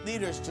 with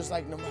leaders just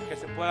like que Nehemiah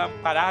se puedan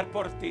parar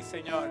por ti,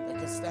 Señor, that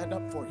can stand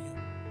up for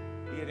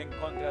you y ir en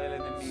contra del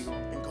enemigo.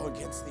 and go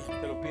against the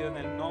enemy. Te lo pido en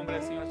el nombre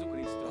del Señor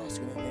Jesucristo.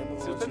 Ask in the name of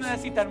the Si Lord usted Jesus.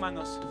 necesita,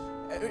 hermanos,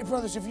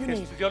 Brothers, if you que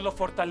need Dios lo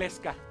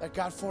fortalezca, that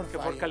God que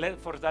fortify you,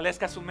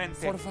 fortalezca su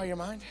mente, fortify your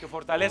mind, que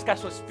fortalezca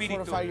su espíritu.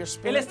 Fortify your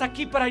spirit. Él está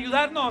aquí para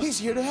ayudarnos. He's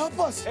here to help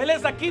us. Él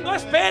está aquí, no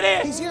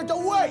espere. He's here to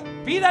wait.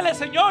 Pídale,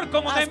 Señor,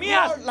 como Ask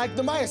Nehemías. Lord, like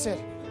Nehemiah said.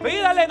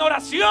 Pídale en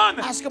oración.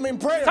 Ask him in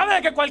prayer. Sabe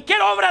de que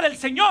cualquier obra del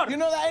Señor You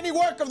know that any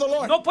work of the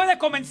Lord no puede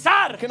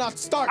comenzar cannot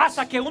start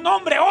hasta que un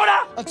hombre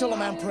ora. until a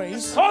man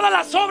prays. Todas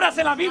las obras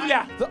en la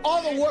Biblia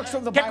All the works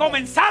of the que Bible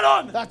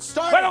comenzaron that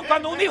started fueron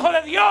cuando un hijo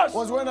de Dios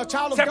was when a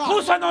child of se God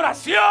puso en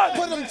oración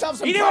put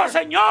themselves y in dijo, prayer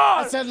Señor,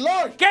 and said,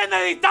 Lord, ¿qué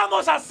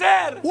necesitamos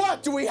hacer?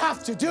 what do we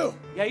have to do?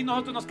 Y ahí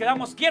nosotros nos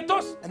quedamos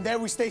quietos. And there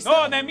we stay still.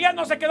 No, Nehemías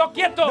no se quedó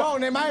quieto. No,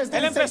 Nehemiah Él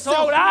didn't stay empezó a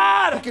still. He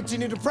orar.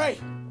 continued to pray.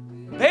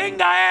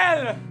 Venga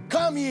Él.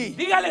 Come ye.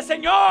 Dígale,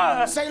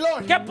 Señor, Say,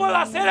 Lord, ¿qué puedo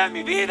hacer en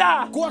mi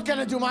vida what can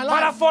I do in my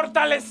para life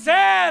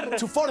fortalecer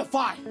to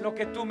fortify lo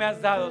que tú me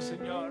has dado,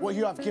 Señor? what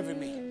you have given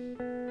me?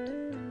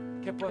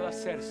 ¿Qué puedo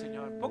hacer,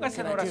 Señor?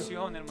 Póngase Can en I do?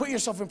 oración, Put hermano.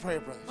 yourself in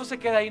prayer, brothers. No se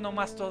quede ahí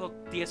nomás todo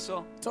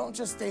tieso. Don't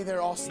just stay there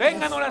all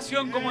Venga en stiff.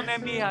 oración como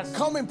Nehemías.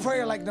 Come in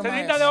prayer like Se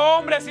necesita de Nehemiah.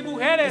 hombres y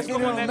mujeres It's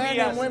como needed of men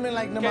Nehemías and women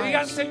like que Nehemiah.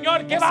 digan,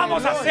 Señor, ¿qué And say,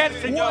 vamos a Lord, hacer,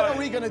 what Señor? are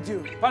we going to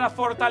do Para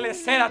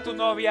fortalecer a tu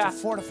novia, to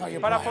fortify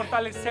your para bride,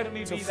 fortalecer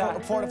mi to vida.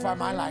 fortify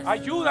my life?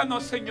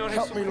 Ayúdanos, Señor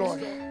Help me, Lord.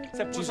 Jesucristo.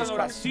 Se puso Jesus en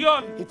Christ.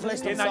 oración He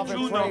placed y en himself in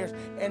ayuno. prayer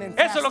and in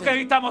Eso es lo que fasting.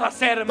 necesitamos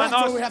hacer, That's what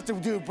hermanos. we have to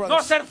do, No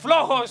brothers. ser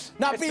flojos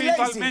Not be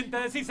espiritualmente.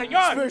 Decir,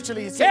 Señor,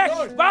 Spiritually, ¿qué say,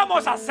 Lord,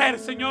 vamos a hacer,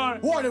 Señor?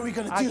 What are we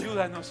going to do?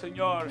 Ayúdanos,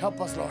 Señor. Help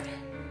us, Lord.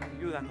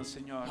 Ayúdanos,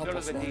 Señor. Help Dios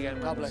los us, Lord. bendiga, God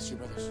hermanos. bless you,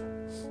 brothers.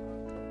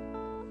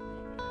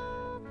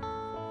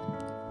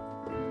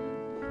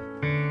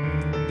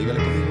 Dígale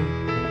conmigo.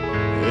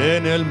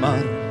 En el mar,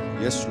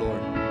 yes Lord,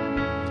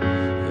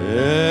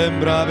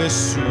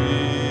 embravecido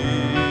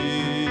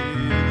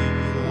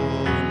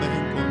me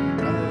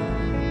encontré.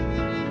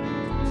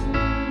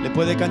 Le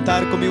puede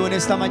cantar conmigo en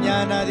esta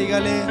mañana,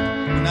 dígale,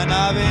 una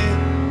nave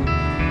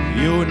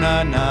y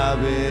una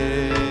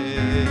nave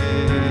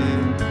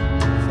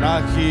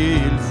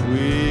frágil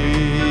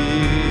fui,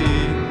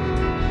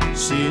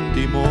 sin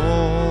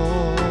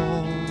timón,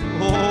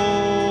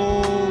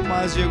 oh,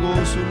 mas llegó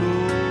su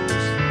luz,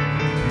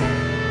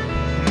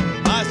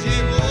 mas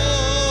llegó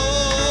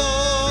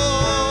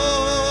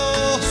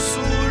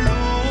su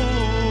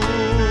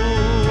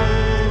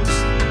luz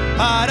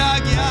para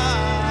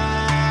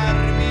guiar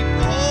mi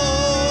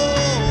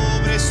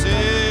pobre ser.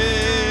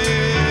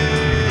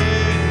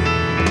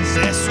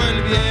 Cesó el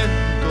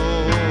viento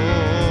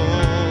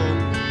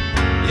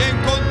y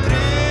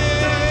encontré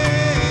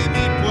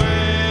mi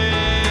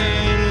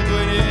puerto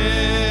en él.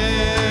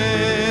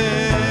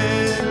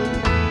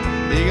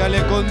 Dígale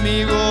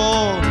conmigo,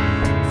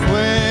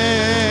 fue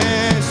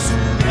su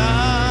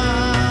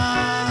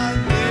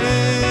grande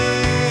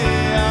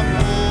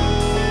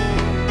amor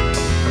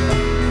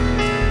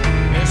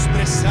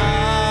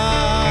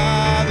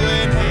expresado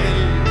en el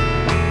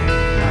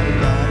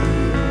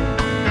Calvario,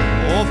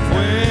 o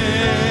fue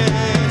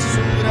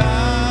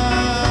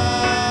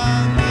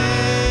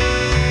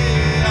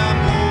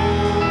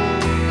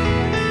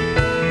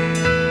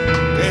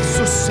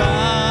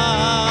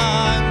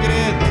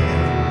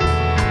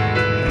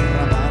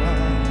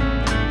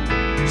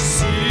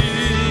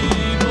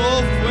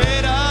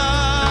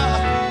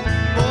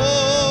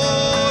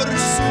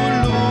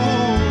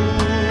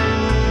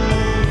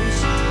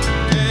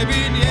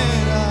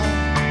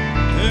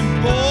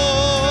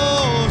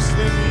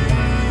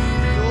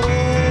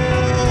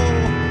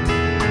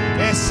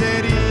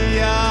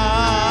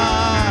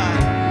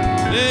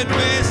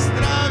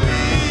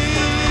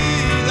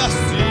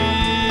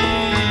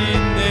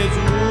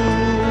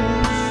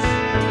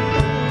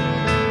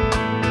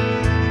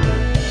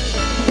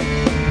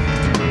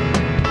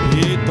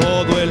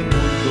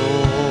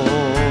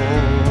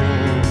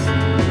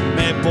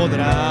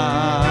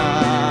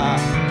pudiera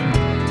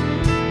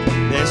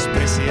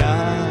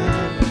despreciar.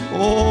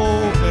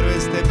 Oh, pero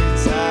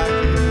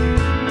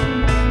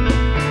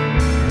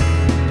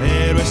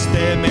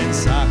este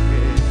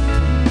mensaje,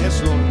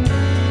 eso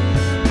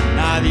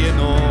nadie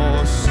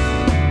nos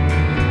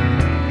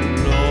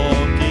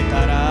lo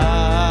quitará.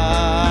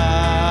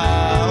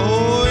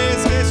 Oh,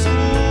 es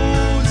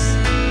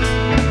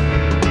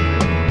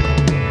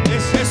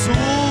Jesús,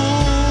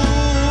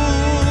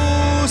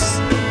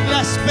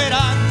 la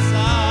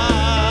esperanza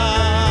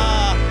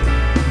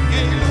que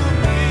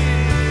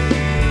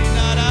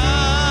iluminará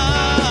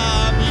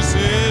mi ser.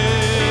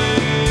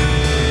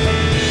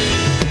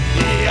 Y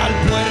al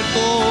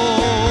puerto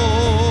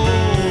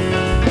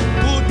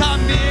tú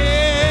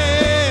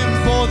también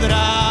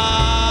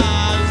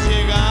podrás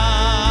llegar.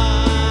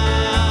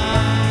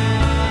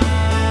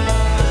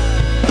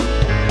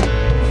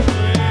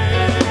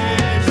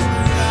 Pues su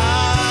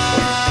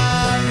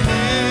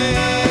grande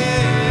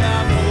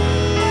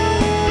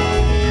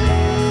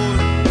amor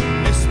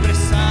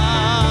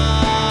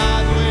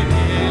expresado en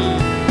el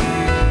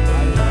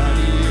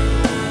Calvario,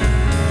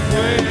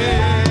 fue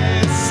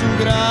su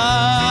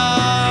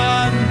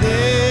grande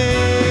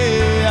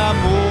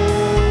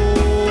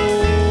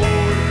amor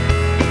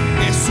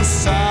que su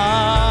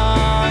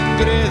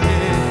sangre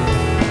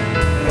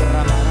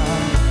derramará.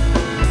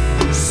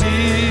 Si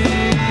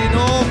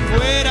no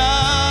fuera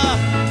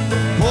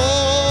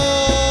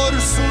por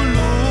su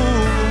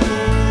luz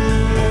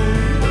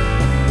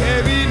que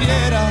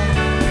viniera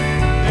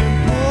en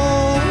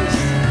pos,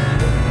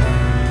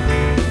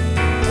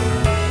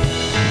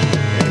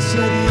 ¿qué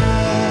sería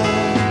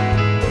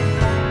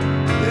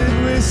de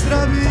nuestra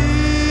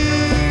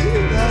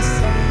vida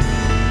sin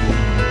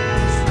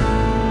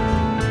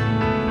Jesús?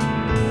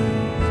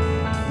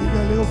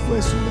 Dígale, oh, fue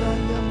su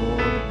grande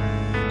amor,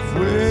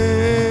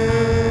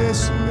 fue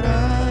su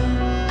grande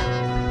amor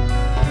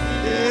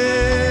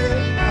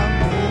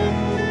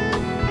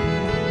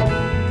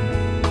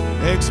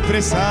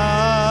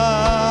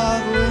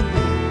expresado en él.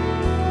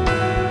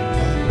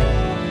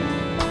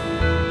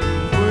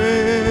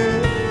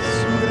 Fue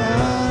su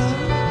gran.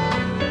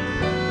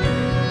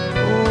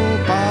 Oh,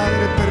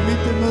 Padre,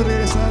 permíteme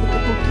regresar un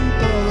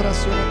poquito de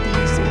adoración a ti,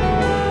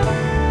 Señor.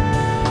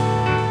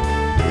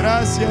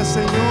 Gracias,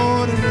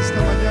 Señor, en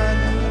esta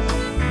mañana.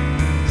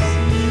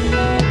 Si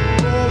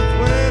no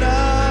fuera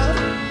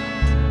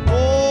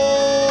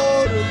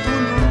por tu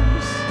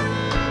luz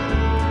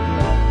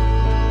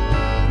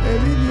que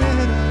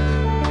viniera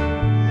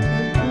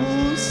en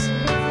pos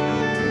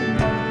de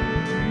mí,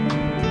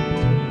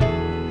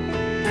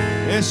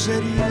 ¿qué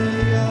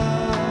sería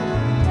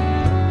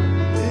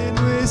de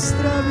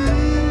nuestra